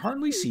 I can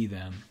hardly see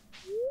them.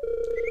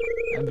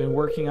 I've been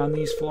working on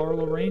these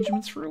floral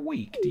arrangements for a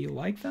week. Do you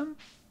like them?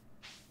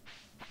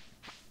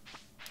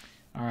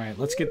 Alright,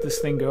 let's get this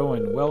thing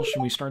going. Well,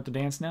 should we start the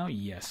dance now?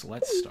 Yes,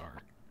 let's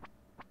start.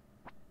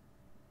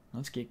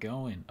 Let's get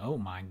going. Oh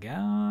my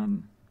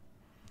god.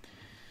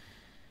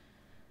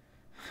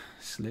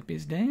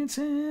 Slippy's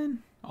dancing.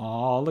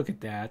 Oh, look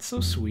at that.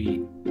 So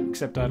sweet.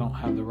 Except I don't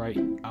have the right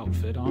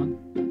outfit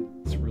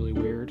on. It's really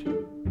weird.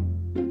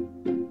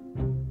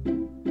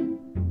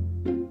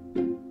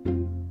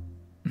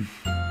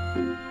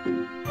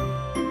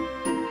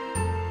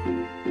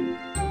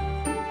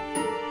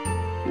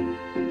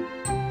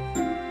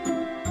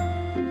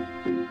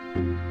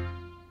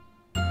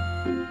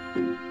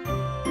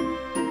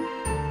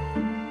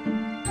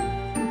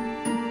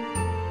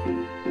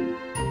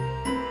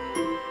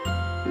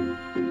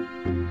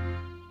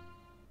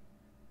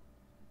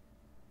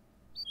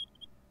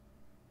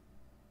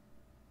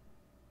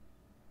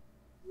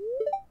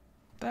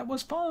 That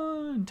was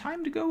fun.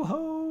 Time to go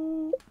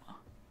home.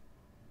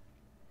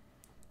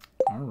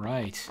 All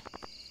right.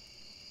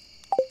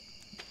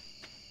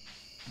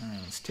 All right,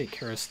 let's take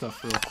care of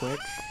stuff real quick.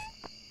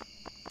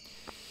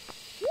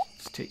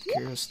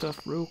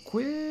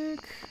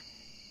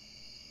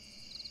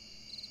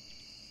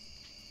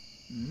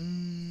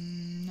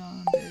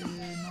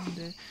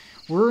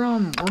 We're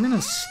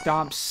gonna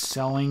stop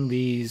selling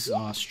these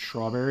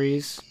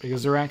strawberries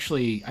because they're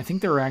actually, I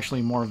think they're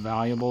actually more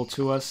valuable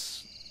to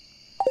us.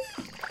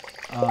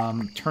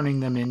 Turning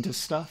them into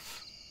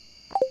stuff.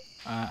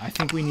 I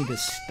think we need to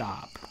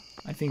stop.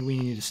 I think we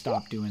need to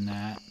stop doing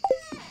that.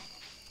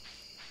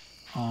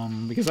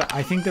 Because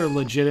I think they're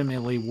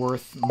legitimately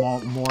worth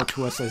more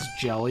to us as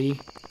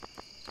jelly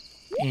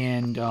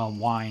and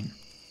wine.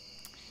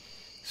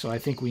 So I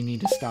think we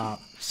need to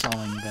stop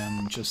selling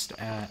them just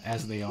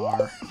as they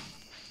are.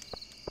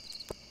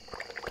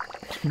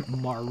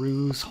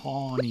 Maru's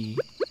honey.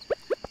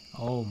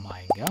 Oh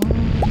my god.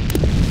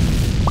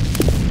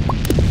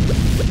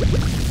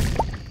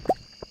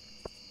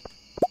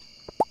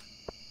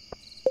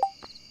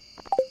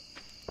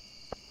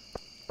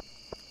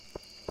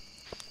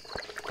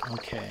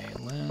 Okay,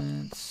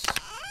 let's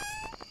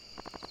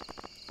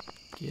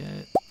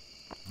get...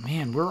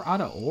 Man, we're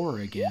out of ore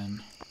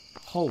again.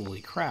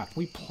 Holy crap,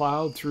 we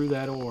plowed through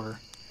that ore.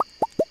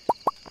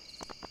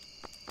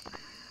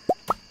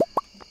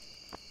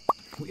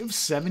 We have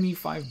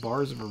 75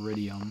 bars of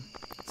iridium.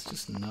 It's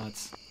just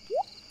nuts.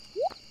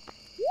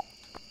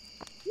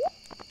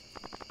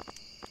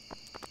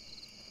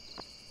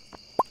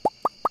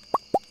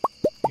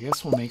 I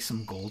guess we'll make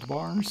some gold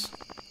bars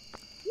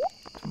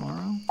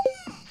tomorrow.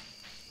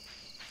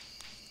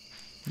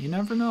 You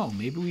never know.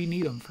 Maybe we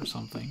need them for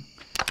something.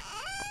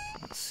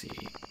 Let's see.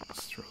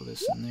 Let's throw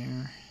this in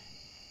there.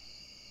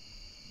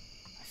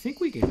 I think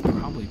we could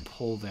probably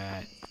pull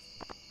that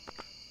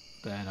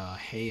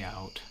hay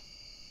out.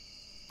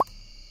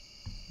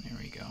 There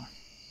we go.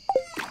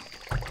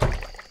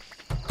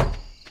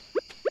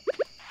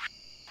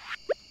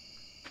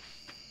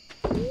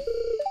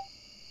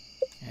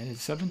 Added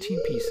 17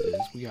 pieces.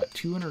 We got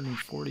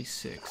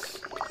 246.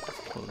 Let's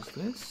close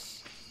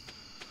this.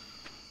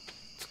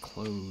 Let's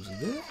close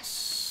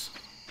this.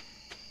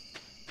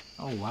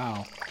 Oh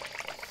wow.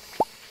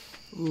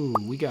 Ooh,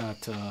 we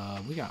got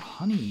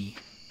honey.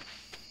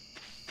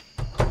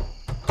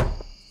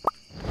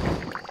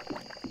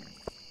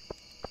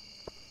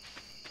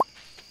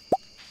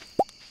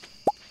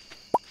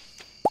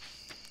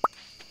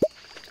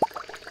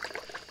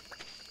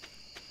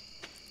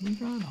 We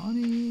got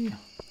honey.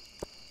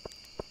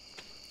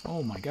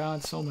 Oh my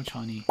god, so much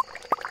honey.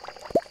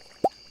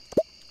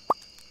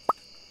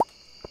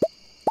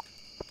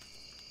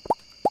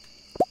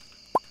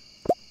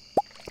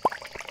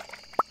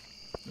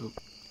 Oh.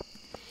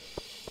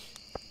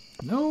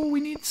 No, we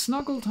need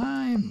snuggle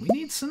time. We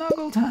need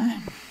snuggle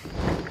time.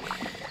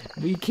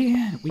 We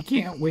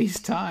can't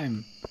waste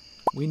time.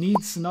 We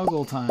need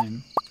snuggle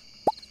time.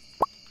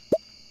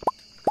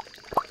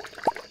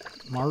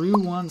 Maru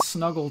wants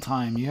snuggle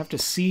time. You have to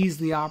seize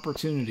the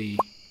opportunity.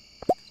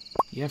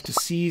 You have to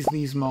seize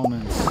these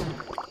moments.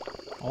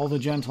 All the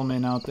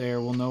gentlemen out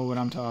there will know what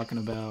I'm talking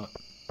about.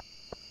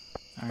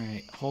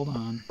 Alright, hold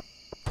on.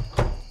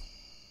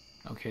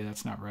 Okay,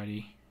 that's not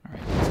ready.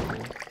 Alright, that's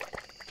cool.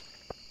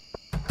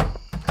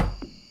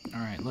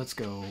 Alright, let's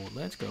go.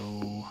 Let's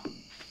go.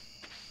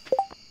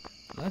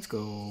 Let's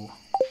go.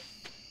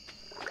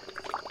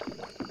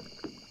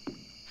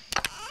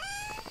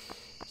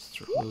 Let's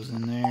throw those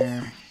in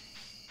there.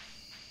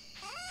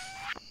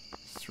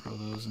 Throw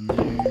those in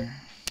there.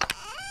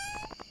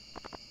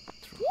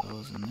 Throw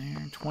those in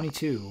there.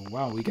 22.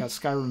 Wow, we got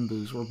Skyrim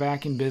booze. We're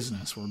back in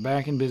business. We're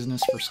back in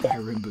business for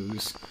Skyrim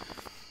booze.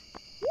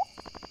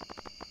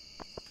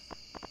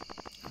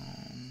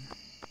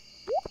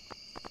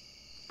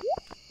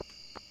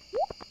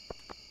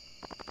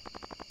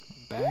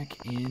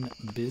 Back in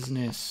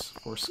business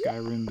for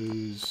Skyrim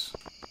booze.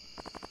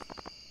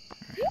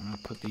 Alright, I'm gonna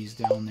put these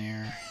down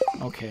there.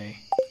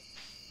 Okay.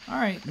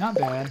 Alright, not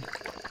bad.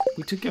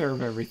 We took care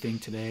of everything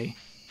today.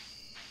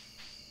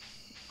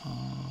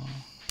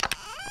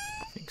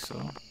 I think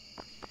so.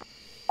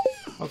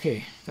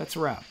 Okay, that's a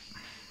wrap.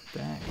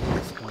 That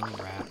is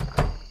a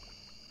wrap.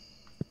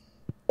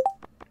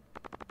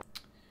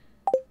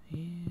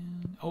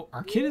 And, oh,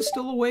 our kid is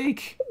still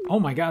awake. Oh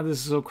my god, this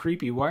is so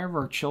creepy. Why are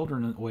our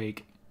children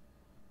awake?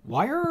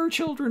 Why are our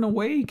children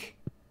awake?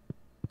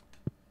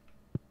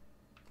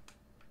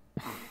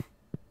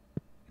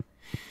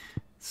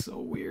 It's so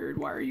weird.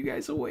 Why are you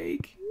guys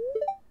awake?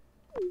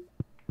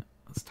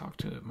 Let's talk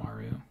to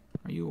Maru.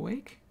 Are you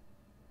awake?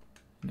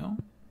 No?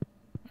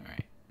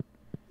 Alright.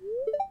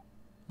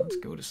 Let's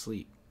go to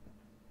sleep.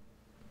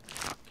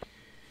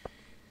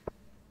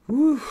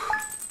 Whew.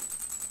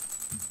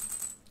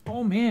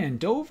 Oh man,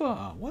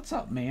 Dova. What's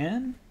up,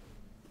 man?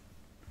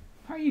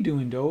 How are you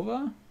doing,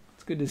 Dova?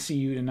 It's good to see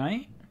you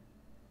tonight.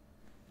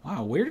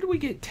 Wow, where did we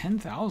get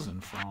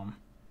 10,000 from?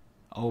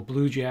 Oh,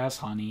 blue jazz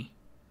honey.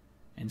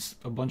 And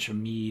a bunch of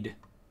mead.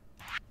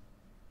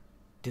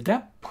 Did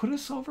that put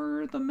us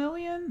over the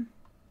million?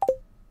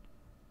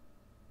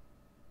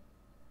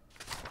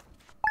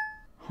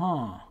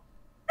 Huh.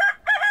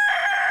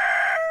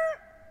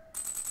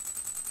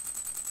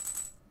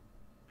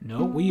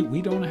 No,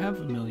 we don't have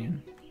a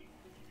million.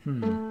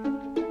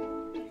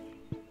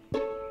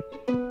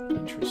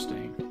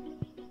 Interesting.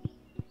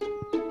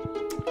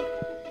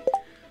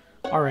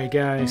 Alright,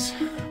 guys.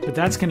 But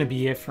that's gonna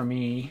be it for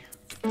me.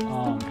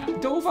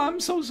 Dova, I'm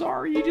so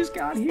sorry you just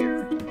got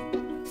here.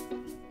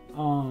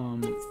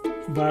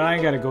 But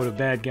I gotta go to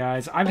bed,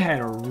 guys. I've had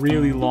a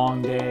really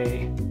long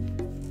day.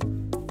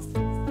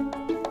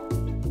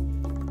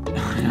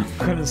 I'm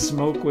gonna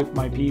smoke with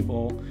my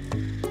people.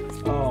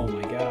 Oh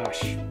my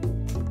gosh.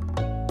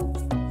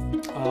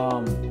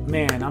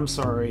 Man, I'm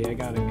sorry. I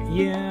gotta...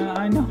 Yeah,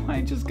 I know.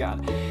 I just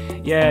got...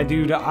 Yeah,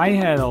 dude, I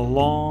had a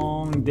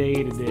long day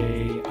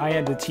today. I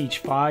had to teach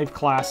 5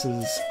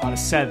 classes out of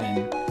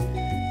 7.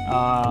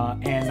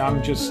 And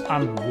I'm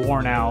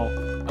worn out.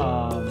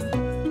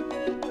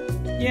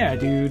 Yeah,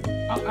 dude,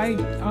 I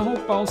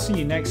hope I'll see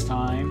you next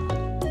time.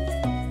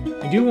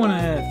 I do want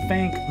to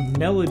thank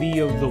Melody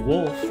of the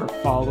Wolf for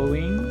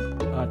following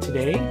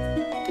today.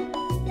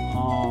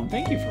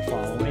 Thank you for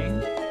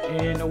following.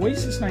 And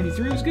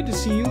Oasis93, it was good to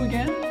see you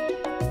again.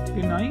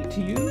 Good night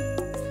to you.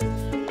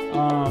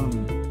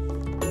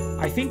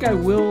 I think I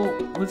will...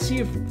 Let's see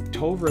if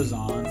Tovra's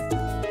on.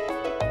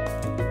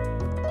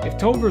 If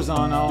Tovra's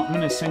on, I'm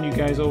going to send you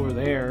guys over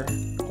there.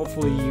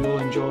 Hopefully you'll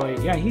enjoy...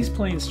 Yeah, he's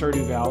playing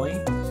Stardew Valley.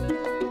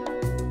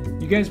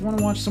 You guys want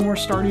to watch some more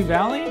Stardew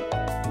Valley?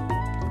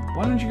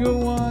 Why don't you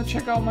go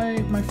check out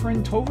my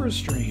friend Tovra's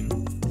stream?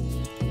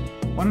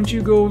 Why don't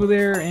you go over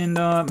there and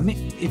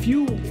if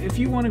you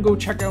want to go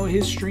check out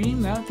his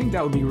stream, I think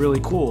that would be really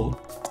cool.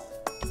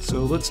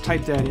 So let's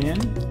type that in.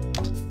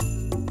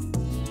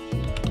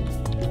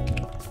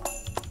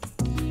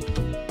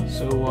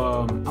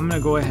 So I'm gonna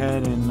go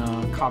ahead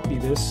and copy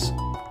this.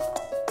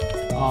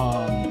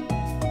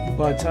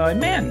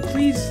 Man,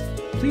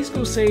 please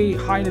go say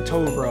hi to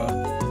Tovra.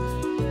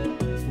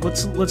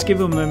 Let's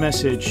give him a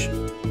message.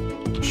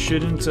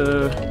 Shouldn't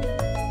you?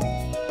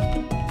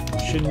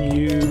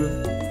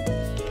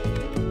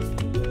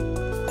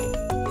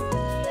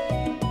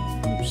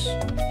 Oops.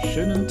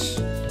 Shouldn't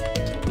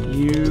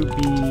you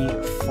be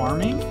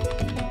farming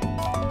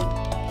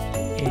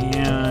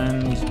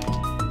and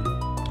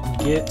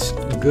get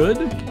good?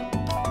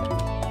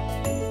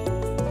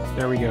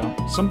 There we go.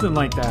 Something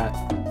like that.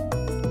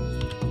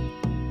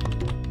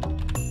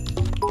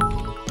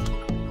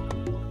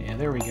 Yeah,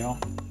 there we go.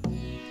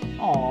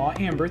 Aw,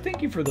 Amber,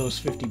 thank you for those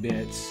 50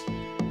 bits.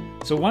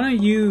 So why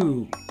don't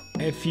you,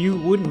 if you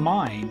wouldn't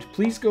mind,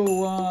 please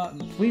go,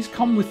 please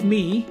come with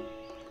me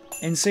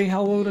and say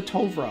hello to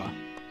Tovra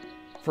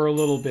for a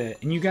little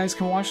bit. And you guys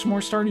can watch some more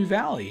Stardew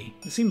Valley.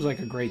 It seems like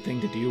a great thing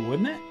to do,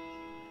 wouldn't it?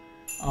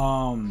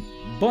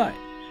 But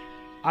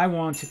I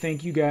want to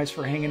thank you guys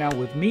for hanging out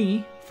with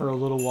me for a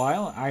little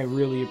while. I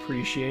really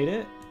appreciate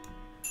it.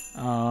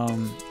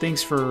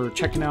 Thanks for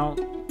checking out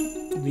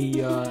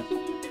the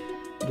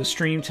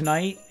stream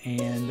tonight,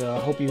 and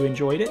hope you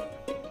enjoyed it.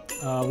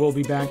 We'll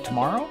be back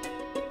tomorrow.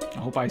 I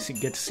hope I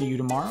get to see you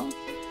tomorrow.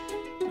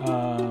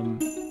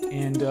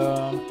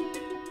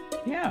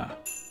 Yeah.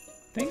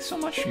 Thanks so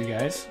much, you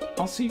guys.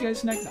 I'll see you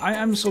guys next...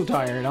 I'm so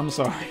tired. I'm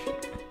sorry.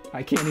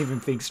 I can't even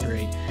think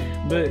straight.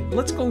 But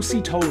let's go see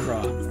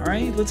Tovra,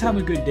 alright? Let's have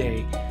a good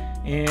day.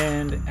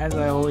 And as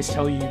I always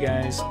tell you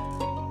guys,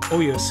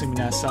 Oya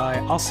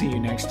suminasai. I'll see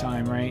you next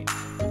time, right?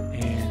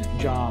 And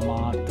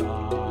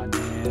Jamata.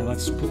 And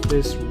let's put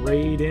this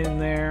raid in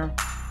there.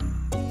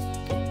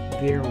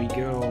 There we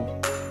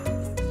go.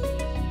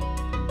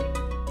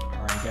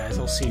 Alright, guys.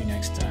 I'll see you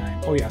next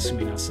time. Oya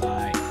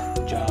suminasai.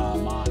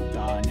 Jamata.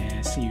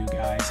 See you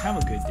guys. Have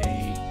a good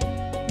day.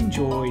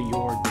 Enjoy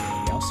your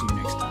day. I'll see you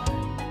next time.